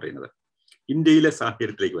ഇംപ്ലിക്കേഷൻ എന്ന് പറയുന്നത്. ഇന്ത്യയിലെ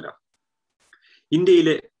സാഹചര്യത്തിലേക്ക് വരാം.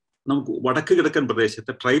 ഇന്ത്യയിലെ നമുക്ക് വടക്ക് കിഴക്കൻ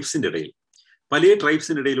പ്രദേശത്തെ ട്രൈബ്സിന്റെ ഇടയിൽ പല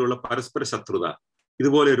ട്രൈബ്സിന്റെ ഇടയിലുള്ള പരസ്പര ശത്രുത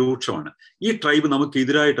ഇതുപോലെ രൂക്ഷമാണ്. ഈ ട്രൈബ് നമുക്ക്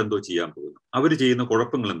എതിരായിട്ട് എന്തോ ചെയ്യാൻ പോകുന്നു, അവർ ചെയ്യുന്ന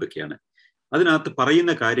കുഴപ്പങ്ങൾ എന്തൊക്കെയാണ്, അതിനകത്ത്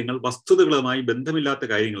പറയുന്ന കാര്യങ്ങൾ വസ്തുതകളുമായി ബന്ധമില്ലാത്ത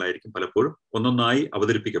കാര്യങ്ങളായിരിക്കും പലപ്പോഴും ഒന്നൊന്നായി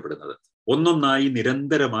അവതരിപ്പിക്കപ്പെടുന്നത്. ഒന്നൊന്നായി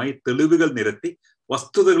നിരന്തരമായി തെളിവുകൾ നിരത്തി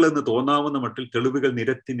വസ്തുതകളെന്ന് തോന്നാവുന്ന മട്ടിൽ തെളിവുകൾ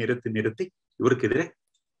നിരത്തി ഇവർക്കെതിരെ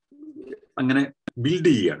അങ്ങനെ ബിൽഡ്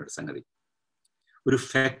ചെയ്യുകയാണ് ഒരു സംഗതി. ഒരു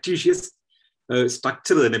ഫാക്ടീഷ്യസ്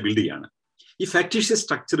സ്ട്രക്ചർ തന്നെ ബിൽഡ് ചെയ്യാണ്. ഈ ഫാക്ടീഷ്യസ്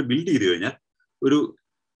സ്ട്രക്ചർ ബിൽഡ് ചെയ്ത് കഴിഞ്ഞാൽ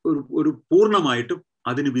ഒരു പൂർണ്ണമായിട്ടും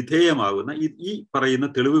അതിന് വിധേയമാകുന്ന ഈ പറയുന്ന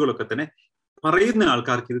തെളിവുകളൊക്കെ തന്നെ പറയുന്ന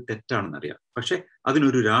ആൾക്കാർക്ക് ഇത് തെറ്റാണെന്നറിയാം. പക്ഷെ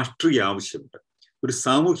അതിനൊരു രാഷ്ട്രീയ ആവശ്യമുണ്ട്, ഒരു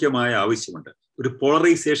സാമൂഹ്യമായ ആവശ്യമുണ്ട്, ഒരു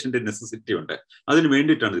പോളറൈസേഷന്റെ നെസസിറ്റി ഉണ്ട്. അതിന്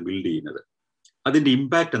വേണ്ടിയിട്ടാണ് ഇത് ബിൽഡ് ചെയ്യുന്നത്. അതിന്റെ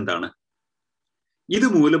ഇമ്പാക്റ്റ് എന്താണ്?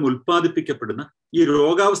 ഇതുമൂലം ഉൽപ്പാദിപ്പിക്കപ്പെടുന്ന ഈ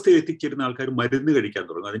രോഗാവസ്ഥയിൽ എത്തിച്ചേരുന്ന ആൾക്കാർ മരുന്ന് കഴിക്കാൻ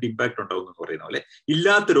തുടങ്ങും. അതിന്റെ ഇമ്പാക്റ്റ് ഉണ്ടാവും എന്ന് പറയുന്ന പോലെ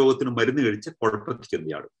ഇല്ലാത്ത രോഗത്തിന് മരുന്ന് കഴിച്ച്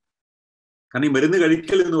കുഴപ്പത്തിച്ചെന്നയാളും. കാരണം ഈ മരുന്ന്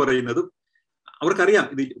കഴിക്കൽ എന്ന് പറയുന്നതും അവർക്കറിയാം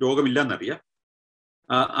ഇത് രോഗമില്ല എന്നറിയാം,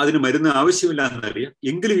 അതിന് മരുന്ന് ആവശ്യമില്ല എന്നറിയാം,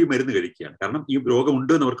 എങ്കിലും ഈ മരുന്ന് കഴിക്കുകയാണ്. കാരണം ഈ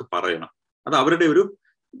രോഗമുണ്ട് എന്ന് അവർക്ക് പറയണം. അത് അവരുടെ ഒരു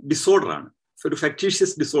ഡിസോർഡറാണ്, ഒരു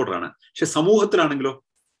ഫാക്ടീഷ്യസ് ഡിസോർഡറാണ്. പക്ഷെ സമൂഹത്തിലാണെങ്കിലോ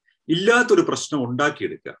ഇല്ലാത്തൊരു പ്രശ്നം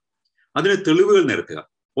ഉണ്ടാക്കിയെടുക്കുക, അതിന് തെളിവുകൾ നിരത്തുക,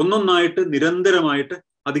 ഒന്നൊന്നായിട്ട് നിരന്തരമായിട്ട്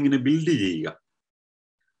അതിങ്ങനെ ബിൽഡ് ചെയ്യുക,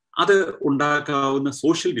 അത് ഉണ്ടാക്കാവുന്ന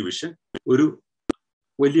സോഷ്യൽ ഡിവിഷൻ ഒരു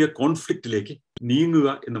വലിയ കോൺഫ്ലിക്റ്റിലേക്ക് നീങ്ങുക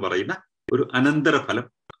എന്ന് പറയുന്ന ഒരു അനന്തരഫലം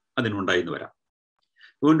അതിനുണ്ടായിന്ന് വരാം.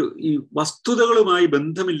 അതുകൊണ്ട് ഈ വസ്തുതകളുമായി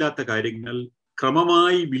ബന്ധമില്ലാത്ത കാര്യങ്ങൾ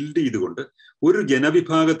ക്രമമായി ബിൽഡ് ചെയ്തുകൊണ്ട് ഒരു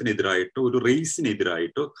ജനവിഭാഗത്തിനെതിരായിട്ടോ ഒരു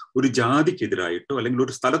റേസിനെതിരായിട്ടോ ഒരു ജാതിക്കെതിരായിട്ടോ അല്ലെങ്കിൽ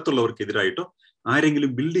ഒരു സ്ഥലത്തുള്ളവർക്കെതിരായിട്ടോ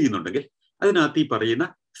ആരെങ്കിലും ബിൽഡ് ചെയ്യുന്നുണ്ടെങ്കിൽ അതിനകത്ത് ഈ പറയുന്ന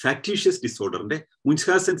ഫാക്ടീഷ്യസ് ഡിസോർഡറിന്റെ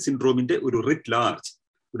മുൻഹാസൻ സിൻഡ്രോമിന്റെ ഒരു റിറ്റ് ലാർജ്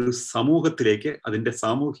ഒരു സമൂഹത്തിലേക്ക് അതിന്റെ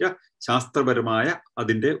സാമൂഹ്യ ശാസ്ത്രപരമായ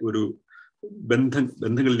അതിന്റെ ഒരു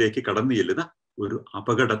ബന്ധങ്ങളിലേക്ക് കടന്നു ചെല്ലുന്ന ഒരു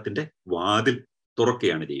അപകടത്തിന്റെ വാതിൽ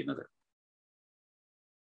തുറക്കുകയാണ് ചെയ്യുന്നത്.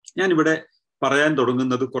 ഞാനിവിടെ പറയാൻ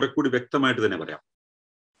തുടങ്ങുന്നത് കുറെ കൂടി വ്യക്തമായിട്ട് തന്നെ പറയാം.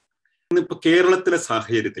 ഇന്നിപ്പോ കേരളത്തിലെ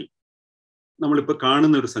സാഹചര്യത്തിൽ നമ്മളിപ്പോ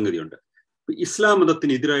കാണുന്ന ഒരു സംഗതിയുണ്ട്. ഇസ്ലാം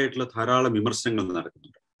മതത്തിനെതിരായിട്ടുള്ള ധാരാളം വിമർശനങ്ങൾ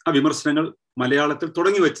നടക്കുന്നുണ്ട്. ആ വിമർശനങ്ങൾ മലയാളത്തിൽ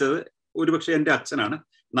തുടങ്ങി വെച്ചത് ഒരുപക്ഷെ എൻ്റെ അച്ഛനാണ്.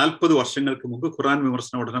 40 വർഷങ്ങൾക്ക് മുമ്പ് ഖുർആൻ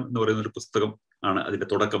വിമർശന പഠനം എന്ന് പറയുന്ന ഒരു പുസ്തകം ആണ് അതിന്റെ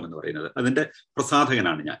തുടക്കം എന്ന് പറയുന്നത്. അതിന്റെ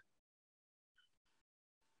പ്രസാധകനാണ് ഞാൻ.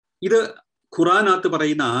 ഇത് ഖുർആനകത്ത്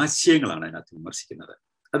പറയുന്ന ആശയങ്ങളാണ് അതിനകത്ത് വിമർശിക്കുന്നത്.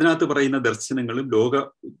 അതിനകത്ത് പറയുന്ന ദർശനങ്ങളും ലോക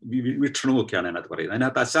വീക്ഷണവും ഒക്കെയാണ് അതിനകത്ത് പറയുന്നത്.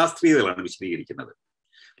 അതിനകത്ത് അശാസ്ത്രീയതകളാണ് വിശദീകരിക്കുന്നത്.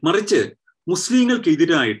 മറിച്ച്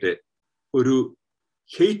മുസ്ലിങ്ങൾക്കെതിരായിട്ട് ഒരു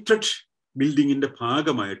ഹെയ്റ്റഡ് ബിൽഡിങ്ങിന്റെ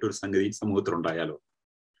ഭാഗമായിട്ട് ഒരു സംഗതി സമൂഹത്തിലുണ്ടായാലോ?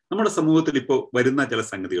 നമ്മുടെ സമൂഹത്തിൽ ഇപ്പോൾ വരുന്ന ചില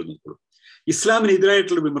സംഗതികൾ നോക്കുള്ളൂ.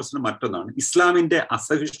 ഇസ്ലാമിനെതിരായിട്ടുള്ള വിമർശനം മറ്റൊന്നാണ്. ഇസ്ലാമിന്റെ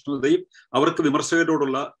അസഹിഷ്ണുതയും അവർക്ക്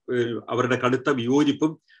വിമർശകരോടുള്ള അവരുടെ കടുത്ത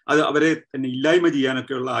വിയോജിപ്പും അത് അവരെ തന്നെ ഇല്ലായ്മ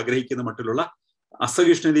ചെയ്യാനൊക്കെയുള്ള ആഗ്രഹിക്കുന്ന മട്ടിലുള്ള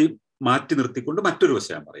അസഹിഷ്ണുതയും മാറ്റി നിർത്തിക്കൊണ്ട് മറ്റൊരു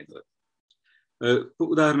വശമാണ് പറയുന്നത്.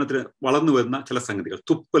 ഉദാഹരണത്തിന് വളർന്നു വരുന്ന ചില സംഗതികൾ,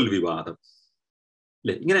 തുപ്പൽ വിവാദം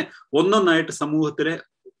അല്ലെ, ഇങ്ങനെ ഒന്നൊന്നായിട്ട് സമൂഹത്തിലെ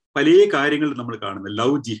പല കാര്യങ്ങളിൽ നമ്മൾ കാണുന്നത്,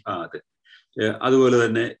 ലവ് ജിഹാദ്, അതുപോലെ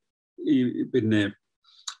തന്നെ ഈ പിന്നെ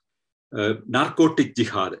നാർക്കോട്ടിക്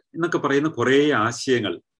ജിഹാദ് എന്നൊക്കെ പറയുന്ന കുറേ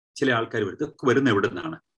ആശയങ്ങൾ ചില ആൾക്കാർ വരുന്ന എവിടെ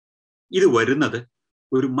നിന്നാണ്? ഇത് വരുന്നത്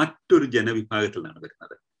മറ്റൊരു ജനവിഭാഗത്തിൽ നിന്നാണ്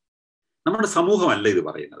വരുന്നത്. നമ്മുടെ സമൂഹമല്ല ഇത്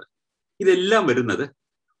പറയുന്നത്. ഇതെല്ലാം വരുന്നത്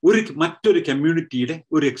മറ്റൊരു കമ്മ്യൂണിറ്റിയുടെ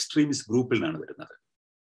ഒരു എക്സ്ട്രീമിസ്റ്റ് ഗ്രൂപ്പിൽ നിന്നാണ് വരുന്നത്.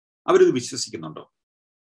 അവരിത് വിശ്വസിക്കുന്നുണ്ടോ?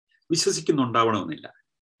 വിശ്വസിക്കുന്നുണ്ടാവണമെന്നില്ല.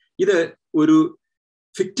 ഇത് ഒരു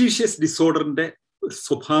ഫിക്റ്റീഷ്യസ് ഡിസോർഡറിന്റെ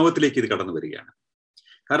സ്വഭാവത്തിലേക്ക് ഇത് കടന്നു വരികയാണ്.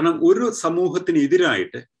 കാരണം ഒരു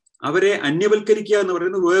സമൂഹത്തിനെതിരായിട്ട് അവരെ അന്യവൽക്കരിക്കുക എന്ന്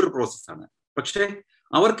പറയുന്നത് വേറൊരു പ്രോസസ്സാണ്. പക്ഷെ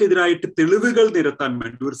അവർക്കെതിരായിട്ട് തെളിവുകൾ നിരത്താൻ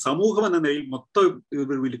വേണ്ടി ഒരു സമൂഹം എന്ന നിലയിൽ മൊത്തം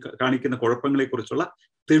കാണിക്കുന്ന കുഴപ്പങ്ങളെ കുറിച്ചുള്ള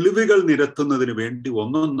തെളിവുകൾ നിരത്തുന്നതിന് വേണ്ടി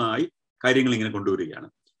ഒന്നൊന്നായി കാര്യങ്ങൾ ഇങ്ങനെ കൊണ്ടുവരികയാണ്.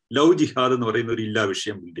 ലവ് ജിഹാദ് എന്ന് പറയുന്ന ഒരു ഇല്ലാ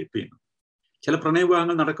വിഷയം ബിൽഡപ്പ് ചെയ്യുന്നു. ചില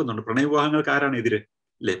പ്രണയവിവാഹങ്ങൾ നടക്കുന്നുണ്ട്. പ്രണയവിവാഹങ്ങൾക്ക് ആരാണ് എതിര്,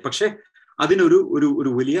 അല്ലേ? പക്ഷെ അതിനൊരു ഒരു ഒരു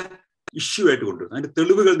വലിയ ഇഷ്യൂ ആയിട്ട് കൊണ്ടുവരുന്നു. അതിന്റെ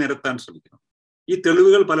തെളിവുകൾ നിരത്താൻ ശ്രമിക്കുന്നു. ഈ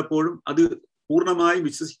തെളിവുകൾ പലപ്പോഴും അത് പൂർണ്ണമായും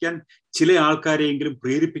വിശ്വസിക്കാൻ ചില ആൾക്കാരെയെങ്കിലും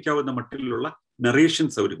പ്രേരിപ്പിക്കാവുന്ന മട്ടിലുള്ള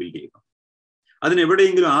നറേഷൻസ് അവർ ബിൽഡ് ചെയ്യുന്നു.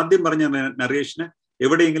 അതിനെവിടെയെങ്കിലും ആദ്യം പറഞ്ഞ നറേഷന്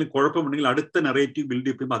എവിടെയെങ്കിലും കുഴപ്പമുണ്ടെങ്കിൽ അടുത്ത നറേറ്റീവ് ബിൽഡ്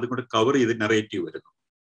ചെയ്യുമ്പോൾ അതുകൊണ്ട് കവർ ചെയ്ത് നറേറ്റീവ് വരുന്നു.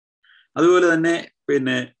 അതുപോലെ തന്നെ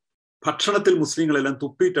പിന്നെ ഭക്ഷണത്തിൽ മുസ്ലിങ്ങളെല്ലാം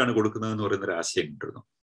തുപ്പിയിട്ടാണ് കൊടുക്കുന്നതെന്ന് പറയുന്നൊരു ആശയം കൊണ്ടിരുന്നു.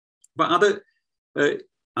 അപ്പൊ അത്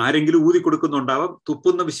ആരെങ്കിലും ഊതി കൊടുക്കുന്നുണ്ടാവാം,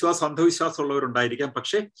 തുപ്പുന്ന വിശ്വാസം അന്ധവിശ്വാസം ഉള്ളവരുണ്ടായിരിക്കാം.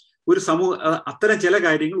 പക്ഷെ ഒരു അത്തരം ചില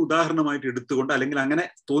കാര്യങ്ങൾ ഉദാഹരണമായിട്ട് എടുത്തുകൊണ്ട്, അല്ലെങ്കിൽ അങ്ങനെ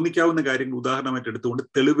തോന്നിക്കാവുന്ന കാര്യങ്ങൾ ഉദാഹരണമായിട്ട് എടുത്തുകൊണ്ട്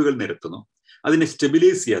തെളിവുകൾ നിരത്തുന്നു, അതിനെ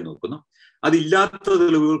സ്റ്റെബിലൈസ് ചെയ്യാൻ നോക്കുന്നു, അതില്ലാത്ത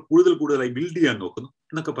തെളിവുകൾ കൂടുതലായി ബിൽഡ് ചെയ്യാൻ നോക്കുന്നു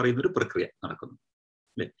എന്നൊക്കെ പറയുന്ന ഒരു പ്രക്രിയ നടക്കുന്നു,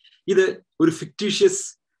 അല്ലെ? ഇത് ഒരു ഫിക്റ്റീഷ്യസ്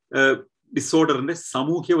ഡിസോർഡറിന്റെ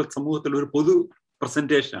സമൂഹത്തിലുള്ള ഒരു പൊതു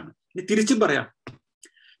പ്രസന്റേഷൻ ആണ്. ഇനി തിരിച്ചും പറയാം,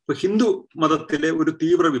 ഇപ്പൊ ഹിന്ദു മതത്തിലെ ഒരു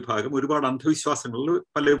തീവ്ര വിഭാഗം ഒരുപാട് അന്ധവിശ്വാസങ്ങളിൽ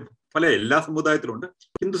പല എല്ലാ സമുദായത്തിലുണ്ട്,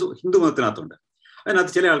 ഹിന്ദു മതത്തിനകത്തുണ്ട്.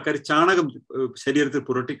 അതിനകത്ത് ചില ആൾക്കാർ ചാണകം ശരീരത്തിൽ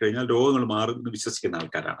പുരട്ടിക്കഴിഞ്ഞാൽ രോഗങ്ങൾ മാറുമെന്ന് വിശ്വസിക്കുന്ന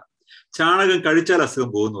ആൾക്കാരാണ്. ചാണകം കഴിച്ചാൽ അസുഖം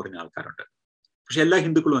പോകുമെന്ന് പറഞ്ഞ ആൾക്കാരുണ്ട്. പക്ഷെ എല്ലാ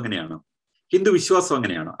ഹിന്ദുക്കളും അങ്ങനെയാണോ? ഹിന്ദു വിശ്വാസം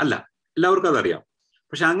അങ്ങനെയാണോ? അല്ല, എല്ലാവർക്കും അതറിയാം.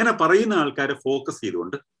 പക്ഷെ അങ്ങനെ പറയുന്ന ആൾക്കാരെ ഫോക്കസ്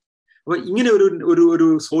ചെയ്തുകൊണ്ട് അപ്പൊ ഇങ്ങനെ ഒരു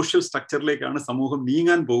സോഷ്യൽ സ്ട്രക്ചറിലേക്കാണ് സമൂഹം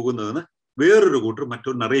നീങ്ങാൻ പോകുന്നതെന്ന് വേറൊരു കൂട്ടർ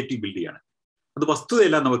മറ്റൊരു നറേറ്റീവ് ബിൽഡ് ചെയ്യാണ്. അത്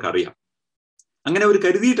വസ്തുതയെല്ലാം നമുക്കറിയാം. അങ്ങനെ അവർ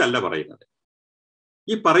കരുതിയിട്ടല്ല പറയുന്നത്.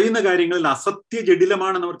 ഈ പറയുന്ന കാര്യങ്ങളിൽ അസത്യ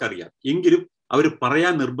ജഡിലമാണെന്ന് അവർക്കറിയാം. എങ്കിലും അവർ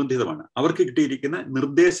പറയാൻ നിർബന്ധിതമാണ്. അവർക്ക് കിട്ടിയിരിക്കുന്ന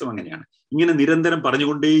നിർദ്ദേശം അങ്ങനെയാണ്. ഇങ്ങനെ നിരന്തരം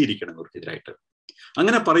പറഞ്ഞുകൊണ്ടേയിരിക്കണം അവർക്കെതിരായിട്ട്.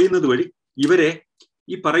 അങ്ങനെ പറയുന്നത് വഴി ഇവരെ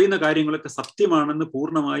ഈ പറയുന്ന കാര്യങ്ങളൊക്കെ സത്യമാണെന്ന്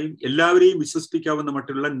പൂർണ്ണമായും എല്ലാവരെയും വിശ്വസിപ്പിക്കാവുന്ന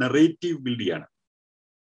മറ്റുള്ള നറേറ്റീവ് ബിൽഡ് ചെയ്യാണ്.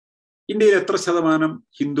 ഇന്ത്യയിൽ എത്ര ശതമാനം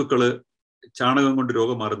ഹിന്ദുക്കള് ചാണകം കൊണ്ട്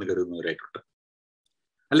രോഗം മാറുന്നു കരുതുന്നവരായിട്ടുണ്ട്?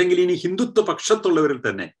 അല്ലെങ്കിൽ ഇനി ഹിന്ദുത്വ പക്ഷത്തുള്ളവരിൽ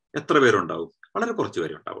തന്നെ എത്ര പേരുണ്ടാവും? വളരെ കുറച്ച്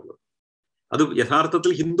പേരെ ഉണ്ടാവുള്ളൂ. അത്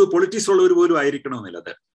യഥാർത്ഥത്തിൽ ഹിന്ദു പൊളിറ്റിക്സ് ഉള്ളവർ പോലും ആയിരിക്കണമെന്നില്ല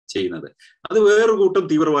അത് ചെയ്യുന്നത്. അത് വേറൊരു കൂട്ടം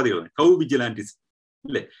തീവ്രവാദികളാണ്, കൗ വിജിലാൻറ്റിസ്,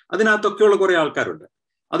 അല്ലേ? അതിനകത്തൊക്കെയുള്ള കുറെ ആൾക്കാരുണ്ട്.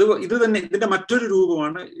 ഇത് തന്നെ ഇതിന്റെ മറ്റൊരു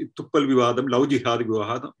രൂപമാണ് തുപ്പൽ വിവാദം, ലവ് ജിഹാദ്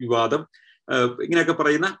വിവാദം, ഇങ്ങനെയൊക്കെ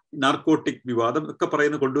പറയുന്ന നാർക്കോട്ടിക് വിവാദം ഒക്കെ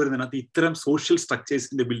പറയുന്ന കൊണ്ടുവരുന്നതിനകത്ത് ഇത്തരം സോഷ്യൽ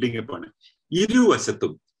സ്ട്രക്ചേഴ്സിന്റെ ബിൽഡിംഗ് അപ്പാണ്.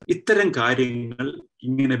 ഇരുവശത്തും ഇത്തരം കാര്യങ്ങൾ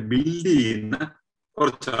ഇങ്ങനെ ബിൽഡ് ചെയ്യുന്ന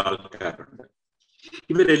കുറച്ച് ആൾക്കാരുണ്ട്.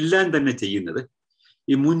 ഇവരെല്ലാം തന്നെ ചെയ്യുന്നത്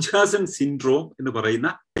ഈ മുൻചാസൻ സിൻഡ്രോം എന്ന് പറയുന്ന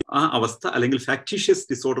ആ അവസ്ഥ, അല്ലെങ്കിൽ ഫാക്ടീഷ്യസ്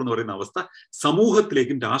ഡിസോർഡർ എന്ന് പറയുന്ന അവസ്ഥ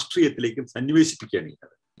സമൂഹത്തിലേക്കും രാഷ്ട്രീയത്തിലേക്കും സന്നിവേശിപ്പിക്കുകയാണ്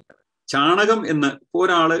ചെയ്യുന്നത്. ചാണകം എന്ന്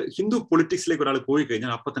ഒരാള് ഹിന്ദു പൊളിറ്റിക്സിലേക്ക് ഒരാൾ പോയി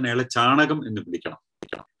കഴിഞ്ഞാൽ അപ്പൊ തന്നെ അയാളെ ചാണകം എന്ന് വിളിക്കണം.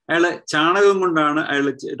 അയാളെ ചാണകം കൊണ്ടാണ് അയാൾ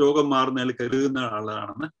രോഗം മാറുന്ന അയാൾ കരുതുന്ന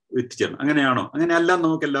ആളാണെന്ന് എത്തിച്ചേരണം. അങ്ങനെയാണോ? അങ്ങനെയല്ല,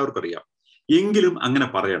 നമുക്ക് എല്ലാവർക്കും അറിയാം. എങ്കിലും അങ്ങനെ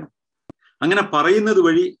പറയണം. അങ്ങനെ പറയുന്നത്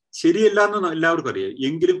വഴി ശരിയല്ല എന്ന് എല്ലാവർക്കും അറിയാം.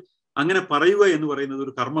 എങ്കിലും അങ്ങനെ പറയുക എന്ന് പറയുന്നത്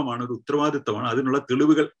ഒരു കർമ്മമാണ്, ഒരു ഉത്തരവാദിത്തമാണ്. അതിനുള്ള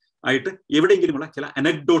തെളിവുകൾ ആയിട്ട് എവിടെയെങ്കിലുമുള്ള ചില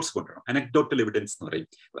അനക്ഡോട്ട്സ് കൊണ്ടുവരണം. അനക്ഡോട്ടൽ എവിഡൻസ് എന്ന് പറയും.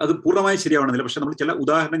 അത് പൂർണ്ണമായി ശരിയാവണമെന്നില്ല, പക്ഷെ നമ്മൾ ചില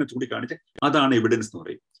ഉദാഹരണങ്ങൾ ചൂണ്ടിക്കാണിച്ച് അതാണ് എവിഡൻസ് എന്ന്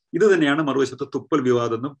പറയും. ഇത് തന്നെയാണ് മറുവശത്ത് തുപ്പൽ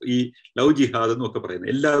വിവാദം എന്നും ഈ ലവ് ജിഹാദ് എന്നും ഒക്കെ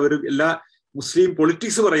പറയുന്നത്. എല്ലാ മുസ്ലിം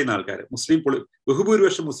പൊളിറ്റിക്സ് പറയുന്ന ആൾക്കാർ,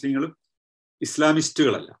 ബഹുഭൂരിപക്ഷം മുസ്ലിങ്ങളും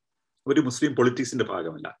ഇസ്ലാമിസ്റ്റുകളല്ല, ഒരു മുസ്ലിം പൊളിറ്റിക്സിന്റെ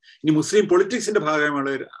ഭാഗമല്ല. ഇനി മുസ്ലിം പൊളിറ്റിക്സിന്റെ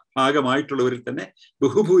ഭാഗമായിട്ടുള്ളവരിൽ തന്നെ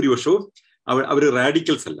ബഹുഭൂരിപക്ഷവും അവർ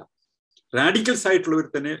റാഡിക്കൽസ് അല്ല. റാഡിക്കൽസ് ആയിട്ടുള്ളവർ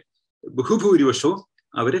തന്നെ ബഹുഭൂരിപക്ഷവും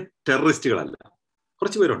അവര് ടെററിസ്റ്റുകളല്ല.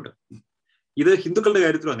 കുറച്ചു പേരുണ്ട്. ഇത് ഹിന്ദുക്കളുടെ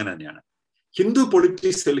കാര്യത്തിലും അങ്ങനെ തന്നെയാണ്. ഹിന്ദു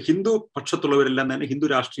പൊളിറ്റിക്സിൽ ഹിന്ദു പക്ഷത്തുള്ളവരെല്ലാം തന്നെ ഹിന്ദു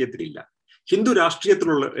രാഷ്ട്രീയത്തിലില്ല. ഹിന്ദു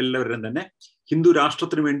രാഷ്ട്രീയത്തിലുള്ള എല്ലാവരും തന്നെ ഹിന്ദു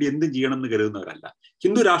രാഷ്ട്രത്തിന് വേണ്ടി എന്തും ചെയ്യണം എന്ന് കരുതുന്നവരല്ല.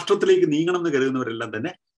 ഹിന്ദു രാഷ്ട്രത്തിലേക്ക് നീങ്ങണം എന്ന് കരുതുന്നവരെല്ലാം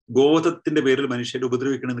തന്നെ ഗോവധത്തിന്റെ പേരിൽ മനുഷ്യരെ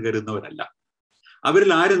ഉപദ്രവിക്കണമെന്ന് കരുതുന്നവരല്ല.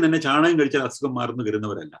 അവരിൽ ആരും തന്നെ ചാണകം കഴിച്ചാൽ അസുഖം മാറുന്നു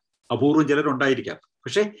കരുതുന്നവരല്ല. അപൂർവം ചിലരുണ്ടായിരിക്കാം.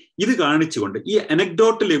 പക്ഷെ ഇത് കാണിച്ചുകൊണ്ട് ഈ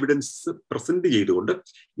അനക്ഡോട്ടൽ എവിഡൻസ് പ്രസന്റ് ചെയ്തുകൊണ്ട്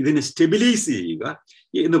ഇതിനെ സ്റ്റെബിലൈസ് ചെയ്യുക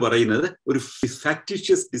എന്ന് പറയുന്നത് ഒരു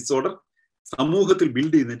ഫാക്ടീഷ്യസ് ഡിസോർഡർ സമൂഹത്തിൽ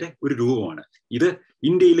ബിൽഡ് ചെയ്യുന്നതിന്റെ ഒരു രൂപമാണ്. ഇത്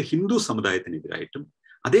ഇന്ത്യയിലെ ഹിന്ദു സമുദായത്തിനെതിരായിട്ടും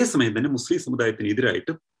അതേസമയം തന്നെ മുസ്ലിം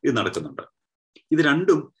സമുദായത്തിനെതിരായിട്ടും ഇത് നടക്കുന്നുണ്ട്. ഇത്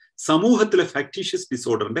രണ്ടും സമൂഹത്തിലെ ഫാക്ടീഷ്യസ്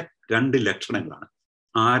ഡിസോർഡറിന്റെ രണ്ട് ലക്ഷണങ്ങളാണ്.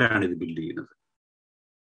 ആരാണ് ഇത് ബിൽഡ് ചെയ്യുന്നത്?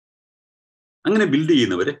 അങ്ങനെ ബിൽഡ്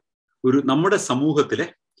ചെയ്യുന്നവര് നമ്മുടെ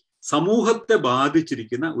സമൂഹത്തെ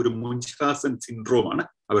ബാധിച്ചിരിക്കുന്ന ഒരു മുൻചാസൻ സിൻഡ്രോമാണ്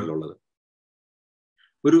അവരിലുള്ളത്.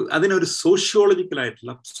 അതിനൊരു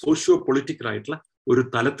സോഷ്യോ പൊളിറ്റിക്കൽ ആയിട്ടുള്ള ഒരു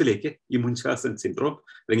തലത്തിലേക്ക് ഈ മുൻചാസൻ സിൻഡ്രോം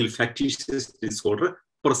അല്ലെങ്കിൽ ഫാക്ടീഷ്യസ് ഡിസോർഡർ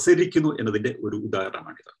പ്രസരിക്കുന്നു എന്നതിന്റെ ഒരു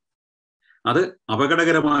ഉദാഹരണമാണിത്. അത്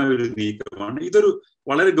അപകടകരമായ ഒരു നീക്കമാണ്. ഇതൊരു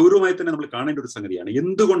വളരെ ഗൗരവമായി തന്നെ നമ്മൾ കാണേണ്ട ഒരു സംഗതിയാണ്.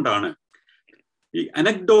 എന്തുകൊണ്ടാണ് ഈ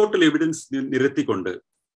അനക്ഡോട്ടൽ എവിഡൻസ് നിരത്തിക്കൊണ്ട്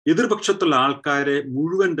എതിർപക്ഷത്തുള്ള ആൾക്കാരെ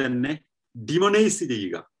മുഴുവൻ തന്നെ ഡിമണൈസ്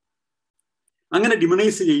ചെയ്യുക? അങ്ങനെ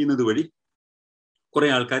ഡിമണൈസ് ചെയ്യുന്നത് വഴി കുറെ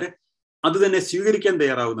ആൾക്കാരെ, അത് തന്നെ സ്വീകരിക്കാൻ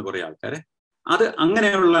തയ്യാറാവുന്ന കുറെ ആൾക്കാരെ അത്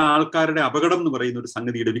അങ്ങനെയുള്ള ആൾക്കാരുടെ അപകടം എന്ന് പറയുന്ന ഒരു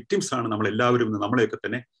സംഗതിയുടെ വിക്ടിംസ് ആണ് നമ്മളെല്ലാവരും നമ്മളെയൊക്കെ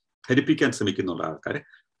തന്നെ ധരിപ്പിക്കാൻ ശ്രമിക്കുന്ന ആൾക്കാർ.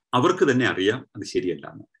 അവർക്ക് തന്നെ അറിയാം അത് ശരിയല്ല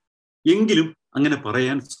എന്ന്. എങ്കിലും അങ്ങനെ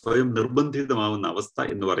പറയാൻ സ്വയം നിർബന്ധിതമാവുന്ന അവസ്ഥ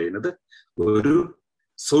എന്ന് പറയുന്നത് ഒരു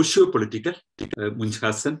സോഷ്യോ പൊളിറ്റിക്കൽ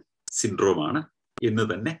മുൻഹാസൻ സിൻഡ്രോമാണ് എന്ന്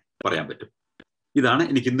തന്നെ പറയാൻ പറ്റും. ഇതാണ്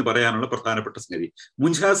എനിക്ക് ഇന്ന് പറയാനുള്ള പ്രധാനപ്പെട്ട സംഗതി.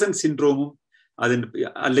 മുൻഹാസൻ സിൻഡ്രോമും അതിന്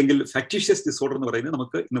അല്ലെങ്കിൽ ഫാക്ടീഷ്യസ് ഡിസോർഡർ എന്ന് പറയുന്നത്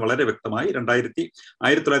നമുക്ക് ഇന്ന് വളരെ വ്യക്തമായി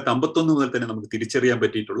 1951 മുതൽ തന്നെ നമുക്ക് തിരിച്ചറിയാൻ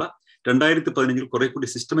പറ്റിയിട്ടുള്ള 2015 കുറെ കൂടി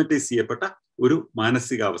സിസ്റ്റമാറ്റൈസ് ചെയ്യപ്പെട്ട ഒരു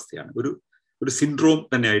മാനസികാവസ്ഥയാണ്. ഒരു സിൻഡ്രോം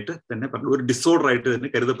തന്നെയായിട്ട് തന്നെ പറഞ്ഞു, ഒരു ഡിസോർഡർ ആയിട്ട് തന്നെ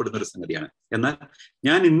കരുതപ്പെടുന്ന ഒരു സംഗതിയാണ്. എന്നാൽ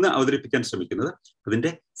ഞാൻ ഇന്ന് അവതരിപ്പിക്കാൻ ശ്രമിക്കുന്നത്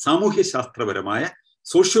അതിന്റെ സാമൂഹ്യ ശാസ്ത്രപരമായ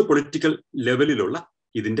സോഷ്യോ പൊളിറ്റിക്കൽ ലെവലിലുള്ള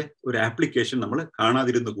ഇതിന്റെ ഒരു ആപ്ലിക്കേഷൻ നമ്മൾ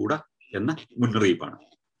കാണാതിരുന്നുകൂടാ എന്ന മുന്നറിയിപ്പാണ്.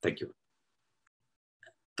 Thank you.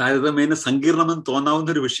 താരതമ്യേന സങ്കീർണമെന്ന് തോന്നാവുന്ന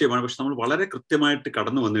ഒരു വിഷയമാണ്. പക്ഷെ നമ്മൾ വളരെ കൃത്യമായിട്ട്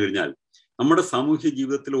കടന്നു വന്നു കഴിഞ്ഞാൽ നമ്മുടെ സാമൂഹ്യ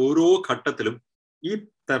ജീവിതത്തിൽ ഓരോ ഘട്ടത്തിലും ഈ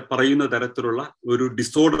പറയുന്ന തരത്തിലുള്ള ഒരു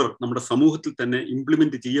ഡിസോർഡർ നമ്മുടെ സമൂഹത്തിൽ തന്നെ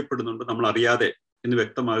ഇംപ്ലിമെന്റ് ചെയ്യപ്പെടുന്നുണ്ട് നമ്മൾ അറിയാതെ എന്ന്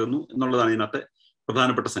വ്യക്തമാകുന്നു എന്നുള്ളതാണ് ഇതിനകത്തെ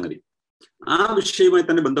പ്രധാനപ്പെട്ട സംഗതി. ആ വിഷയവുമായി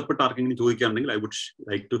തന്നെ ബന്ധപ്പെട്ട് ആർക്കെങ്കിലും ചോദിക്കുകയാണെങ്കിൽ I would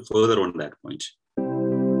like to further on that point.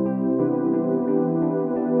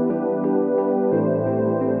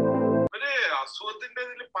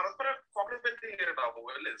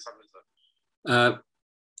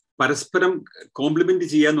 പരസ്പരം കോംപ്ലിമെന്റ്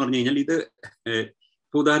ചെയ്യാന്ന് പറഞ്ഞു കഴിഞ്ഞാൽ ഇത്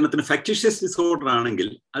ഉദാഹരണത്തിന് ഫാക്ടീഷ്യസ് ഡിസോർഡർ ആണെങ്കിൽ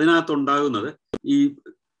അതിനകത്തുണ്ടാകുന്നത് ഈ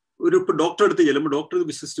ഒരു ഡോക്ടറെ അടുത്ത് ചെല്ലുമ്പോൾ ഡോക്ടർ ഇത്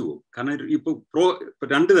വിശ്വസിച്ചു പോകും. കാരണം ഇപ്പൊ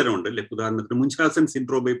രണ്ട് തരമുണ്ട് അല്ലെ. ഉദാഹരണത്തിന് മുൻഹാസൻ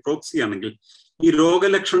സിൻഡ്രോം ബൈ പ്രോക്സി ആണെങ്കിൽ ഈ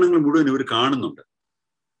രോഗലക്ഷണങ്ങൾ മുഴുവൻ ഇവർ കാണുന്നുണ്ട്.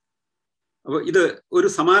 അപ്പൊ ഇത് ഒരു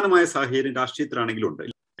സമാനമായ സാഹചര്യം രാഷ്ട്രീയത്തിലാണെങ്കിലും ഉണ്ട്.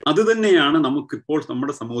 അത് തന്നെയാണ് നമുക്കിപ്പോൾ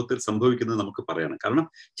നമ്മുടെ സമൂഹത്തിൽ സംഭവിക്കുന്നത് നമുക്ക് പറയണം. കാരണം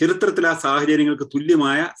ചരിത്രത്തിൽ ആ സാഹചര്യങ്ങൾക്ക്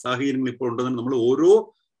തുല്യമായ സാഹചര്യങ്ങൾ ഇപ്പോൾ ഉണ്ടെന്ന് നമ്മൾ ഓരോ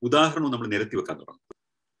ഉദാഹരണവും നമ്മൾ നിരത്തി വെക്കാൻ തുടങ്ങും.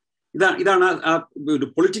 ഇതാണ് ആ ഒരു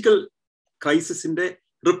പൊളിറ്റിക്കൽ ക്രൈസിസിന്റെ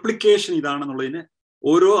റിപ്ലിക്കേഷൻ ഇതാണെന്നുള്ളതിന്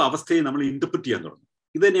ഓരോ അവസ്ഥയും നമ്മൾ ഇന്റർപ്രിറ്റ് ചെയ്യാൻ തുടങ്ങും.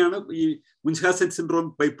 ഇത് തന്നെയാണ് ഈ മുൻഹാസൻ സിൻഡ്രോം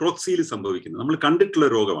ബൈ പ്രോക്സിയിൽ സംഭവിക്കുന്നത്. നമ്മൾ കണ്ടിട്ടുള്ള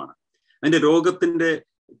രോഗമാണ്. അതിന്റെ രോഗത്തിന്റെ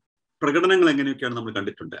പ്രകടനങ്ങൾ എങ്ങനെയൊക്കെയാണ് നമ്മൾ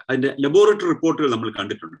കണ്ടിട്ടുണ്ട്. അതിന്റെ ലബോറട്ടറി റിപ്പോർട്ടുകൾ നമ്മൾ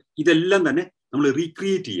കണ്ടിട്ടുണ്ട്. ഇതെല്ലാം തന്നെ നമ്മൾ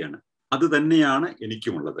റീക്രിയേറ്റ് ചെയ്യാണ്. അത് തന്നെയാണ്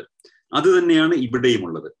എനിക്കുമുള്ളത്, അത് തന്നെയാണ് ഇവിടെയും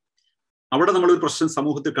ഉള്ളത്. അവിടെ നമ്മളൊരു പ്രശ്നം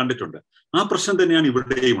സമൂഹത്തിൽ കണ്ടിട്ടുണ്ട്, ആ പ്രശ്നം തന്നെയാണ്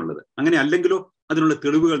ഇവിടെയും ഉള്ളത്. അങ്ങനെ അല്ലെങ്കിലോ അതിനുള്ള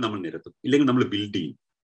തെളിവുകൾ നമ്മൾ നിരത്തും, ഇല്ലെങ്കിൽ നമ്മൾ ബിൽഡ് ചെയ്യും.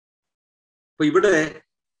 അപ്പൊ ഇവിടെ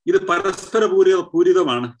ഇത് പരസ്പര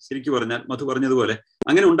പൂരിതമാണ്. ശരിക്കും പറഞ്ഞാൽ മധു പറഞ്ഞതുപോലെ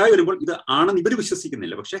അങ്ങനെ ഉണ്ടായി വരുമ്പോൾ ഇത് ആണെന്ന് ഇവർ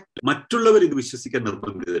വിശ്വസിക്കുന്നില്ല, പക്ഷെ മറ്റുള്ളവർ ഇത് വിശ്വസിക്കാൻ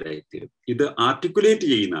നിർബന്ധിതരായിത്തീരും. ഇത് ആർട്ടിക്കുലേറ്റ്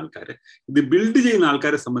ചെയ്യുന്ന ആൾക്കാരെ, ഇത് ബിൽഡ് ചെയ്യുന്ന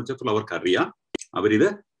ആൾക്കാരെ സംബന്ധിച്ചിടത്തോളം അവർക്കറിയാം അവരിത്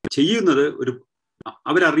ചെയ്യുന്നത്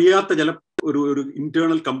അവരറിയാത്ത ചില ഒരു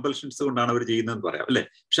ഇന്റേണൽ കമ്പൽഷൻസ് കൊണ്ടാണ് അവർ ചെയ്യുന്നതെന്ന് പറയാം അല്ലെ.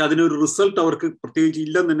 പക്ഷെ അതിനൊരു റിസൾട്ട് അവർക്ക് പ്രത്യേകിച്ച്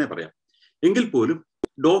ഇല്ലെന്ന് തന്നെ പറയാം. എങ്കിൽ പോലും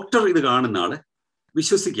ഡോക്ടർ ഇത് കാണുന്ന ആളെ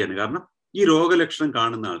വിശ്വസിക്കുകയാണ്. കാരണം ഈ രോഗലക്ഷണം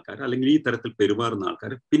കാണുന്ന ആൾക്കാർ അല്ലെങ്കിൽ ഈ തരത്തിൽ പെരുമാറുന്ന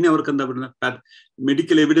ആൾക്കാർ പിന്നെ അവർക്ക് എന്താ പറയുക,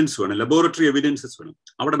 മെഡിക്കൽ എവിഡൻസ് വേണം, ലബോറട്ടറി എവിഡൻസസ് വേണം.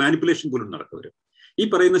 അവിടെ മാനിപ്പുലേഷൻ പോലും നടക്കും. ഈ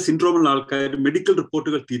പറയുന്ന സിൻഡ്രോമുള്ള ആൾക്കാർ മെഡിക്കൽ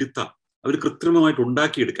റിപ്പോർട്ടുകൾ തിരുത്താം, അവർ കൃത്രിമമായിട്ട്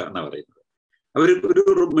ഉണ്ടാക്കിയെടുക്കുക എന്നാണ് പറയുന്നത്. അവർ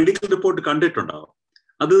ഒരു മെഡിക്കൽ റിപ്പോർട്ട് കണ്ടിട്ടുണ്ടാവും,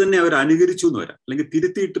 അത് തന്നെ അവർ അനുകരിച്ചു എന്ന് വരാം, അല്ലെങ്കിൽ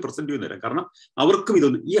തിരുത്തിയിട്ട് പ്രസന്റ് ചെയ്യുന്ന വരാം. കാരണം അവർക്കും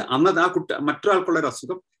ഇതൊന്നും ഈ അന്നത് ആ മറ്റൊരാൾക്കുള്ള ഒരു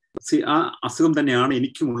അസുഖം, ആ അസുഖം തന്നെയാണ്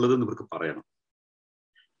എനിക്കും ഉള്ളതെന്ന് ഇവർക്ക് പറയണം.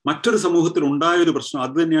 മറ്റൊരു സമൂഹത്തിൽ ഉണ്ടായൊരു പ്രശ്നം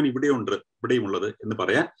അത് തന്നെയാണ് ഇവിടെയും ഉള്ളത് എന്ന്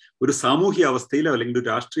പറയാൻ ഒരു സാമൂഹ്യ അവസ്ഥയിലോ അല്ലെങ്കിൽ ഒരു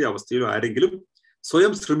രാഷ്ട്രീയ അവസ്ഥയിലോ ആരെങ്കിലും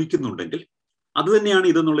സ്വയം ശ്രമിക്കുന്നുണ്ടെങ്കിൽ അത് തന്നെയാണ്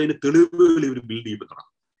ഇതെന്നുള്ളതിന് തെളിവുകൾ ഇവർ ബിൽഡ് ചെയ്യുമ്പോൾ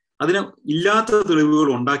തുടങ്ങും. അതിന് ഇല്ലാത്ത തെളിവുകൾ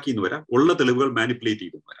ഉണ്ടാക്കിയെന്ന് വരാം, ഉള്ള തെളിവുകൾ മാനിപ്പുലേറ്റ്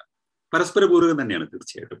ചെയ്തെന്ന് വരാം. പരസ്പര പൂരകം തന്നെയാണ്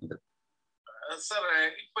തീർച്ചയായിട്ടും ഇത്. സർ,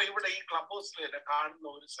 ഇപ്പൊ ഇവിടെ ഈ ക്ലബ് ഹൗസിൽ കാണുന്ന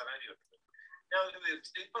ഒരു സെനാരിയോ ഉണ്ട്. ഞാൻ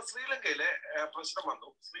ഇപ്പൊ ശ്രീലങ്കയിലെ പ്രശ്നം വന്നു,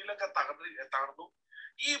 ശ്രീലങ്ക തകർന്നു.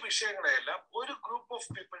 ഈ വിഷയങ്ങളെല്ലാം ഒരു ഗ്രൂപ്പ് ഓഫ്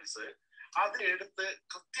പീപ്പിൾസ് അതിനെടുത്ത്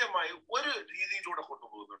കൃത്യമായി ഒരു രീതിയിലൂടെ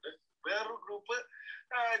കൊണ്ടുപോകുന്നുണ്ട്. വേറൊരു ഗ്രൂപ്പ്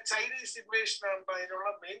ചൈനീസ് ഇൻവേഷൻ ആണ് അതിനുള്ള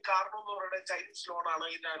മെയിൻ കാരണം എന്ന് പറയുന്നത്, ചൈനീസ് ലോണാണ്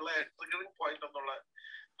ഇതിനുള്ള ട്രിഗറിംഗ് പോയിന്റ് എന്നുള്ള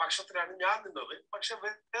പക്ഷത്തിലാണ് ഞാൻ നിന്നത്. പക്ഷെ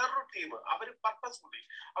വേറൊരു ടീം അവര് പർപ്പസ്ഫുള്ളി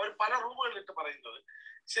അവർ പല റൂമുകളിലിട്ട് പറയുന്നത്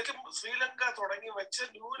ശരിക്കും ശ്രീലങ്ക തുടങ്ങി വെച്ച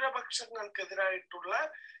ന്യൂനപക്ഷങ്ങൾക്കെതിരായിട്ടുള്ള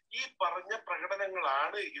ഈ പറഞ്ഞ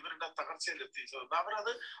പ്രകടനങ്ങളാണ് ഇവരുടെ തകർച്ചയിൽ എത്തിച്ചത്.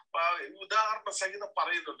 അവരത് ഉദാഹരണ സഹിതം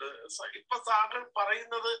പറയുന്നുണ്ട്. ഇപ്പൊ താങ്കൾ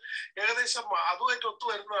പറയുന്നത് ഏകദേശം അതുമായിട്ട്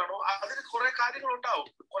ഒത്തുവരുന്നതാണോ? അതിന് കുറെ കാര്യങ്ങളുണ്ടാവും,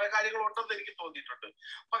 കുറെ കാര്യങ്ങളുണ്ടെന്ന് എനിക്ക് തോന്നിയിട്ടുണ്ട്.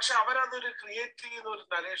 പക്ഷെ അവരതൊരു ക്രിയേറ്റ് ചെയ്യുന്ന ഒരു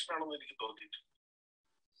നരേഷൻ ആണെന്ന് എനിക്ക് തോന്നിയിട്ടുണ്ട്.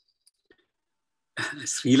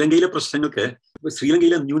 ശ്രീലങ്കയിലെ പ്രശ്നങ്ങൾക്ക്,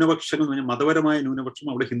 ശ്രീലങ്കയിലെ ന്യൂനപക്ഷങ്ങൾ എന്ന് പറഞ്ഞാൽ മതപരമായ ന്യൂനപക്ഷം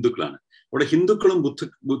അവിടെ ഹിന്ദുക്കളാണ്. അവിടെ ഹിന്ദുക്കളും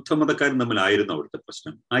ബുദ്ധമതക്കാരും തമ്മിലായിരുന്നു അവിടുത്തെ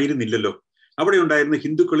പ്രശ്നം. ആയിരുന്നില്ലല്ലോ. അവിടെ ഉണ്ടായിരുന്ന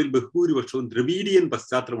ഹിന്ദുക്കളിൽ ബഹുഭൂരിപക്ഷവും ദ്രവീഡിയൻ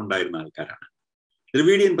പശ്ചാത്തലം ഉണ്ടായിരുന്ന ആൾക്കാരാണ്.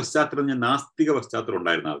 ദ്രവീഡിയൻ പശ്ചാത്തലം ഞാൻ നാസ്തിക പശ്ചാത്തലം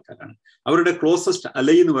ഉണ്ടായിരുന്ന ആൾക്കാരാണ്. അവരുടെ ക്ലോസസ്റ്റ്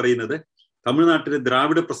അലൈ എന്ന് പറയുന്നത് തമിഴ്നാട്ടിലെ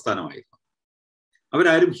ദ്രാവിഡ പ്രസ്ഥാനമായിരുന്നു.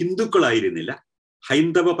 അവരാരും ഹിന്ദുക്കളായിരുന്നില്ല,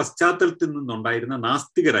 ഹൈന്ദവ പശ്ചാത്തലത്തിൽ നിന്നുണ്ടായിരുന്ന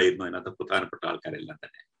നാസ്തികരായിരുന്നു അതിനകത്ത് പ്രധാനപ്പെട്ട ആൾക്കാരെല്ലാം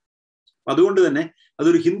തന്നെ. അതുകൊണ്ട് തന്നെ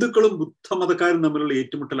അതൊരു ഹിന്ദുക്കളും ബുദ്ധമതക്കാരും തമ്മിലുള്ള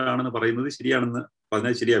ഏറ്റുമുട്ടലാണെന്ന് പറയുന്നത് ശരിയാണെന്ന്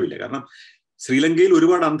പറഞ്ഞാൽ ശരിയാവില്ല. കാരണം ശ്രീലങ്കയിൽ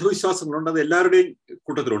ഒരുപാട് അന്ധവിശ്വാസങ്ങളുണ്ട്, അത് എല്ലാവരുടെയും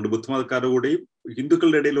കൂട്ടത്തിലുണ്ട്, ബുദ്ധമതക്കാരുടെ കൂടെയും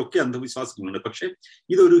ഹിന്ദുക്കളുടെ ഇടയിലൊക്കെ അന്ധവിശ്വാസങ്ങളുണ്ട്. പക്ഷെ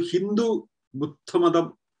ഇതൊരു ഹിന്ദു ബുദ്ധമതം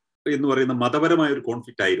എന്ന് പറയുന്ന മതപരമായ ഒരു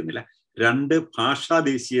കോൺഫ്ലിക്റ്റ് ആയിരുന്നില്ല, രണ്ട് ഭാഷാ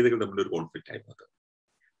ദേശീയതകൾ തമ്മിലൊരു കോൺഫ്ലിക്റ്റ് ആയിരുന്നത്.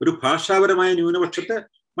 ഒരു ഭാഷാപരമായ ന്യൂനപക്ഷത്തെ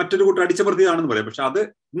മറ്റൊരു കൂട്ടം അടിച്ചമർത്തിയതാണെന്ന് പറയാം, പക്ഷെ അത്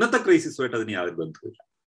ഇന്നത്തെ ക്രൈസിസുമായിട്ട് അതിന് യാതൊരു ബന്ധമില്ല.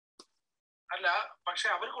 അല്ല, പക്ഷെ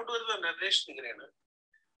അവർ കൊണ്ടുവരുന്ന നരേഷൻ ഇങ്ങനെയാണ്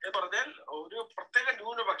എന്ന് പറഞ്ഞാൽ, ഒരു പ്രത്യേക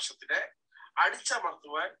ന്യൂനപക്ഷത്തിനെ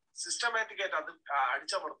അടിച്ചമർത്തുവാൻ, സിസ്റ്റമാറ്റിക് ആയിട്ട് അത്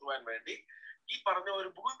അടിച്ചമർത്തുവാൻ വേണ്ടി ഈ പറഞ്ഞ ഒരു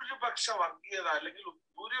ഭൂരിപക്ഷ വർഗീയത അല്ലെങ്കിൽ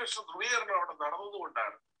ഭൂരിപക്ഷ ധ്രുവീകരണം അവിടെ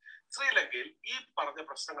നടന്നതുകൊണ്ടാണ് ശ്രീലങ്കയിൽ ഈ പറഞ്ഞ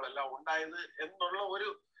പ്രശ്നങ്ങളെല്ലാം ഉണ്ടായത് എന്നുള്ള ഒരു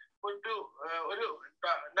ഒരു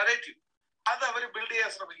നരേറ്റീവ് അത് അവർ ബിൽഡ് ചെയ്യാൻ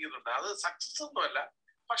ശ്രമിക്കുന്നുണ്ട്. അത് സക്സസ് ഒന്നുമല്ല,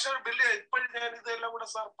 പക്ഷെ അവർ ബിൽഡ് ചെയ്യാൻ ഇപ്പോഴും ഞാൻ ഇതെല്ലാം കൂടെ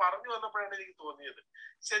സാർ പറഞ്ഞു വന്നപ്പോഴാണ് എനിക്ക് തോന്നിയത്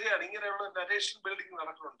ശരിയാണ്, ഇങ്ങനെയുള്ള നരേഷൻ ബിൽഡിംഗ്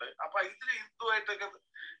നടക്കുന്നുണ്ട്. അപ്പൊ ഇതിന് ഇതുമായിട്ടൊക്കെ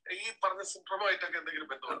ഈ പറഞ്ഞ സിൻഡ്രോമായിട്ടൊക്കെ എന്തെങ്കിലും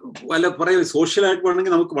ബന്ധമുണ്ടോ? അല്ല, പറയാം, സോഷ്യൽ ആയിട്ട്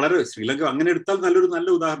വേണമെങ്കിൽ നമുക്ക് വളരെ ശ്രീലങ്ക അങ്ങനെ എടുത്താൽ നല്ല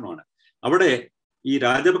ഉദാഹരണമാണ്. അവിടെ ഈ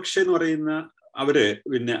രാജപക്ഷെ എന്ന് പറയുന്ന അവര്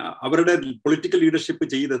പിന്നെ അവരുടെ പൊളിറ്റിക്കൽ ലീഡർഷിപ്പ്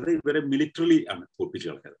ചെയ്തത് ഇവരെ മിലിറ്ററി ആണ് തോൽപ്പിച്ചു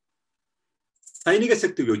കളഞ്ഞത്, സൈനിക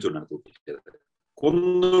ശക്തി ഉപയോഗിച്ചുകൊണ്ടാണ് തോൽപ്പിച്ചത്.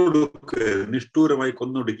 നിഷ്ഠൂരമായി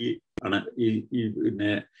കൊന്നൊടുക്കി ആണ് ഈ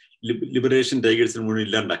പിന്നെ ലിബറേഷൻ ടൈഗേഴ്സിന് മുഴുവൻ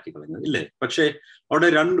ഇല്ലാണ്ടാക്കി കളഞ്ഞത് ഇല്ലേ. പക്ഷെ അവിടെ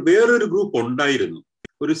വേറൊരു ഗ്രൂപ്പ് ഉണ്ടായിരുന്നു,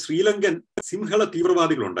 ഒരു ശ്രീലങ്കൻ സിംഹള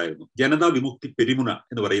തീവ്രവാദികൾ ഉണ്ടായിരുന്നു, ജനതാ വിമുക്തി പെരിമുന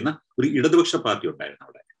എന്ന് പറയുന്ന ഒരു ഇടതുപക്ഷ പാർട്ടി ഉണ്ടായിരുന്നു.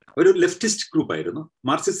 അവിടെ ഒരു ലെഫ്റ്റിസ്റ്റ് ഗ്രൂപ്പ് ആയിരുന്നു,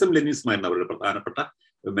 മാർക്സിസം ലെനിനിസം ആയിരുന്നു അവരുടെ പ്രധാനപ്പെട്ട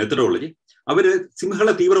മെത്തഡോളജി. അവര്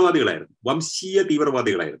സിംഹള തീവ്രവാദികളായിരുന്നു, വംശീയ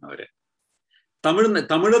തീവ്രവാദികളായിരുന്നു അവര്.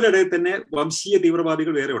 തമിഴരുടെ ഇടയിൽ തന്നെ വംശീയ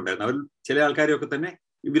തീവ്രവാദികൾ വേറെ ഉണ്ടായിരുന്നു. അവർ ചില ആൾക്കാരെയൊക്കെ തന്നെ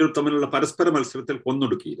ഇവർ തമ്മിലുള്ള പരസ്പര മത്സരത്തിൽ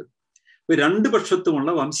കൊന്നൊടുക്കിയിരുന്നു. ഇപ്പൊ രണ്ടു പക്ഷത്തുമുള്ള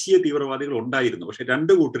വംശീയ തീവ്രവാദികൾ ഉണ്ടായിരുന്നു. പക്ഷെ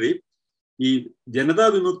രണ്ടു കൂട്ടരെയും ഈ ജനതാ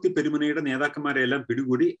വിമുക്തി പെരുമുനയുടെ നേതാക്കന്മാരെ എല്ലാം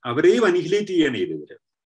പിടികൂടി അവരെയും അനിഹിലേറ്റ് ചെയ്യാണ് ചെയ്തത്.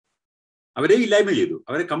 അവരെയും ഇല്ലായ്മ ചെയ്തു,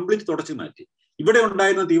 അവരെ കംപ്ലീറ്റ് തുടച്ചു മാറ്റി. ഇവിടെ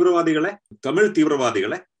ഉണ്ടായിരുന്ന തീവ്രവാദികളെ, തമിഴ്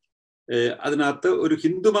തീവ്രവാദികളെ, അതിനകത്ത് ഒരു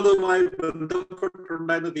ഹിന്ദുമതവുമായി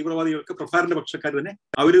ബന്ധപ്പെട്ടുണ്ടായിരുന്ന തീവ്രവാദികൾക്ക് പ്രഫാറിന്റെ പക്ഷക്കാർ തന്നെ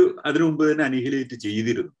അവര് അതിനു മുമ്പ് തന്നെ അനിഹിലേറ്റ്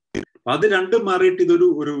ചെയ്തിരുന്നു. അത് രണ്ടും മാറിയിട്ട് ഇതൊരു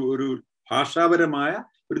ഒരു ഭാഷാപരമായ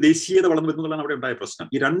ഒരു ദേശീയത വളർന്നു വരുന്നതാണ് അവിടെ ഉണ്ടായ പ്രശ്നം.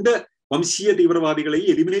 ഈ രണ്ട് വംശീയ തീവ്രവാദികളെയും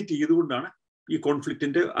എലിമിനേറ്റ് ചെയ്തുകൊണ്ടാണ് ഈ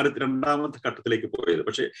കോൺഫ്ലിക്റ്റിന്റെ രണ്ടാമത്തെ ഘട്ടത്തിലേക്ക് പോയത്.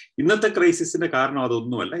 പക്ഷെ ഇന്നത്തെ ക്രൈസിസിന്റെ കാരണം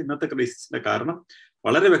അതൊന്നുമല്ല. ഇന്നത്തെ ക്രൈസിസിന്റെ കാരണം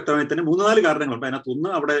വളരെ വ്യക്തമായി തന്നെ 3-4 കാരണങ്ങളുണ്ട്. അതിനകത്ത് ഒന്ന്,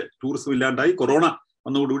 അവിടെ ടൂറിസം ഇല്ലാണ്ടായി, കൊറോണ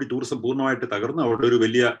വന്നതോടുകൂടി ടൂറിസം പൂർണ്ണമായിട്ട് തകർന്നു, അവിടെ ഒരു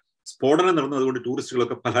വലിയ സ്ഫോടനം നടന്നു, അതുകൊണ്ട്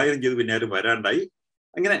ടൂറിസ്റ്റുകളൊക്കെ പലായനം ചെയ്ത് പിന്നെ ആരും വരാണ്ടായി.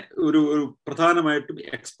 അങ്ങനെ ഒരു പ്രധാനമായിട്ടും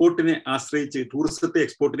എക്സ്പോർട്ടിനെ ആശ്രയിച്ച്, ടൂറിസത്തെ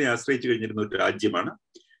എക്സ്പോർട്ടിനെ ആശ്രയിച്ച് കഴിഞ്ഞിരുന്ന ഒരു രാജ്യമാണ്.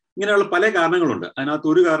 ഇങ്ങനെയുള്ള പല കാരണങ്ങളുണ്ട്. അതിനകത്ത്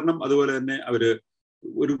ഒരു കാരണം അതുപോലെ തന്നെ അവര്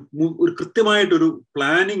ഒരു കൃത്യമായിട്ടൊരു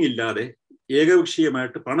പ്ലാനിങ് ഇല്ലാതെ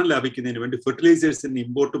ഏകപക്ഷീയമായിട്ട് പണം ലാഭിക്കുന്നതിന് വേണ്ടി ഫെർട്ടിലൈസേഴ്സിന്റെ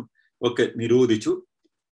ഇമ്പോർട്ടും ഒക്കെ നിരോധിച്ചു.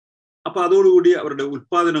 അപ്പൊ അതോടുകൂടി അവരുടെ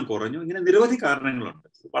ഉത്പാദനം കുറഞ്ഞു. ഇങ്ങനെ നിരവധി കാരണങ്ങളുണ്ട്.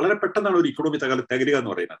 വളരെ പെട്ടെന്നാണ് ഒരു ഇക്കണോമി തകരുക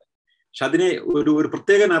എന്ന് പറയുന്നത്. പക്ഷെ അതിനെ ഒരു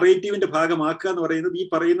പ്രത്യേക നറേറ്റീവിന്റെ ഭാഗമാക്കുക എന്ന് പറയുന്നത് ഈ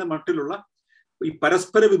പറയുന്ന മട്ടിലുള്ള ഈ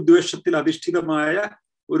പരസ്പര വിദ്വേഷത്തിൽ അധിഷ്ഠിതമായ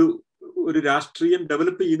ഒരു രാഷ്ട്രീയം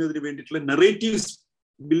ഡെവലപ്പ് ചെയ്യുന്നതിന് വേണ്ടിയിട്ടുള്ള നറേറ്റീവ്സ്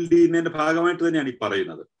ബിൽഡ് ചെയ്യുന്നതിന്റെ ഭാഗമായിട്ട് തന്നെയാണ് ഈ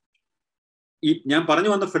പറയുന്നത്. ഈ ഞാൻ പറഞ്ഞു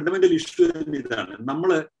വന്ന ഫണ്ടമെന്റൽ ഇഷ്യൂ ഇതാണ്.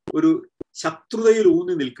 നമ്മള് ഒരു ശത്രുതയിൽ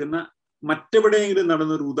ഊന്നി നിൽക്കുന്ന, മറ്റെവിടെയെങ്കിലും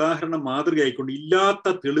നടന്ന ഒരു ഉദാഹരണം മാതൃകയായിക്കൊണ്ട് ഇല്ലാത്ത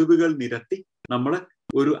തെളിവുകൾ നിരത്തി നമ്മൾ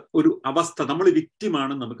ഒരു അവസ്ഥ, നമ്മൾ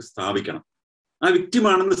വിക്റ്റിമാണെന്ന് നമുക്ക് സ്ഥാപിക്കണം. ആ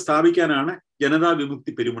വിക്റ്റിമാണെന്ന് സ്ഥാപിക്കാനാണ് ജനതാ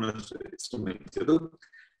വിമുക്തി പെരുമുന ശ്രമിച്ചത്.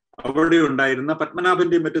 അവിടെ ഉണ്ടായിരുന്ന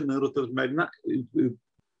പത്മനാഭന്റെയും മറ്റും നേതൃത്വത്തിലുണ്ടായിരുന്ന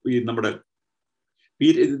ഈ നമ്മുടെ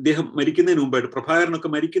ഇദ്ദേഹം മരിക്കുന്നതിന് മുമ്പായിട്ട്, പ്രഭാകരനൊക്കെ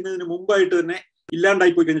മരിക്കുന്നതിന് മുമ്പായിട്ട് തന്നെ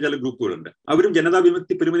ഇല്ലാണ്ടായി പോയി കഴിഞ്ഞ ചില ഗ്രൂപ്പുകളുണ്ട്. അവരും ജനതാ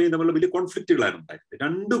വിമുക്തി പെരുമുനയും തമ്മിലുള്ള വലിയ കോൺഫ്ലിക്റ്റുകളാണ് ഉണ്ടായത്.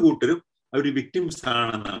 രണ്ടു കൂട്ടരും അവർ വിക്ടിംസ്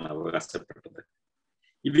ആണെന്നാണ് അവകാശപ്പെട്ടത്.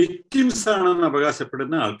 ഈ വിക്ടിംസ് ആണെന്ന്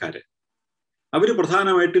അവകാശപ്പെടുന്ന ആൾക്കാര് അവര്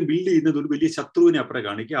പ്രധാനമായിട്ടും ബിൽഡ് ചെയ്യുന്നത് ഒരു വലിയ ശത്രുവിനെ അപ്പുറം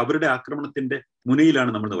കാണിക്കുക, അവരുടെ ആക്രമണത്തിന്റെ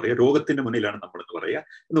മുനയിലാണ് നമ്മളെന്ന് പറയുക, രോഗത്തിന്റെ മുനയിലാണ് നമ്മളെന്ന് പറയുക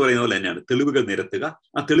എന്ന് പറയുന്ന പോലെ തന്നെയാണ്. തെളിവുകൾ നിരത്തുക,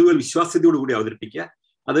 ആ തെളിവുകൾ വിശ്വാസ്യതയോടുകൂടി അവതരിപ്പിക്കുക,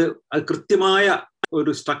 അത് കൃത്യമായ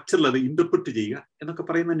ഒരു സ്ട്രക്ചറിൽ അത് ഇന്റർപ്രിറ്റ് ചെയ്യുക എന്നൊക്കെ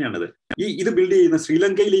പറയുന്നത് തന്നെയാണത്. ഇത് ബിൽഡ് ചെയ്യുന്ന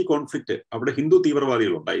ശ്രീലങ്കയിലെ ഈ കോൺഫ്ലിക്റ്റ്, അവിടെ ഹിന്ദു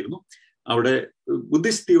തീവ്രവാദികൾ ഉണ്ടായിരുന്നു, അവിടെ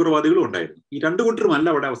ബുദ്ധിസ്റ്റ് തീവ്രവാദികളും ഉണ്ടായിരുന്നു. ഈ രണ്ടു കൂട്ടരുമല്ല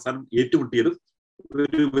അവിടെ അവസാനം ഏറ്റുമുട്ടിയതും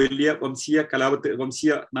ഒരു വലിയ വംശീയ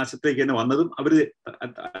നാശത്തേക്ക് തന്നെ വന്നതും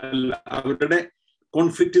അവരുടെ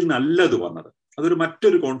കോൺഫ്ലിക്റ്റിൽ നിന്നല്ല അത് വന്നത്. അതൊരു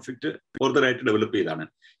മറ്റൊരു കോൺഫ്ലിക്റ്റ് ഫർദറായിട്ട് ഡെവലപ്പ് ചെയ്താണ്.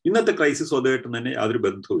 ഇന്നത്തെ ക്രൈസിസ് അതുമായിട്ട് തന്നെ യാതൊരു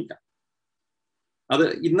ബന്ധവുമില്ല. അത്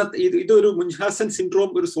ഇതൊരു മുൻഹാസൻ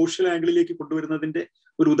സിൻഡ്രോം ഒരു സോഷ്യൽ ആംഗിളിലേക്ക് കൊണ്ടുവരുന്നതിന്റെ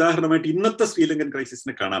ഒരു ഉദാഹരണമായിട്ട് ഇന്നത്തെ ശ്രീലങ്കൻ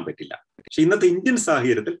ക്രൈസിസിനെ കാണാൻ പറ്റില്ല. പക്ഷെ ഇന്നത്തെ ഇന്ത്യൻ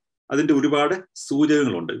സാഹചര്യത്തിൽ അതിന്റെ ഒരുപാട്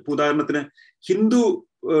സൂചകങ്ങളുണ്ട്. ഇപ്പൊ ഉദാഹരണത്തിന് ഹിന്ദു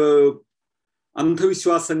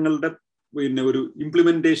അന്ധവിശ്വാസങ്ങളുടെ ഒരു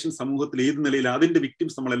ഇംപ്ലിമെന്റേഷൻ സമൂഹത്തിൽ ഏത് നിലയിൽ അതിന്റെ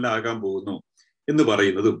വിക്ടിംസ് നമ്മളെല്ലാം ആകാൻ പോകുന്നു എന്ന്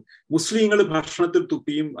പറയുന്നതും, മുസ്ലിങ്ങൾ ഭക്ഷണത്തിൽ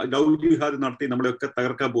തുപ്പിയും ലവ് ജിഹാദ് നടത്തി നമ്മളെയൊക്കെ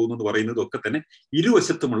തകർക്കാൻ പോകുന്നു എന്ന് പറയുന്നതും ഒക്കെ തന്നെ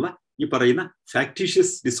ഇരുവശത്തുമുള്ള ഈ പറയുന്ന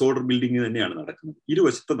ഫാക്ടീഷ്യസ് ഡിസോർഡർ ബിൽഡിംഗ് തന്നെയാണ് നടക്കുന്നത്.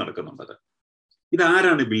 ഇരുവശത്തും നടക്കുന്നുണ്ടത്.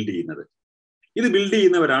 ഇതാരാണ് ബിൽഡ് ചെയ്യുന്നത്? ഇത് ബിൽഡ്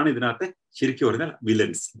ചെയ്യുന്നവരാണ് ഇതിനകത്തെ ശരിക്കും പറഞ്ഞാൽ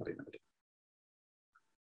വില്ലൻസ് എന്ന് പറയുന്നത്.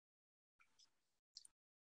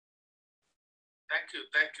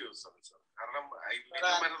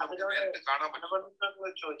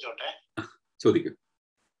 ചോദിക്കും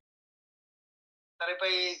സാർ. ഇപ്പൊ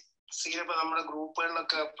ഈ സീരിയൽ നമ്മുടെ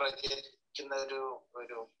ഗ്രൂപ്പുകളിലൊക്കെ പ്രചരിക്കുന്ന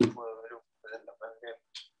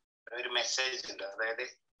ഒരു മെസ്സേജ് ഉണ്ട്. അതായത്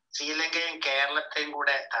ശ്രീലങ്കയും കേരളത്തെയും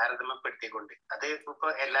കൂടെ താരതമ്യപ്പെടുത്തിക്കൊണ്ട്, അത് ഇപ്പൊ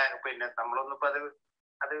പിന്നെ നമ്മളൊന്നും ഇപ്പൊ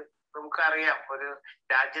അത് നമുക്കറിയാം, ഒരു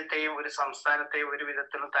രാജ്യത്തെയും ഒരു സംസ്ഥാനത്തെയും ഒരു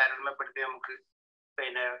വിധത്തിലും താരതമ്യപ്പെടുത്തി നമുക്ക്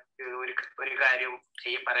പിന്നെ ഒരു കാര്യവും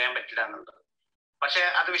പറയാൻ പറ്റില്ല എന്നുള്ളത്. പക്ഷെ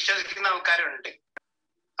അത് വിശ്വസിക്കുന്ന ആൾക്കാരുണ്ട്.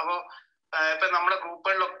 അപ്പോ ഇപ്പൊ നമ്മുടെ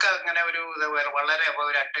ഗ്രൂപ്പുകളിലൊക്കെ അങ്ങനെ വളരെ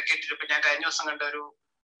ഒരു അഡ്വക്കേറ്റ്, ഇപ്പൊ ഞാൻ കഴിഞ്ഞ ദിവസം കണ്ട ഒരു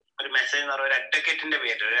മെസ്സേജ് എന്ന് പറഞ്ഞ ഒരു അഡ്വക്കേറ്റിന്റെ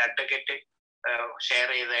പേര് ഒരു അഡ്വക്കേറ്റ് ഷെയർ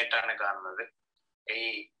ചെയ്തതായിട്ടാണ് കാണുന്നത്. ഈ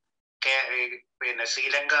പിന്നെ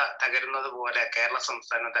ശ്രീലങ്ക തകരുന്നത് പോലെ കേരള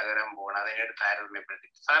സംസ്ഥാനം തകരാൻ പോകണം, അതിനോട് താരതമ്യപ്പെടുത്തി.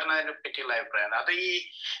 സാറിന് അതിനെ പറ്റിയുള്ള അഭിപ്രായം? അത് ഈ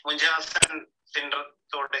മുൻജാസൻ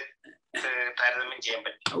സിൻഡ്രത്തോട് താരതമ്യം ചെയ്യാൻ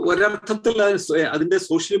പറ്റും? ഒരർത്ഥത്തിൽ അതിന്റെ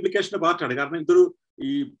സോഷ്യൽ ഇംപ്ലിക്കേഷന്റെ പാർട്ടാണ്. കാരണം ഇതൊരു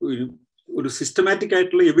ഒരു സിസ്റ്റമാറ്റിക്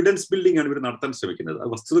ആയിട്ടുള്ള എവിഡൻസ് ബിൽഡിംഗ് ആണ് ഇവർ നടത്താൻ ശ്രമിക്കുന്നത്. അത്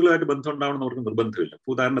വസ്തുതകളുമായിട്ട് ബന്ധം ഉണ്ടാവണമെന്ന് അവർക്ക് നിർബന്ധമില്ല.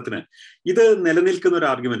 ഉദാഹരണത്തിന് ഇത് നിലനിൽക്കുന്ന ഒരു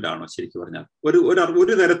ആർഗ്യുമെന്റ് ആണോ? ശരിക്കും പറഞ്ഞാൽ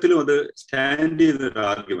ഒരു തരത്തിലും അത് സ്റ്റാൻഡ് ചെയ്ത ഒരു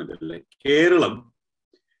ആർഗ്യുമെന്റ് അല്ലേ. കേരളം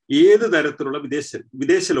ഏത് തരത്തിലുള്ള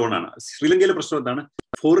വിദേശ ലോണാണ്. ശ്രീലങ്കയിലെ പ്രശ്നം എന്താണ്?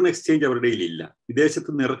 ഫോറിൻ എക്സ്ചേഞ്ച് അവരുടെ ഇല്ല. വിദേശത്ത്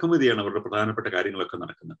നിന്ന് ഇറക്കുമതിയാണ് അവരുടെ പ്രധാനപ്പെട്ട കാര്യങ്ങളൊക്കെ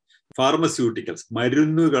നടക്കുന്നത്. ഫാർമസ്യൂട്ടിക്കൽസ്,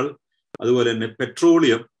 മരുന്നുകൾ, അതുപോലെ തന്നെ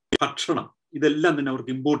പെട്രോളിയം, ഭക്ഷണം, ഇതെല്ലാം തന്നെ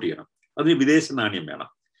അവർക്ക് ഇമ്പോർട്ട് ചെയ്യണം. അതിന് വിദേശ നാണ്യം വേണം.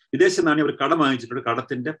 വിദേശ നാണ്യം അവർ കടം വാങ്ങിച്ചിട്ടുണ്ട്.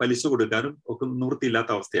 കടത്തിന്റെ പലിശ കൊടുക്കാനും ഒക്കെ നിവൃത്തിയില്ലാത്ത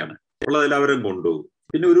അവസ്ഥയാണ്. ഉള്ളതെല്ലാവരും കൊണ്ടുപോകും.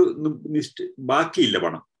 പിന്നെ ബാക്കിയില്ല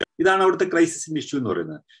പണം. ഇതാണ് അവിടുത്തെ ക്രൈസിസിന്റെ ഇഷ്യൂ എന്ന്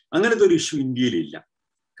പറയുന്നത്. അങ്ങനത്തെ ഒരു ഇഷ്യൂ ഇന്ത്യയിലില്ല.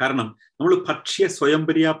 കാരണം നമ്മൾ ഭക്ഷ്യ സ്വയം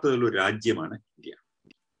പര്യാപ്തതയുള്ള ഒരു രാജ്യമാണ് ഇന്ത്യ.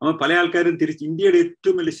 നമ്മൾ പല ആൾക്കാരും ഇന്ത്യയുടെ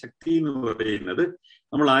ഏറ്റവും വലിയ ശക്തി എന്ന് പറയുന്നത്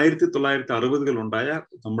നമ്മൾ 1960-കൾ ഉണ്ടായ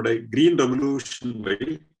നമ്മുടെ ഗ്രീൻ റെവല്യൂഷൻ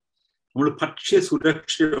വഴി നമ്മൾ ഭക്ഷ്യ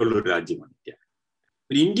സുരക്ഷയുള്ള ഒരു രാജ്യമാണ് ഇന്ത്യ.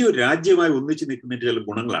 ഇന്ത്യ ഒരു രാജ്യമായി ഒന്നിച്ച് നിൽക്കുന്നതിന്റെ ചില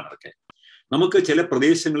ഗുണങ്ങളാണ് അതൊക്കെ. നമുക്ക് ചില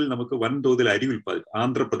പ്രദേശങ്ങളിൽ നമുക്ക് വൻതോതിൽ അരി ഉൽപ്പാദിക്കും.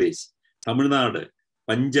 ആന്ധ്രാപ്രദേശ്, തമിഴ്നാട്,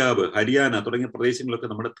 പഞ്ചാബ്, ഹരിയാന തുടങ്ങിയ പ്രദേശങ്ങളൊക്കെ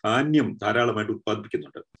നമ്മുടെ ധാന്യം ധാരാളമായിട്ട്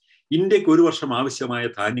ഉത്പാദിപ്പിക്കുന്നുണ്ട്. ഇന്ത്യക്ക് ഒരു വർഷം ആവശ്യമായ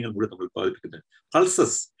ധാന്യങ്ങൾ മുഴുവൻ നമ്മൾ ഉത്പാദിപ്പിക്കുന്നുണ്ട്.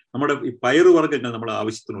 പൾസസ്, നമ്മുടെ ഈ പയറുവർഗ്ഗങ്ങൾ നമ്മൾ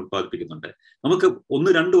ആവശ്യത്തിന് ഉത്പാദിപ്പിക്കുന്നുണ്ട്. നമുക്ക്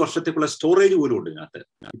 1-2 വർഷത്തേക്കുള്ള സ്റ്റോറേജ് പോലും ഉണ്ട് ഇതിനകത്ത്.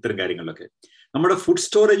 ഇത്തരം കാര്യങ്ങളിലൊക്കെ നമ്മുടെ ഫുഡ്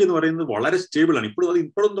സ്റ്റോറേജ് എന്ന് പറയുന്നത് വളരെ സ്റ്റേബിൾ ആണ്.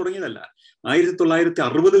 ഇപ്പോഴും തുടങ്ങിയതല്ല.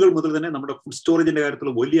 1960-കൾ മുതൽ തന്നെ നമ്മുടെ ഫുഡ് സ്റ്റോറേജിന്റെ കാര്യത്തിൽ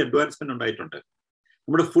വലിയ അഡ്വാൻസ്മെന്റ് ഉണ്ടായിട്ടുണ്ട്.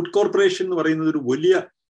 നമ്മുടെ ഫുഡ് കോർപ്പറേഷൻ എന്ന് പറയുന്നത് ഒരു വലിയ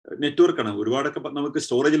നെറ്റ്വർക്കാണ്. ഒരുപാടൊക്കെ നമുക്ക്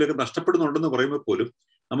സ്റ്റോറേജിലൊക്കെ നഷ്ടപ്പെടുന്നുണ്ടെന്ന് പറയുമ്പോൾ പോലും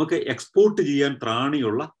നമുക്ക് എക്സ്പോർട്ട് ചെയ്യാൻ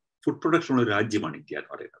ത്രാണിയുള്ള ഫുഡ് പ്രൊഡക്ഷൻ ഉള്ള ഒരു രാജ്യമാണ് ഇന്ത്യ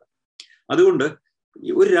എന്ന് പറയുന്നത്. അതുകൊണ്ട്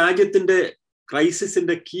ഒരു രാജ്യത്തിന്റെ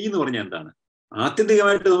ക്രൈസിസിന്റെ കീ എന്ന് പറഞ്ഞാൽ എന്താണ്?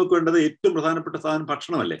 ആത്യന്തികമായിട്ട് നമുക്ക് വേണ്ടത് ഏറ്റവും പ്രധാനപ്പെട്ട സാധനം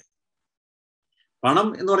ഭക്ഷണമല്ലേ. പണം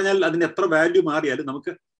എന്ന് പറഞ്ഞാൽ അതിന് എത്ര വാല്യൂ മാറിയാലും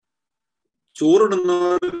നമുക്ക്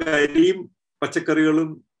ചോറിടുന്നവർക്ക് അരിയും പച്ചക്കറികളും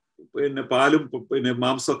പിന്നെ പാലും പിന്നെ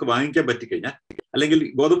മാംസവും ഒക്കെ വാങ്ങിക്കാൻ പറ്റിക്കഴിഞ്ഞാൽ, അല്ലെങ്കിൽ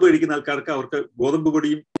ഗോതമ്പ് കഴിക്കുന്ന ആൾക്കാർക്ക് അവർക്ക് ഗോതമ്പ്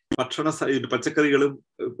പൊടിയും പച്ചക്കറികളും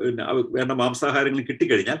പിന്നെ വേണ്ട മാംസാഹാരങ്ങളും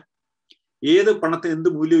കിട്ടിക്കഴിഞ്ഞാൽ ഏത് പണത്തിന് എന്ത്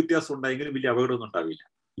മൂല്യവ്യത്യാസം ഉണ്ടായെങ്കിലും വലിയ അപകടമൊന്നും ഉണ്ടാവില്ല.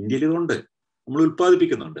 ഇന്ത്യയിൽ ഇതുകൊണ്ട് നമ്മൾ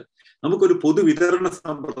ഉത്പാദിപ്പിക്കുന്നുണ്ട്. നമുക്കൊരു പൊതുവിതരണ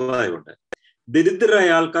സമ്പ്രദായമുണ്ട്. ദരിദ്രരായ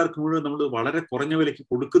ആൾക്കാർക്ക് മുഴുവൻ നമ്മൾ വളരെ കുറഞ്ഞ വിലയ്ക്ക്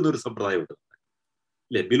കൊടുക്കുന്ന ഒരു സമ്പ്രദായമുണ്ട്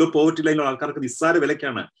അല്ലെ. ബിലോ പോവർട്ടി ലൈനിലുള്ള ആൾക്കാർക്ക് നിസ്സാര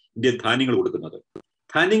വിലയ്ക്കാണ് ഇന്ത്യയിൽ ധാന്യങ്ങൾ കൊടുക്കുന്നത്.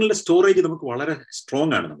 ധാന്യങ്ങളുടെ സ്റ്റോറേജ് നമുക്ക് വളരെ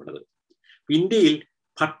സ്ട്രോങ് ആണ് നമ്മുടേത്. ഇന്ത്യയിൽ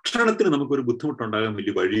ഭക്ഷണത്തിന് നമുക്കൊരു ബുദ്ധിമുട്ടുണ്ടാകാൻ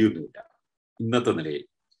വലിയ വഴിയൊന്നുമില്ല. ഇന്നത്തെ നിലയിൽ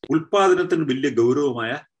ഉൽപാദനത്തിന് വലിയ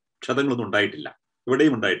ഗൗരവമായ ക്ഷതങ്ങളൊന്നും ഉണ്ടായിട്ടില്ല,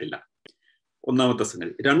 എവിടെയും ഉണ്ടായിട്ടില്ല. ഒന്നാമത്തെ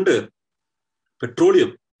സംഗതി. 2,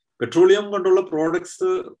 പെട്രോളിയം കൊണ്ടുള്ള പ്രോഡക്ട്സ്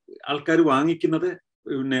ആൾക്കാർ വാങ്ങിക്കുന്നത്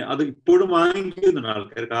പിന്നെ അത് ഇപ്പോഴും വാങ്ങിക്കുന്നുണ്ട്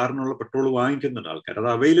ആൾക്കാർ. കാറിനുള്ള പെട്രോൾ വാങ്ങിക്കുന്നുണ്ട് ആൾക്കാർ. അത്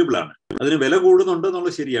അവൈലബിൾ ആണ്. അതിന് വില കൂടുന്നുണ്ട്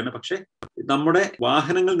എന്നുള്ളത് ശരിയാണ്. പക്ഷെ നമ്മുടെ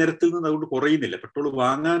വാഹനങ്ങൾ നിരത്തിൽ നിന്ന് അതുകൊണ്ട് കുറയുന്നില്ല. പെട്രോൾ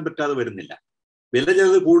വാങ്ങാൻ പറ്റാതെ വരുന്നില്ല. വില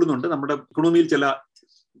ചിലത് കൂടുന്നുണ്ട്. നമ്മുടെ ഇക്കണോമിയിൽ ചില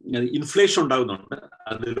ഇൻഫ്ലേഷൻ ഉണ്ടാകുന്നുണ്ട്.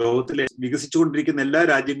 അത് ലോകത്തിലെ വികസിച്ചുകൊണ്ടിരിക്കുന്ന എല്ലാ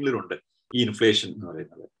രാജ്യങ്ങളിലും ഉണ്ട് ഈ ഇൻഫ്ലേഷൻ എന്ന്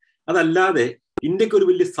പറയുന്നത്. അതല്ലാതെ ഇന്ത്യക്ക് ഒരു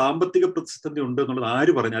വലിയ സാമ്പത്തിക പ്രതിസന്ധി ഉണ്ട് എന്നുള്ളത്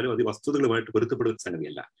ആര് പറഞ്ഞാലും അത് വസ്തുതകളുമായിട്ട് പൊരുത്തപ്പെടുന്ന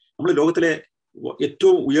സംഗതിയല്ല. നമ്മൾ ലോകത്തിലെ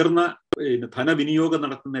ഏറ്റവും ഉയർന്ന ധനവിനിയോഗം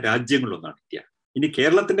നടത്തുന്ന രാജ്യങ്ങളിലൊന്നാണ് ഇന്ത്യ. ഇനി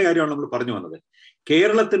കേരളത്തിന്റെ കാര്യമാണ് നമ്മൾ പറഞ്ഞു വന്നത്.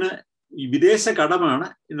 കേരളത്തിന് ഈ വിദേശ കടമാണ്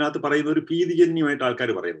ഇതിനകത്ത് പറയുന്ന ഒരു ഭീതിജന്യമായിട്ട് ആൾക്കാർ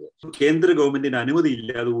പറയുന്നത്. കേന്ദ്ര ഗവൺമെന്റിന് അനുമതി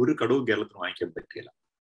ഇല്ലാതെ ഒരു കടവും കേരളത്തിന് വാങ്ങിക്കാൻ പറ്റില്ല.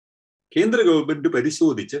 കേന്ദ്ര ഗവൺമെന്റ്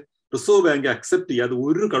പരിശോധിച്ച് റിസർവ് ബാങ്ക് അക്സെപ്റ്റ് ചെയ്യാതെ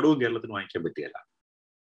ഒരു കടവും കേരളത്തിന് വാങ്ങിക്കാൻ പറ്റിയല്ല.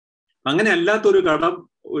 അങ്ങനെ അല്ലാത്തൊരു കടം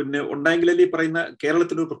ഉണ്ടായെങ്കിലല്ലേ ഈ പറയുന്ന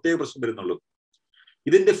കേരളത്തിന് ഒരു പ്രത്യേക പ്രശ്നം വരുന്നുള്ളൂ.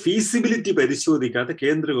 ഇതിന്റെ ഫീസിബിലിറ്റി പരിശോധിക്കാതെ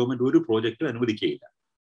കേന്ദ്ര ഗവൺമെന്റ് ഒരു പ്രോജക്റ്റും അനുവദിക്കുകയില്ല.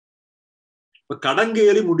 അപ്പൊ കടം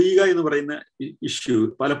കയറി മുടിയുക എന്ന് പറയുന്ന ഇഷ്യൂ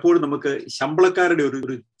പലപ്പോഴും നമുക്ക് ശമ്പളക്കാരുടെ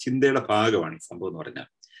ഒരു ചിന്തയുടെ ഭാഗമാണ് ഈ സംഭവം എന്ന് പറഞ്ഞാൽ.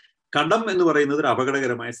 കടം എന്ന് പറയുന്നത് ഒരു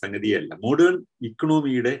അപകടകരമായ സംഗതിയല്ല. മോഡേൺ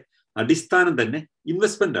ഇക്കണോമിയുടെ അടിസ്ഥാനം തന്നെ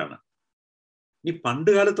ഇൻവെസ്റ്റ്മെന്റ് ആണ്. ഈ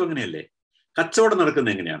പണ്ട് കാലത്തും അങ്ങനെയല്ലേ? കച്ചവടം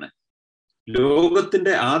നടക്കുന്നത് എങ്ങനെയാണ്?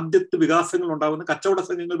 ലോകത്തിന്റെ ആദ്യത്തെ വികാസങ്ങൾ ഉണ്ടാകുന്ന കച്ചവട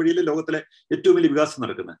സംഘങ്ങൾ വഴിയിലെ ലോകത്തിലെ ഏറ്റവും വലിയ വികാസം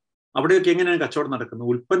നടക്കുന്നത്. അവിടെയൊക്കെ എങ്ങനെയാണ് കച്ചവടം നടക്കുന്നത്?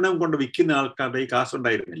 ഉൽപ്പന്നം കൊണ്ട് വിൽക്കുന്ന ആൾക്കാരുടെ ഈ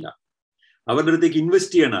കാശുണ്ടായിരുന്നില്ല. അവരുടെ അടുത്തേക്ക്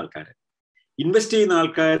ഇൻവെസ്റ്റ് ചെയ്യുന്ന ആൾക്കാർ, ഇൻവെസ്റ്റ് ചെയ്യുന്ന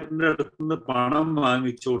ആൾക്കാരുടെ അടുത്ത് നിന്ന് പണം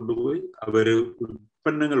വാങ്ങിച്ചുകൊണ്ടുപോയി അവര്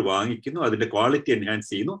ഉൽപ്പന്നങ്ങൾ വാങ്ങിക്കുന്നു, അതിന്റെ ക്വാളിറ്റി എൻഹാൻസ്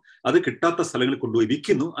ചെയ്യുന്നു, അത് കിട്ടാത്ത സ്ഥലങ്ങളിൽ കൊണ്ടുപോയി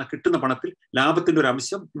വിൽക്കുന്നു. ആ കിട്ടുന്ന പണത്തിൽ ലാഭത്തിന്റെ ഒരു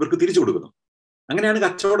അംശം ഇവർക്ക് തിരിച്ചു കൊടുക്കുന്നു. അങ്ങനെയാണ്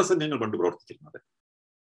കച്ചവട സംഘങ്ങൾ പണ്ട് പ്രവർത്തിച്ചിരുന്നത്.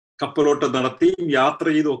 കപ്പലോട്ടം നടത്തിയും യാത്ര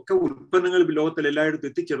ചെയ്തും ഒക്കെ ഉൽപ്പന്നങ്ങൾ ലോകത്തിൽ എല്ലായിടത്തും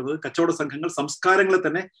എത്തിച്ചേർന്നത് കച്ചവട സംഘങ്ങൾ സംസ്കാരങ്ങളെ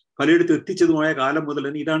തന്നെ പലയിടത്തും എത്തിച്ചതുമായ കാലം മുതൽ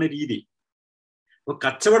തന്നെ ഇതാണ് രീതി. അപ്പൊ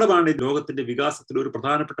കച്ചവടമാണ് ലോകത്തിന്റെ വികാസത്തിൽ ഒരു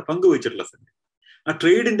പ്രധാനപ്പെട്ട പങ്ക് വഹിച്ചിട്ടുള്ള സംഗതി. ആ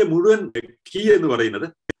ട്രേഡിന്റെ മുഴുവൻ കീ എന്ന് പറയുന്നത്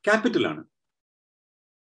ക്യാപിറ്റലാണ്.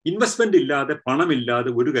 ഇൻവെസ്റ്റ്മെന്റ് ഇല്ലാതെ,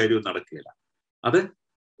 പണമില്ലാതെ ഒരു കാര്യവും നടക്കുകയില്ല. അത്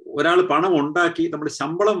ഒരാൾ പണം ഉണ്ടാക്കി, നമ്മൾ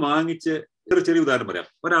ശമ്പളം വാങ്ങിച്ച്, ചെറിയ ഉദാഹരണം പറയാം.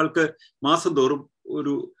 ഒരാൾക്ക് മാസം തോറും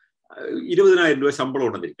ഒരു 20,000 രൂപ ശമ്പളം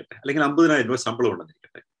ഉണ്ടെന്നിരിക്കട്ടെ, അല്ലെങ്കിൽ 50,000 രൂപ ശമ്പളം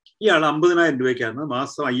ഉണ്ടെന്നിരിക്കട്ടെ. ഇയാൾ 50,000 രൂപയ്ക്കാണ്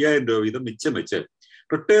മാസം 5,000 രൂപ വീതം മിച്ചം വെച്ച്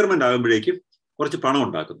റിട്ടയർമെന്റ് ആകുമ്പോഴേക്കും കുറച്ച് പണം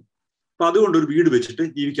ഉണ്ടാക്കുന്നു. അപ്പൊ അതുകൊണ്ട് ഒരു വീട് വെച്ചിട്ട്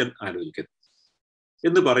ജീവിക്കാൻ ആലോചിക്കുന്നു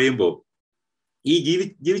എന്ന് പറയുമ്പോൾ ഈ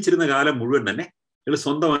ജീവിച്ചിരുന്ന കാലം മുഴുവൻ തന്നെ ഇയാൾ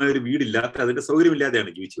സ്വന്തമായ ഒരു വീടില്ലാത്ത, അതിന്റെ സൗകര്യമില്ലാതെയാണ്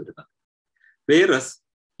ജീവിച്ചു വരുന്നത്. വേറസ്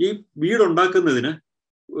ഈ വീടുണ്ടാക്കുന്നതിന്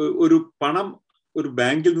ഒരു പണം ഒരു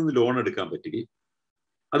ബാങ്കിൽ നിന്ന് ലോൺ എടുക്കാൻ പറ്റുകയും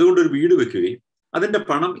അതുകൊണ്ട് ഒരു വീട് വെക്കുകയും അതിന്റെ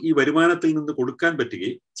പണം ഈ വരുമാനത്തിൽ നിന്ന് കൊടുക്കാൻ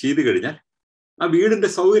പറ്റുകയും ചെയ്തു കഴിഞ്ഞാൽ ആ വീടിന്റെ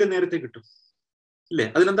സൗകര്യം നേരത്തെ കിട്ടും, ഇല്ലേ?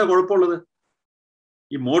 അതിനെന്താ കുഴപ്പമുള്ളത്?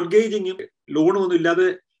 ഈ മോർഗേജിങ്ങും ലോണും ഒന്നും ഇല്ലാതെ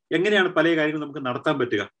എങ്ങനെയാണ് പല കാര്യങ്ങളും നമുക്ക് നടത്താൻ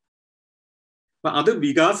പറ്റുക? അപ്പൊ അത്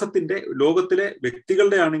വികാസത്തിന്റെ, ലോകത്തിലെ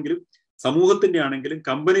വ്യക്തികളുടെ ആണെങ്കിലും സമൂഹത്തിന്റെ ആണെങ്കിലും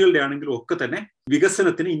കമ്പനികളുടെ ആണെങ്കിലും ഒക്കെ തന്നെ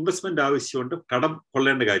വികസനത്തിന് ഇൻവെസ്റ്റ്മെന്റ് ആവശ്യമുണ്ട്. കടം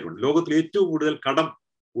കൊള്ളേണ്ട കാര്യമുണ്ട്. ലോകത്തിൽ ഏറ്റവും കൂടുതൽ കടം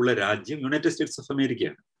ഉള്ള രാജ്യം യുണൈറ്റഡ് സ്റ്റേറ്റ്സ് ഓഫ്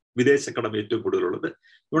അമേരിക്കയാണ്. വിദേശ കടം ഏറ്റവും കൂടുതലുള്ളത്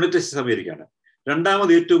യുണൈറ്റഡ് സ്റ്റേറ്റ്സ് ഓഫ് അമേരിക്കയാണ്.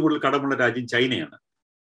 രണ്ടാമത് ഏറ്റവും കൂടുതൽ കടമുള്ള രാജ്യം ചൈനയാണ്.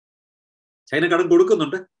 ചൈന കടം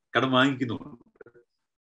കൊടുക്കുന്നുണ്ട്, കടം വാങ്ങിക്കുന്നുമുണ്ട്.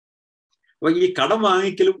 അപ്പൊ ഈ കടം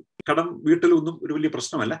വാങ്ങിക്കലും കടം വീട്ടലും ഒന്നും ഒരു വലിയ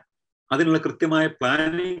പ്രശ്നമല്ല. അതിനുള്ള കൃത്യമായ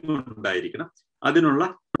പ്ലാനിങ് ഉണ്ടായിരിക്കണം. അതിനുള്ള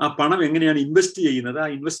ആ പണം എങ്ങനെയാണ് ഇൻവെസ്റ്റ് ചെയ്യുന്നത്, ആ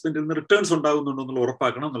ഇൻവെസ്റ്റ്മെന്റിൽ നിന്ന് റിട്ടേൺസ് ഉണ്ടാകുന്നുണ്ടോ എന്നുള്ള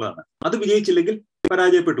ഉറപ്പാക്കണം എന്നുള്ളതാണ്. അത് വിജയിച്ചില്ലെങ്കിൽ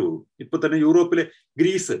പരാജയപ്പെട്ടു പോകും. ഇപ്പൊ തന്നെ യൂറോപ്പിലെ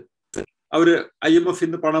ഗ്രീസ്, അവര് IMF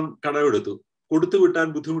പണം കടമെടുത്തു, കൊടുത്തു വിട്ടാൻ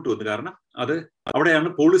ബുദ്ധിമുട്ട് വന്നു. കാരണം അത് അവിടെയാണ്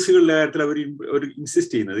പോളിസികളുടെ കാര്യത്തിൽ അവർ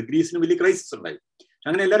ഇൻസിസ്റ്റ് ചെയ്യുന്നത്. ഗ്രീസിന് വലിയ ക്രൈസിസ് ഉണ്ടായി.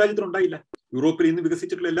 അങ്ങനെ എല്ലാ രാജ്യത്തിനും ഉണ്ടായില്ല. യൂറോപ്പിൽ ഇന്ന്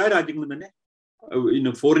വികസിച്ചിട്ടുള്ള എല്ലാ രാജ്യങ്ങളും തന്നെ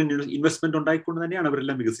ഫോറിൻ ഇൻവെസ്റ്റ്മെന്റ് ഉണ്ടായിക്കൊണ്ട് തന്നെയാണ്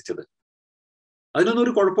അവരെല്ലാം വികസിച്ചത്. അതിനൊന്നും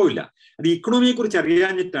ഒരു കുഴപ്പമില്ല. അത് ഇക്കണോമിയെ കുറിച്ച്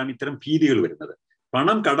അറിയാഞ്ഞിട്ടാണ് ഇത്തരം ഭീതികൾ വരുന്നത്.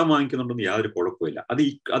 പണം കടം വാങ്ങിക്കുന്നുണ്ടെന്ന് യാതൊരു കുഴപ്പമില്ല.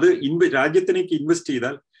 അത് രാജ്യത്തിലേക്ക് ഇൻവെസ്റ്റ്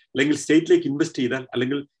ചെയ്താൽ, അല്ലെങ്കിൽ സ്റ്റേറ്റിലേക്ക് ഇൻവെസ്റ്റ് ചെയ്താൽ,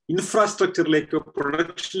 അല്ലെങ്കിൽ ഇൻഫ്രാസ്ട്രക്ചറിലേക്കോ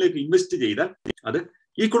പ്രൊഡക്ഷനിലേക്കോ ഇൻവെസ്റ്റ് ചെയ്താൽ അത്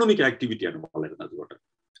ഇക്കണോമിക് ആക്ടിവിറ്റിയാണ് വളരുന്നത്. അതുകൊണ്ട്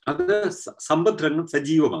അത് സമ്പദ് രംഗം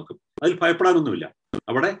സജീവമാക്കും. അതിൽ ഭയപ്പെടാനൊന്നുമില്ല.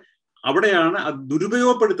 അവിടെയാണ് അത്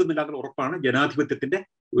ദുരുപയോഗപ്പെടുത്തുന്നില്ല എന്നുള്ള ഉറപ്പാണ് ജനാധിപത്യത്തിന്റെ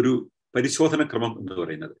ഒരു പരിശോധന ക്രമം എന്ന്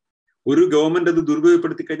പറയുന്നത്. ഒരു ഗവൺമെന്റ് അത്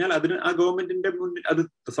ദുരുപയോഗപ്പെടുത്തി കഴിഞ്ഞാൽ അതിന് ആ ഗവൺമെന്റിന്റെ മുന്നിൽ, അത്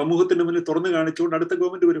സമൂഹത്തിന്റെ മുന്നിൽ തുറന്നു കാണിച്ചുകൊണ്ട് അടുത്ത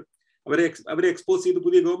ഗവൺമെന്റ് വരും. അവരെ എക്സ്പോസ് ചെയ്ത്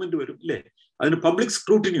പുതിയ ഗവൺമെന്റ് വരും, ഇല്ലേ? അതിന് പബ്ലിക്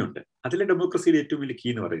സ്ക്രൂട്ടിനി ഉണ്ട്. അതിലെ ഡെമോക്രസിയുടെ ഏറ്റവും വലിയ കീ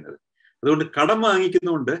എന്ന് പറയുന്നത്. അതുകൊണ്ട് കടം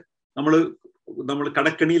വാങ്ങിക്കുന്നതുകൊണ്ട് നമ്മൾ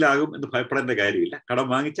കടക്കണിയിലാകും എന്ന് ഭയപ്പെടേണ്ട കാര്യമില്ല. കടം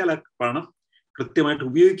വാങ്ങിച്ചാൽ ആ പണം കൃത്യമായിട്ട്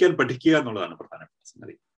ഉപയോഗിക്കാൻ പഠിക്കുക എന്നുള്ളതാണ് പ്രധാനപ്പെട്ട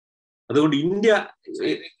സംഗതി. അതുകൊണ്ട്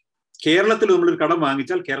കേരളത്തിൽ നമ്മളൊരു കടം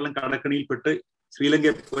വാങ്ങിച്ചാൽ കേരളം കടക്കണിയിൽപ്പെട്ട്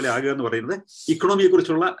ശ്രീലങ്കയെ പോലെ ആകുക എന്ന് പറയുന്നത് ഇക്കണോമിയെ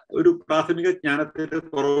കുറിച്ചുള്ള ഒരു പ്രാഥമിക ജ്ഞാനത്തിന്റെ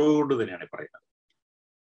കുറവ് കൊണ്ട് തന്നെയാണ് പറയുന്നത്.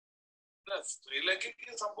 ശ്രീലങ്കയ്ക്ക്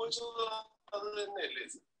സംഭവിച്ചത് അത് തന്നെയല്ലേ?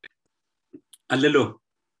 അല്ലല്ലോ.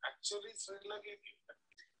 ആക്ച്വലി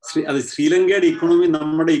അത് ശ്രീലങ്കയുടെ ഇക്കണോമി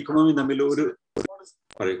നമ്മുടെ ഇക്കണോമി തമ്മിൽ ഒരു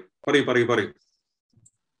പറയൂ.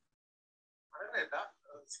 അങ്ങനെയല്ല,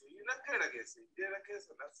 ശ്രീലങ്കയുടെ കേസ്, ഇന്ത്യയുടെ കേസ്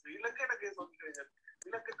അല്ല. ശ്രീലങ്കയുടെ കേസ് നോക്കിക്കഴിഞ്ഞാൽ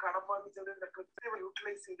ഇതിലൊക്കെ കടം വാങ്ങിച്ചതിന്റെ കൃത്യം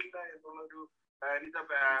യൂട്ടിലൈസ് ചെയ്തില്ല എന്നുള്ളൊരു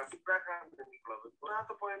ഫീഡ്ബാക്കാണ് എനിക്കുള്ളത്.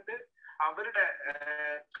 ഒന്നാമത്തെ പോയിന്റ്, അവരുടെ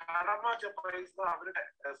കടം വാങ്ങിച്ച പൈസ അവരുടെ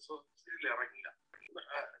സൊസൈറ്റിയിൽ ഇറങ്ങില്ല.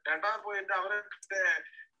 രണ്ടാമത്തെ പോയിന്റ്, അവരുടെ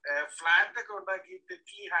ഫ്ലാറ്റ് ഒക്കെ ഉണ്ടാക്കിയിട്ട്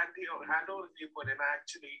ഹാൻഡ് ഓവർ ചെയ്യുമ്പോൾ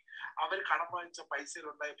ആക്ച്വലി അവർ കടം വാങ്ങിച്ച പൈസയിൽ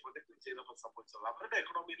ഉണ്ടായി പ്രൊജക്ട് ചെയ്തപ്പോൾ സംഭവിച്ചത്. അവരുടെ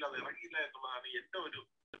എക്കണോമിയിൽ അത് ഇറങ്ങിയില്ല എന്നുള്ളതാണ് എന്റെ ഒരു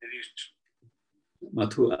നിരീക്ഷണം.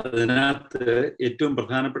 മധു, അതിനകത്ത് ഏറ്റവും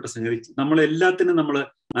പ്രധാനപ്പെട്ട സംഗതി, നമ്മൾ എല്ലാത്തിനും നമ്മൾ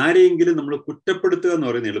ആരെയെങ്കിലും നമ്മൾ കുറ്റപ്പെടുത്തുക എന്ന്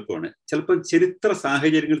പറയുന്നത് എളുപ്പമാണ്. ചിലപ്പോൾ ചരിത്ര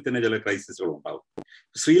സാഹചര്യങ്ങളിൽ തന്നെ ചില ക്രൈസിസുകൾ ഉണ്ടാവും.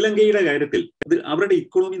 ശ്രീലങ്കയുടെ കാര്യത്തിൽ അത് അവരുടെ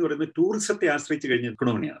ഇക്കോണമി എന്ന് പറയുന്നത് ടൂറിസത്തെ ആശ്രയിച്ച് കഴിഞ്ഞ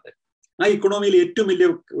ഇക്കോണമിയാണത്. ആ ഇക്കോണമിയിൽ ഏറ്റവും വലിയ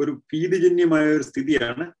ഒരു ഭീതിജന്യമായ ഒരു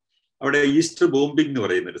സ്ഥിതിയാണ് അവിടെ ഈസ്റ്റർ ബോംബിംഗ് എന്ന്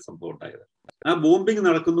പറയുന്ന ഒരു സംഭവം ഉണ്ടായത്. ആ ബോംബിംഗ്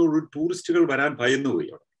നടക്കുന്നതോടുകൂടി ടൂറിസ്റ്റുകൾ വരാൻ ഭയന്നുപോയി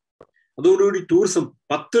അവിടെ. അതോടുകൂടി ടൂറിസം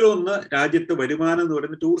 10-1 രാജ്യത്തെ വരുമാനം എന്ന്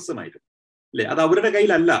പറയുന്നത് ടൂറിസം ആയിരുന്നു അല്ലെ. അത് അവരുടെ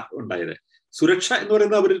കയ്യിലല്ല ഉണ്ടായത്. സുരക്ഷ എന്ന്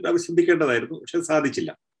പറയുന്നത് അവർ ചിന്തിക്കേണ്ടതായിരുന്നു, പക്ഷെ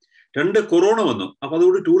സാധിച്ചില്ല. 2 കൊറോണ വന്നു. അപ്പൊ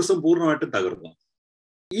അതോടുകൂടി ടൂറിസം പൂർണ്ണമായിട്ടും തകർന്നു.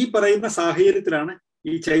 ഈ പറയുന്ന സാഹചര്യത്തിലാണ്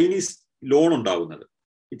ഈ ചൈനീസ് ലോൺ ഉണ്ടാവുന്നത്.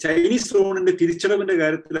 ഈ ചൈനീസ് ലോണിന്റെ തിരിച്ചടവിന്റെ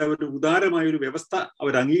കാര്യത്തിൽ അവർ ഉദാരമായ ഒരു വ്യവസ്ഥ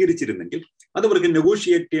അവർ അംഗീകരിച്ചിരുന്നെങ്കിൽ, അത് അവർക്ക്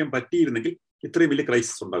നെഗോഷിയേറ്റ് ചെയ്യാൻ പറ്റിയിരുന്നെങ്കിൽ ഇത്രയും വലിയ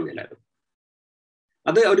ക്രൈസിസ് ഉണ്ടാവുകയില്ലായിരുന്നു.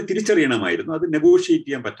 അത് അവർ തിരിച്ചറിയണമായിരുന്നു, അത് നെഗോഷിയേറ്റ്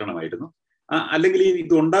ചെയ്യാൻ പറ്റണമായിരുന്നു. അല്ലെങ്കിൽ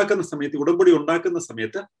ഇത് ഉണ്ടാക്കുന്ന സമയത്ത്, ഉടമ്പടി ഉണ്ടാക്കുന്ന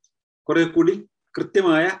സമയത്ത് കുറെ കൂടി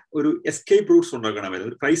കൃത്യമായ ഒരു എസ്കേപ്പ് റൂട്ട്സ് ഉണ്ടാക്കണമായിരുന്നു.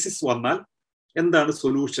 ഒരു ക്രൈസിസ് വന്നാൽ എന്താണ്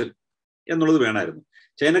സൊല്യൂഷൻ എന്നുള്ളത് വേണമായിരുന്നു.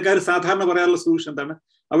 ചൈനക്കാർ സാധാരണ പറയാനുള്ള സൊല്യൂഷൻ എന്താണ്?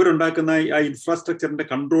 അവരുണ്ടാക്കുന്ന ആ ഇൻഫ്രാസ്ട്രക്ചറിന്റെ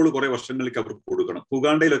കൺട്രോൾ കുറെ വർഷങ്ങളിലേക്ക് അവർക്ക് കൊടുക്കണം.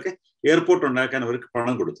 ഉഗാണ്ടയിലൊക്കെ എയർപോർട്ട് ഉണ്ടാക്കാൻ അവർക്ക്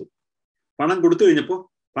പണം കൊടുത്തു. പണം കൊടുത്തു കഴിഞ്ഞപ്പോൾ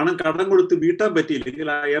കടം കൊടുത്ത് വീട്ടാൻ പറ്റിയില്ലെങ്കിൽ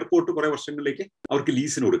ആ എയർപോർട്ട് കുറെ വർഷങ്ങളിലേക്ക് അവർക്ക്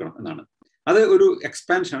ലീസിന് കൊടുക്കണം എന്നാണ്. അത് ഒരു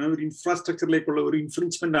എക്സ്പാൻഷൻ ആണ്, ഒരു ഇൻഫ്രാസ്ട്രക്ചറിലേക്കുള്ള ഒരു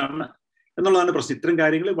ഇൻഫ്രിഞ്ച്മെന്റ് ആണ് എന്നുള്ളതാണ് പ്രശ്നം. ഇത്തരം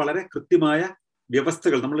കാര്യങ്ങൾ വളരെ കൃത്യമായ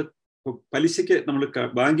വ്യവസ്ഥകൾ, നമ്മൾ പലിശയ്ക്ക് നമ്മൾ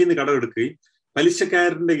ബാങ്കിൽ നിന്ന് കടമെടുക്കുകയും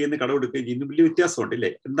പലിശക്കാരന്റെ കയ്യിൽ നിന്ന് കടമെടുക്കുകയും ചെയ്യുന്ന വലിയ വ്യത്യാസമുണ്ട് ഇല്ലേ?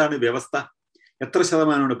 എന്താണ് വ്യവസ്ഥ? എത്ര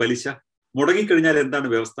ശതമാനമാണ് പലിശ? മുടങ്ങിക്കഴിഞ്ഞാൽ എന്താണ്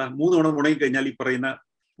വ്യവസ്ഥ? 3 തവണ മുടങ്ങിക്കഴിഞ്ഞാൽ ഈ പറയുന്ന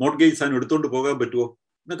മോർഗേജ് സാധനം എടുത്തുകൊണ്ട് പോകാൻ പറ്റുമോ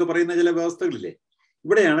എന്നൊക്കെ പറയുന്ന ചില വ്യവസ്ഥകളില്ലേ?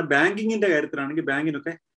 ഇവിടെയാണ് ബാങ്കിങ്ങിന്റെ കാര്യത്തിലാണെങ്കിൽ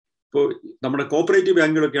ബാങ്കിനൊക്കെ ഇപ്പോൾ നമ്മുടെ കോപ്പറേറ്റീവ്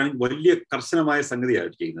ബാങ്കുകളൊക്കെ ആണെങ്കിൽ വലിയ കർശനമായ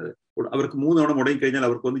സംഗതിയാണ് ചെയ്യുന്നത്. അവർക്ക് 3 തവണ മുടങ്ങിക്കഴിഞ്ഞാൽ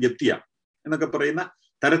അവർക്ക് ഒന്ന് ജപ്തി ചെയ്യാം എന്നൊക്കെ പറയുന്ന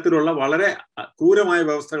തരത്തിലുള്ള വളരെ ക്രൂരമായ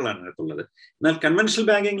വ്യവസ്ഥകളാണ് ഇതിനകത്തുള്ളത്. എന്നാൽ കൺവെൻഷണൽ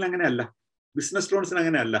ബാങ്കിങ്ങിൽ അങ്ങനെയല്ല, ബിസിനസ് ലോൺസിന്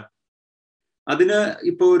അങ്ങനെയല്ല. അതിന്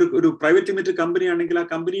ഇപ്പോൾ ഒരു പ്രൈവറ്റ് ലിമിറ്റഡ് കമ്പനി ആണെങ്കിൽ ആ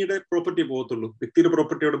കമ്പനിയുടെ പ്രോപ്പർട്ടി പോകത്തുള്ളൂ, വ്യക്തിയുടെ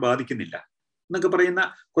പ്രോപ്പർട്ടിയോട് ബാധിക്കുന്നില്ല എന്നൊക്കെ പറയുന്ന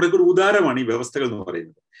കുറെ കൂടി ഉദാരമാണ് ഈ വ്യവസ്ഥകൾ എന്ന്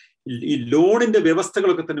പറയുന്നത്. ഈ ലോണിന്റെ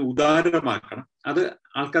വ്യവസ്ഥകളൊക്കെ തന്നെ ഉദാരമാക്കണം, അത്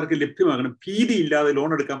ആൾക്കാർക്ക് ലഭ്യമാകണം. ഭീതി ഇല്ലാതെ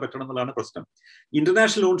ലോൺ എടുക്കാൻ പറ്റണം എന്നുള്ളതാണ് പ്രശ്നം.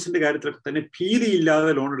 ഇന്റർനാഷണൽ ലോൺസിന്റെ കാര്യത്തിലൊക്കെ തന്നെ ഭീതി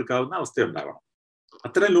ഇല്ലാതെ ലോൺ എടുക്കാവുന്ന അവസ്ഥ ഉണ്ടാവണം.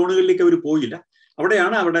 അത്തരം ലോണുകളിലേക്ക് അവർ പോയില്ല.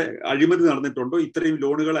 അവിടെയാണ് അവിടെ അഴിമതി നടന്നിട്ടുണ്ടോ, ഇത്രയും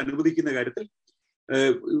ലോണുകൾ അനുവദിക്കുന്ന കാര്യത്തിൽ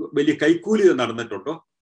വലിയ കൈക്കൂലി നടന്നിട്ടുണ്ടോ,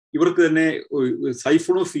 ഇവർക്ക് തന്നെ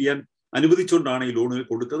സൈഫൺ ഓഫ് ചെയ്യാൻ അനുവദിച്ചുകൊണ്ടാണ് ഈ ലോണുകൾ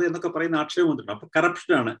കൊടുത്തത് എന്നൊക്കെ പറയുന്ന ആക്ഷേപം വന്നിട്ടുണ്ട്. അപ്പൊ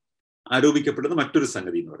കറപ്ഷനാണ് ആരോപിക്കപ്പെടുന്ന മറ്റൊരു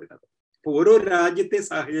സംഗതി എന്ന് പറയുന്നത്. അപ്പൊ ഓരോ രാജ്യത്തെ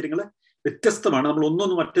സാഹചര്യങ്ങൾ വ്യത്യസ്തമാണ്. നമ്മൾ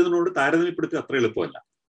ഒന്നൊന്നും മറ്റൊന്നിനോട് താരതമ്യപ്പെടുത്തുക അത്ര എളുപ്പമല്ല.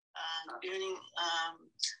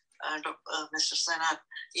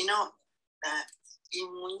 ഈ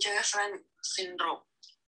മുൻചേർസൻ സിൻഡ്രോം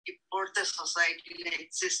ഇപ്പോഴത്തെ സൊസൈറ്റിയിൽ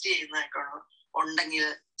എക്സിസ്റ്റ് ചെയ്യുന്നതായിട്ടാണോ ഉണ്ടെങ്കിൽ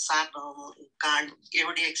സാർ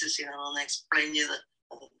എവിടെ എക്സിസ്റ്റ് ചെയ്യണമെന്ന് എക്സ്പ്ലെയിൻ ചെയ്ത്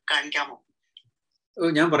കാണിക്കാമോ?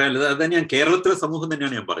 ഞാൻ പറയാനുള്ളത് അത് ഞാൻ കേരളത്തിലെ സമൂഹം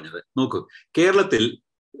തന്നെയാണ് ഞാൻ പറഞ്ഞത്. നോക്കൂ, കേരളത്തിൽ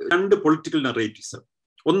 2 പൊളിറ്റിക്കൽ നറേറ്റീവ്സ്.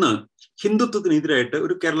 ഒന്ന്, ഹിന്ദുത്വത്തിനെതിരായിട്ട്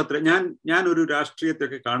ഒരു കേരളത്തിലെ ഞാൻ ഒരു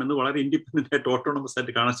രാഷ്ട്രീയത്തെയൊക്കെ കാണുന്നത് വളരെ ഇൻഡിപെൻഡന്റ് ആയിട്ട് ഓട്ടോണമസ്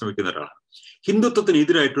ആയിട്ട് കാണാൻ ശ്രമിക്കുന്ന ഒരാളാണ്.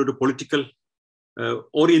 ഹിന്ദുത്വത്തിനെതിരായിട്ട് ഒരു പൊളിറ്റിക്കൽ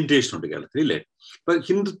ഓറിയന്റേഷൻ ഉണ്ട് കേരളത്തിൽ ഇല്ലേ? ഇപ്പൊ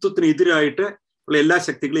ഹിന്ദുത്വത്തിനെതിരായിട്ട് ഉള്ള എല്ലാ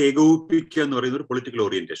ശക്തികളെ ഏകോപിപ്പിക്കുക എന്ന് പറയുന്ന ഒരു പൊളിറ്റിക്കൽ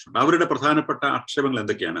ഓറിയന്റേഷൻ ഉണ്ട്. അവരുടെ പ്രധാനപ്പെട്ട ആക്ഷേപങ്ങൾ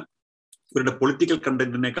എന്തൊക്കെയാണ്? ഇവരുടെ പൊളിറ്റിക്കൽ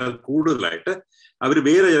കണ്ടന്റിനേക്കാൾ കൂടുതലായിട്ട് അവർ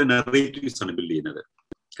വേറെ ചില നറേറ്റീവ്സ് ആണ് ബിൽഡ് ചെയ്യുന്നത്.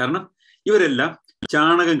 കാരണം ഇവരെല്ലാം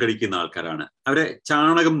ചാണകം കഴിക്കുന്ന ആൾക്കാരാണ്. അവരെ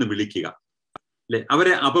ചാണകം എന്ന് വിളിക്കുക അല്ലെ,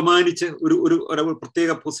 അവരെ അപമാനിച്ച് ഒരു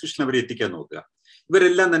പ്രത്യേക പൊസിഷൻ അവരെ എത്തിക്കാൻ നോക്കുക.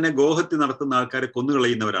 ഇവരെല്ലാം തന്നെ ഗോഹത്യ നടത്തുന്ന ആൾക്കാരെ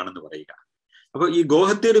കൊന്നുകളയുന്നവരാണെന്ന് പറയുക. അപ്പൊ ഈ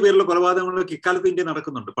ഗോഹത്യയുടെ പേരിലുള്ള കൊലപാതകങ്ങളൊക്കെ ഇക്കാലത്ത് ഇന്ത്യ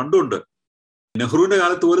നടക്കുന്നുണ്ട്, പണ്ടുണ്ട്. നെഹ്റുവിന്റെ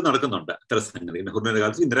കാലത്ത് പോലും നടക്കുന്നുണ്ട് അത്തരം സംഗതി. നെഹ്റുവിന്റെ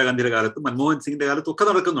കാലത്ത്, ഇന്ദിരാഗാന്ധിയുടെ കാലത്തും മൻമോഹൻ സിംഗിന്റെ കാലത്തും ഒക്കെ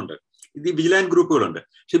നടക്കുന്നുണ്ട്. ഇത് വിജിലാൻഡ് ഗ്രൂപ്പുകളുണ്ട്.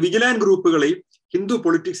 പക്ഷെ വിജിലാൻഡ് ഗ്രൂപ്പുകളെയും ഹിന്ദു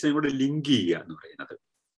പൊളിറ്റിക്സിനെയും കൂടെ ലിങ്ക് ചെയ്യുക എന്ന് പറയുന്നത്,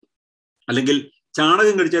 അല്ലെങ്കിൽ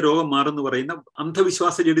ചാണകം കഴിച്ച രോഗം മാറുമെന്ന് പറയുന്ന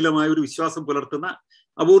അന്ധവിശ്വാസ ജടിലമായ ഒരു വിശ്വാസം പുലർത്തുന്ന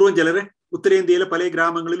അപൂർവം ചിലരെ ഉത്തരേന്ത്യയിലെ പല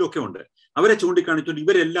ഗ്രാമങ്ങളിലും ഒക്കെ ഉണ്ട്. അവരെ ചൂണ്ടിക്കാണിച്ചുകൊണ്ട്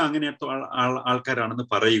ഇവരെല്ലാം അങ്ങനത്തെ ആൾക്കാരാണെന്ന്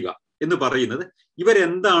പറയുക എന്ന് പറയുന്നത്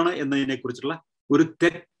ഇവരെന്താണ് എന്നതിനെ കുറിച്ചുള്ള ഒരു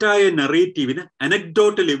തെറ്റായ നറേറ്റീവിന്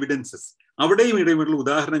അനക്ഡോട്ടൽ എവിഡൻസസ്, അവിടെയും ഇടയുമുള്ള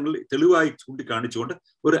ഉദാഹരണങ്ങൾ തെളിവായി ചൂണ്ടിക്കാണിച്ചുകൊണ്ട്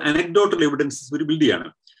ഒരു അനക്ഡോട്ടൽ എവിഡൻസസ് ഒരു ബിൽഡ് ചെയ്യാണ്.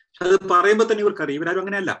 അത് പറയുമ്പോൾ തന്നെ ഇവർക്കറിയാം ഇവരാരും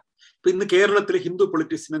അങ്ങനെയല്ല. ഇപ്പൊ ഇന്ന് കേരളത്തിലെ ഹിന്ദു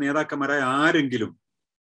പൊളിറ്റിക്സിന്റെ നേതാക്കന്മാരായ ആരെങ്കിലും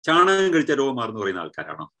ചാണകം കഴിച്ച രോഗം മാറുന്നു പറയുന്ന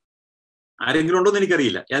ആൾക്കാരാണോ? ആരെങ്കിലും ഉണ്ടോ എന്ന്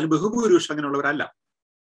എനിക്കറിയില്ല. ഏതായാലും ബഹുഭൂരിപക്ഷം അങ്ങനെയുള്ളവരല്ല.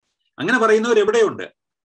 അങ്ങനെ പറയുന്നവർ എവിടെയുണ്ട്.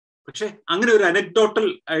 പക്ഷെ അങ്ങനെ ഒരു അനക്ഡോട്ടൽ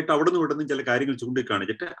ആയിട്ട് അവിടെ നിന്ന് ഇവിടുന്ന് ചില കാര്യങ്ങൾ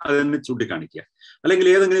ചൂണ്ടിക്കാണിച്ചിട്ട് അത് തന്നെ ചൂണ്ടിക്കാണിക്കുക. അല്ലെങ്കിൽ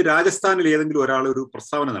ഏതെങ്കിലും രാജസ്ഥാനിൽ ഏതെങ്കിലും ഒരാൾ ഒരു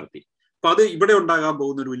പ്രസ്താവന നടത്തി, അപ്പൊ അത് ഇവിടെ ഉണ്ടാകാൻ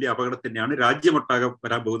പോകുന്ന ഒരു വലിയ അപകടം തന്നെയാണ്, രാജ്യമൊട്ടാകെ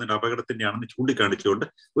വരാൻ പോകുന്ന ഒരു അപകടം തന്നെയാണെന്ന് ചൂണ്ടിക്കാണിച്ചുകൊണ്ട്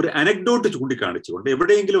ഒരു അനക്ഡോട്ട് ചൂണ്ടിക്കാണിച്ചുകൊണ്ട്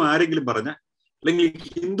എവിടെയെങ്കിലും ആരെങ്കിലും പറഞ്ഞ, അല്ലെങ്കിൽ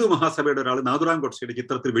ഹിന്ദു മഹാസഭയുടെ ഒരാൾ നാഥുറാം ഗോഡ്സെയുടെ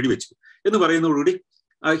ചിത്രത്തിൽ വെടിവെച്ചു എന്ന് പറയുന്നതോടുകൂടി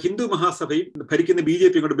ഹിന്ദു മഹാസഭയും ഭരിക്കുന്ന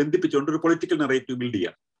BJP കൊണ്ട് ബന്ധിപ്പിച്ചുകൊണ്ട് ഒരു പൊളിറ്റിക്കൽ നറേറ്റീവ് ബിൽഡ്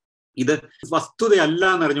ചെയ്യുക. ഇത് വസ്തുതയല്ല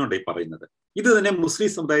എന്നറിഞ്ഞുകൊണ്ടേ പറയുന്നത്. ഇത് തന്നെ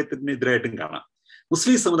മുസ്ലിം സമുദായത്തിനെതിരായിട്ടും കാണാം.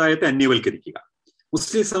 മുസ്ലിം സമുദായത്തെ അന്യവൽക്കരിക്കുക.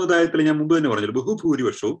 മുസ്ലിം സമുദായത്തിൽ ഞാൻ മുമ്പ് തന്നെ പറഞ്ഞല്ലോ,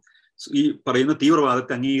 ബഹുഭൂരിപക്ഷവും ഈ പറയുന്ന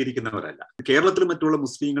തീവ്രവാദത്തെ അംഗീകരിക്കുന്നവരല്ല. കേരളത്തിലും മറ്റുള്ള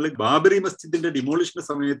മുസ്ലിങ്ങൾ ബാബറി മസ്ജിദിന്റെ ഡിമോളിഷന്റെ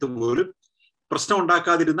സമയത്ത് പോലും പ്രശ്നം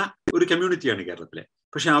ഉണ്ടാക്കാതിരുന്ന ഒരു കമ്മ്യൂണിറ്റിയാണ് കേരളത്തിലെ.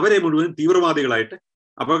 പക്ഷെ അവരെ മുഴുവൻ തീവ്രവാദികളായിട്ട്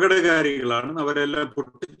അപകടകാരികളാണെന്ന്, അവരെല്ലാം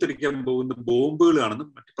പൊട്ടിത്തെറിക്കാൻ പോകുന്ന ബോംബുകളാണെന്നും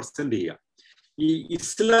മറ്റ് പ്രസന്റ് ചെയ്യുക. ഈ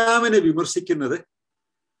ഇസ്ലാമിനെ വിമർശിക്കുന്നത്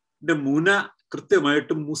മുന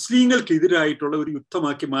കൃത്യമായിട്ടും മുസ്ലിങ്ങൾക്കെതിരായിട്ടുള്ള ഒരു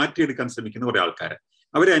യുദ്ധമാക്കി മാറ്റിയെടുക്കാൻ ശ്രമിക്കുന്ന കുറെ ആൾക്കാരെ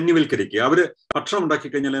അവരെ അന്യവൽക്കരിക്കുക. അവര് ഭക്ഷണം ഉണ്ടാക്കി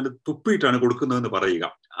കഴിഞ്ഞാൽ അതിന് തുപ്പിയിട്ടാണ് കൊടുക്കുന്നതെന്ന് പറയുക.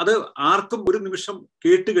 അത് ആർക്കും ഒരു നിമിഷം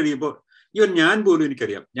കേട്ട് കഴിയുമ്പോൾ, ഞാൻ പോലും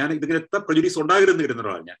എനിക്കറിയാം, ഞാൻ ഇതിനകത്തെ പ്രജുഡീസ് ഉണ്ടാകരുതെന്ന് കരുതുന്ന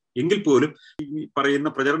ഒരാളാണ് ഞാൻ. എങ്കിൽ പോലും ഈ പറയുന്ന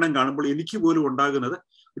പ്രചരണം കാണുമ്പോൾ എനിക്ക് പോലും ഉണ്ടാകുന്നത്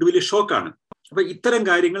ഒരു വലിയ ഷോക്കാണ്. അപ്പൊ ഇത്തരം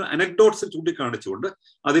കാര്യങ്ങൾ അനക്ഡോട്ട്സ് ചൂണ്ടിക്കാണിച്ചുകൊണ്ട്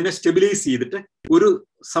അതിനെ സ്റ്റെബിലൈസ് ചെയ്തിട്ട് ഒരു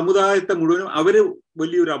സമുദായത്തെ മുഴുവനും അവര്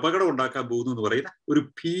വലിയൊരു അപകടം ഉണ്ടാക്കാൻ പോകുന്നു എന്ന് പറയുന്ന ഒരു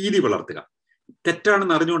ഭീതി വളർത്തുക.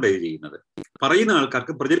 തെറ്റാണെന്ന് അറിഞ്ഞുകൊണ്ടാണ് ചെയ്യുന്നത്. പറയുന്ന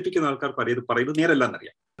ആൾക്കാർക്ക്, പ്രചരിപ്പിക്കുന്ന ആൾക്കാർക്ക് അറിയത് പറയുന്നത് നേരല്ല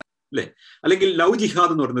എന്നറിയാം, അല്ലെ? അല്ലെങ്കിൽ ലവ്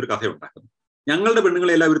ജിഹാദ് എന്ന് പറയുന്ന ഒരു കഥ ഉണ്ടാക്കുന്നു. ഞങ്ങളുടെ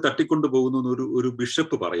പെണ്ണുങ്ങളെ എല്ലാവരും തട്ടിക്കൊണ്ടു പോകുന്നു എന്ന് ഒരു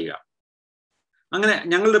ബിഷപ്പ് പറയുക. അങ്ങനെ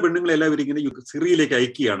ഞങ്ങളുടെ പെണ്ണുങ്ങളെ എല്ലാവരും ഇങ്ങനെ സിറിയയിലേക്ക്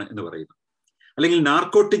അയക്കുകയാണ് എന്ന് പറയുന്നു. അല്ലെങ്കിൽ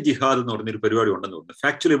നാർക്കോട്ടിക് ജിഹാദ് എന്ന് പറഞ്ഞൊരു പരിപാടി ഉണ്ടെന്ന് തോന്നുന്നു.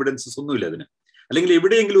 ഫാക്ച്വൽ എവിഡൻസസ് ഒന്നുമില്ല അതിന്. അല്ലെങ്കിൽ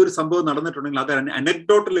എവിടെയെങ്കിലും ഒരു സംഭവം നടന്നിട്ടുണ്ടെങ്കിൽ അത്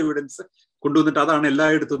അനക്ഡോട്ടൽ എവിഡൻസ് കൊണ്ടുവന്നിട്ട് അതാണ്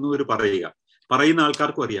എല്ലായിടത്തുനിന്നും ഒരു പറയുക. പറയുന്ന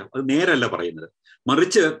ആൾക്കാർക്കും അറിയാം അത് നേരല്ല പറയുന്നത്.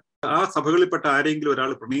 മറിച്ച് ആ സഭകളിൽപ്പെട്ട ആരെങ്കിലും ഒരാൾ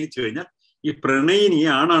പ്രണയിച്ചു കഴിഞ്ഞാൽ ഈ പ്രണയിനിയെ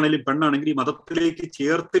ആണാണെങ്കിലും പെണ്ണാണെങ്കിലും ഈ മതത്തിലേക്ക്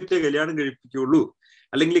ചേർത്തിട്ട് കല്യാണം കഴിപ്പിക്കുകയുള്ളൂ,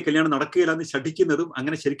 അല്ലെങ്കിൽ ഈ കല്യാണം നടക്കുകയില്ല എന്ന് ശഠിക്കുന്നതും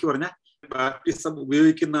അങ്ങനെ ശരിക്കും പറഞ്ഞാൽ ബാപ്റ്റിസം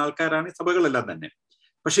ഉപയോഗിക്കുന്ന ആൾക്കാരാണ് ഈ സഭകളെല്ലാം തന്നെ.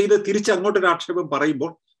 പക്ഷെ ഇത് തിരിച്ച് അങ്ങോട്ടൊരു ആക്ഷേപം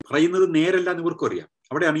പറയുന്നത് നേരല്ല എന്ന് ഇവർക്കും അറിയാം.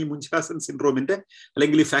 അവിടെയാണ് ഈ മുൻചാസൻ സിൻഡ്രോമിന്റെ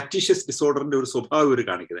അല്ലെങ്കിൽ ഈ ഫാക്ടീഷ്യസ് ഡിസോർഡറിന്റെ ഒരു സ്വഭാവം ഇവർ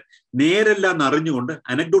കാണിക്കുന്നത്. നേരല്ല എന്ന് അറിഞ്ഞുകൊണ്ട്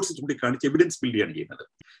അനക്ഡോട്ട്സ് ചൂണ്ടിക്കാണിച്ച് എവിഡൻസ് ബിൽഡ് ചെയ്യാണ് ചെയ്യുന്നത്.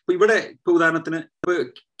 അപ്പൊ ഇവിടെ ഇപ്പൊ ഉദാഹരണത്തിന്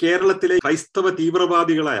കേരളത്തിലെ ക്രൈസ്തവ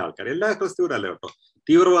തീവ്രവാദികളായ ആൾക്കാർ, എല്ലാ ക്രൈസ്തവരല്ല കേട്ടോ,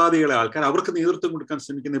 തീവ്രവാദികളെ ആൾക്കാർ, അവർക്ക് നേതൃത്വം കൊടുക്കാൻ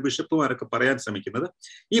ശ്രമിക്കുന്ന ബിഷപ്പുമാരൊക്കെ പറയാൻ ശ്രമിക്കുന്നത്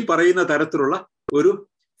ഈ പറയുന്ന തരത്തിലുള്ള ഒരു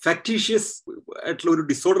ഫാക്ടീഷ്യസ് ആയിട്ടുള്ള ഒരു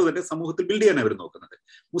ഡിസോർഡർ തന്നെ സമൂഹത്തിൽ ബിൽഡ് ചെയ്യാൻ അവർ നോക്കുന്നത്.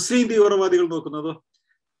 മുസ്ലിം തീവ്രവാദികൾ നോക്കുന്നതോ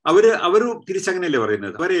അവര് തിരിച്ചങ്ങനെയല്ലേ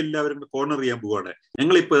പറയുന്നത്, അവരെ എല്ലാവരും കൂടെ കോർണർ ചെയ്യാൻ പോവാണ്,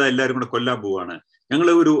 ഞങ്ങളിപ്പോ എല്ലാവരും കൂടെ കൊല്ലാൻ പോവാണ്, ഞങ്ങൾ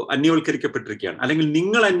ഒരു അന്യവൽക്കരിക്കപ്പെട്ടിരിക്കുകയാണ്, അല്ലെങ്കിൽ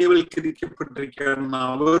നിങ്ങൾ അന്യവൽക്കരിക്കപ്പെട്ടിരിക്കുകയാണെന്ന്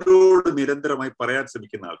അവരോട് നിരന്തരമായി പറയാൻ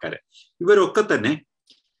ശ്രമിക്കുന്ന ആൾക്കാരെ. ഇവരൊക്കെ തന്നെ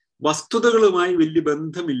വസ്തുതകളുമായി വലിയ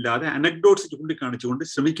ബന്ധമില്ലാതെ അനക്ഡോട്ട്സ് ചൂണ്ടിക്കാണിച്ചുകൊണ്ട്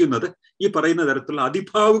ശ്രമിക്കുന്നത് ഈ പറയുന്ന തരത്തിലുള്ള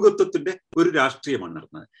അതിഭാവുകത്വത്തിന്റെ ഒരു രാഷ്ട്രീയമാണ്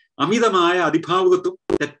നടന്നത്. അമിതമായ അതിഭാവുകത്വം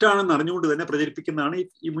തെറ്റാണെന്ന് അറിഞ്ഞുകൊണ്ട് തന്നെ പ്രചരിപ്പിക്കുന്നതാണ്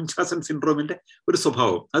ഈ മുൻചാസൻ സിൻഡ്രോമിന്റെ ഒരു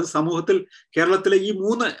സ്വഭാവം. അത് സമൂഹത്തിൽ കേരളത്തിലെ ഈ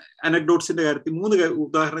 3 അനക്ഡോട്ട്സിന്റെ കാര്യത്തിൽ, 3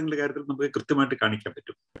 ഉദാഹരണങ്ങളുടെ കാര്യത്തിൽ നമുക്ക് കൃത്യമായിട്ട് കാണിക്കാൻ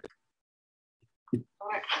പറ്റും.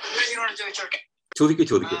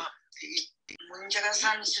 ചോദിക്കൂ.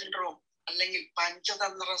 മുൻചാസൻ സിൻഡ്രോം അല്ലെങ്കിൽ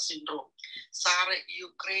പഞ്ചതന്ത്ര സിൻഡ്രോം സാറ്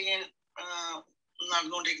യുക്രൈനിയൻ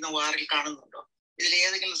നടന്നുകൊണ്ടിരിക്കുന്ന വാറിൽ കാണുന്നുണ്ടോ? ഇതിൽ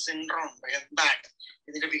ഏതെങ്കിലും സിൻഡ്രോം ഉണ്ടോ? എന്താണ്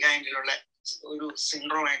ഇതിന്റെ ബിഹൈൻഡിലുള്ള ഒരു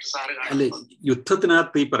സിൻഡ്രോം ആയിട്ട് സാറ് കാണുന്നത്?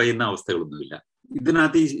 യുദ്ധത്തിനകത്ത് ഈ പറയുന്ന അവസ്ഥകളൊന്നുമില്ല.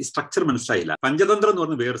 ഇതിനകത്ത് ഈ സ്ട്രക്ചർ മനസ്സിലായില്ല. പഞ്ചതന്ത്രം എന്ന്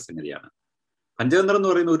പറഞ്ഞ വേറെ സംഗതിയാണ്. പഞ്ചതന്ത്രം എന്ന്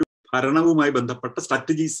പറയുന്ന ഒരു ഭരണവുമായി ബന്ധപ്പെട്ട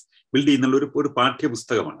സ്ട്രാറ്റജീസ് ബിൽഡ് ചെയ്യുന്നുള്ള ഒരു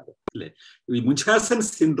പാഠ്യപുസ്തകമാണത്, അല്ലെ? ഈ മുൻചാസൻ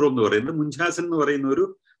സിൻഡ്രോം എന്ന് പറയുന്നത്, മുൻചാസൻ എന്ന് പറയുന്ന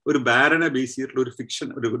ഒരു ബാരനെ ബേസ് ചെയ്തിട്ടുള്ള ഒരു ഫിക്ഷൻ,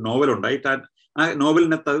 ഒരു നോവൽ ഉണ്ടായിട്ട് ആ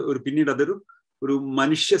നോവലിനകത്ത് പിന്നീട് ഒരു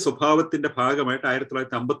മനുഷ്യ സ്വഭാവത്തിന്റെ ഭാഗമായിട്ട്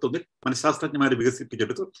 1951 മനഃശാസ്ത്രജ്ഞന്മാർ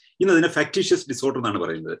വികസിപ്പിച്ചെടുത്തു. ഇന്ന് അതിനെ ഫാക്ടീഷ്യസ് ഡിസോർഡർ എന്നാണ്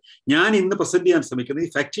പറയുന്നത്. ഞാൻ ഇന്ന് പ്രസന്റ് ചെയ്യാൻ ശ്രമിക്കുന്നത് ഈ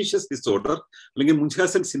ഫാക്ടീഷ്യസ് ഡിസോർഡർ അല്ലെങ്കിൽ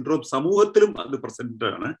മുൻചാസൻ സിൻഡ്രോം സമൂഹത്തിലും അത് പ്രസന്റ്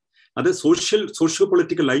ആണ്. അത് സോഷ്യോ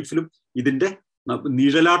പൊളിറ്റിക്കൽ ലൈഫിലും ഇതിന്റെ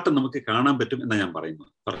നിഴലാട്ടം നമുക്ക് കാണാൻ പറ്റും എന്നാണ് ഞാൻ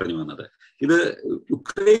പറഞ്ഞു വന്നത്. ഇത്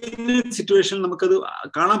യുക്രൈനിയൻ സിറ്റുവേഷനിൽ നമുക്കത്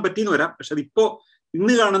കാണാൻ പറ്റിയെന്ന് വരാം. പക്ഷെ അതിപ്പോ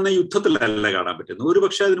ഇന്ന് കാണുന്ന യുദ്ധത്തിലല്ല കാണാൻ പറ്റുന്നത്.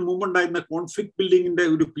 ഒരുപക്ഷെ അതിന് മുമ്പുണ്ടായിരുന്ന കോൺഫ്ലിക്ട് ബിൽഡിങ്ങിന്റെ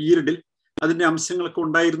ഒരു പീരീഡിൽ അതിന്റെ അംശങ്ങളൊക്കെ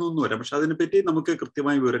ഉണ്ടായിരുന്നു എന്ന് വരാം. പക്ഷെ അതിനെപ്പറ്റി നമുക്ക്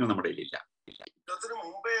കൃത്യമായ വിവരങ്ങൾ നമ്മുടെ കയ്യിലില്ല. യുദ്ധത്തിന്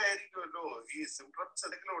മുമ്പേ ആയിരിക്കുമല്ലോ ഈ സിംപ്റ്റംസ്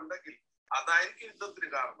എന്തെങ്കിലും ഉണ്ടെങ്കിൽ അതായിരിക്കും യുദ്ധത്തിന്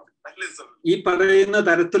കാരണം. ഈ പറയുന്ന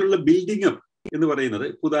തരത്തിലുള്ള ബിൽഡിംഗ് അപ്പ് എന്ന് പറയുന്നത്,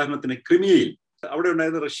 ഉദാഹരണത്തിന് ക്രിമിയയിൽ അവിടെ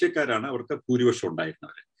ഉണ്ടായിരുന്ന റഷ്യക്കാരാണ് അവർക്ക് ഭൂരിപക്ഷം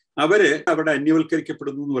ഉണ്ടായിരുന്നവര്. അവര് അവിടെ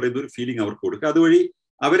അന്യവൽക്കരിക്കപ്പെടുന്നു എന്ന് പറയുന്ന ഒരു ഫീലിംഗ് അവർക്ക് കൊടുക്കുക. അതുവഴി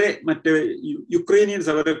അവരെ മറ്റേ യുക്രൈനിയൻസ്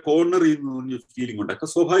അവരെ കോർണർ ചെയ്യുന്ന ഫീലിംഗ് ഉണ്ടാക്കുക.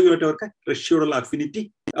 സ്വാഭാവികമായിട്ട് അവർക്ക് റഷ്യയോടുള്ള അഫിനിറ്റി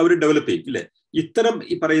അവർ ഡെവലപ്പ് ചെയ്യും, ഇല്ലേ? ഇത്തരം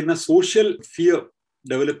ഈ പറയുന്ന സോഷ്യൽ ഫിയർ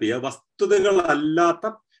ഡെവലപ്പ് ചെയ്യുക, വസ്തുതകളല്ലാത്ത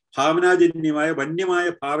ഭാവനാജന്യമായ വന്യമായ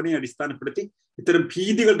ഭാവനയെ അടിസ്ഥാനപ്പെടുത്തി ഇത്തരം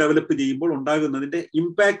ഭീതികൾ ഡെവലപ്പ് ചെയ്യുമ്പോൾ ഉണ്ടാകുന്നതിന്റെ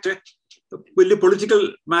ഇമ്പാക്റ്റ് വലിയ പൊളിറ്റിക്കൽ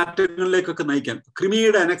മാറ്റങ്ങളിലേക്കൊക്കെ നയിക്കാം.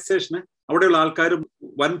 ക്രിമിയയുടെ അനക്സേഷന് അവിടെയുള്ള ആൾക്കാർ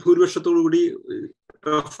വൻ ഭൂരിപക്ഷത്തോടുകൂടി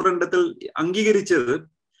റഫറൻഡത്തിൽ അംഗീകരിച്ചത്,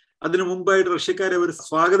 അതിനു മുമ്പായിട്ട് റഷ്യക്കാരെ അവർ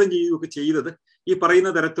സ്വാഗതം ചെയ്യുകയൊക്കെ ചെയ്തത് ഈ പറയുന്ന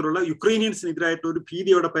തരത്തിലുള്ള യുക്രൈനിയൻസിനെതിരായിട്ട് ഒരു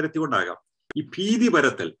ഭീതി അവിടെ പരത്തിക്കൊണ്ടാകാം. ഈ ഭീതി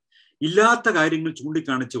പരത്തൽ, ഇല്ലാത്ത കാര്യങ്ങൾ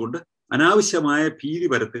ചൂണ്ടിക്കാണിച്ചുകൊണ്ട് അനാവശ്യമായ ഭീതി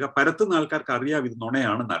പരത്തുന്ന ആൾക്കാർക്ക് അറിയാം ഇത്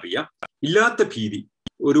നുണയാണെന്ന് അറിയാം. ഇല്ലാത്ത ഭീതി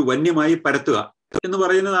ഒരു വന്യമായി പരത്തുക എന്ന്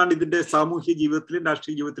പറയുന്നതാണ് ഇതിന്റെ സാമൂഹ്യ ജീവിതത്തിലെയും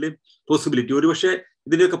രാഷ്ട്രീയ ജീവിതത്തിലെയും പോസിബിലിറ്റി. ഒരുപക്ഷെ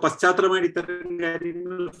ഇതിന്റെയൊക്കെ പശ്ചാത്തലമായിട്ട് ഇത്തരം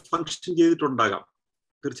കാര്യങ്ങൾ ഫങ്ഷൻ ചെയ്തിട്ടുണ്ടാകാം,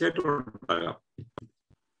 തീർച്ചയായിട്ടും ഉണ്ടാകാം.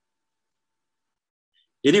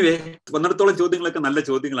 എനിവേ, വന്നിടത്തോളം ചോദ്യങ്ങളൊക്കെ നല്ല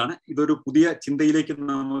ചോദ്യങ്ങളാണ്. ഇതൊരു പുതിയ ചിന്തയിലേക്ക്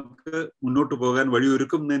നമുക്ക് മുന്നോട്ട് പോകാൻ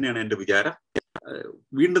വഴിയൊരുക്കും എന്ന് തന്നെയാണ് എൻ്റെ വിചാരം.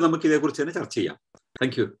 വീണ്ടും നമുക്ക് ഇതേക്കുറിച്ച് തന്നെ ചർച്ച ചെയ്യാം.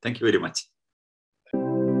 Thank you very much.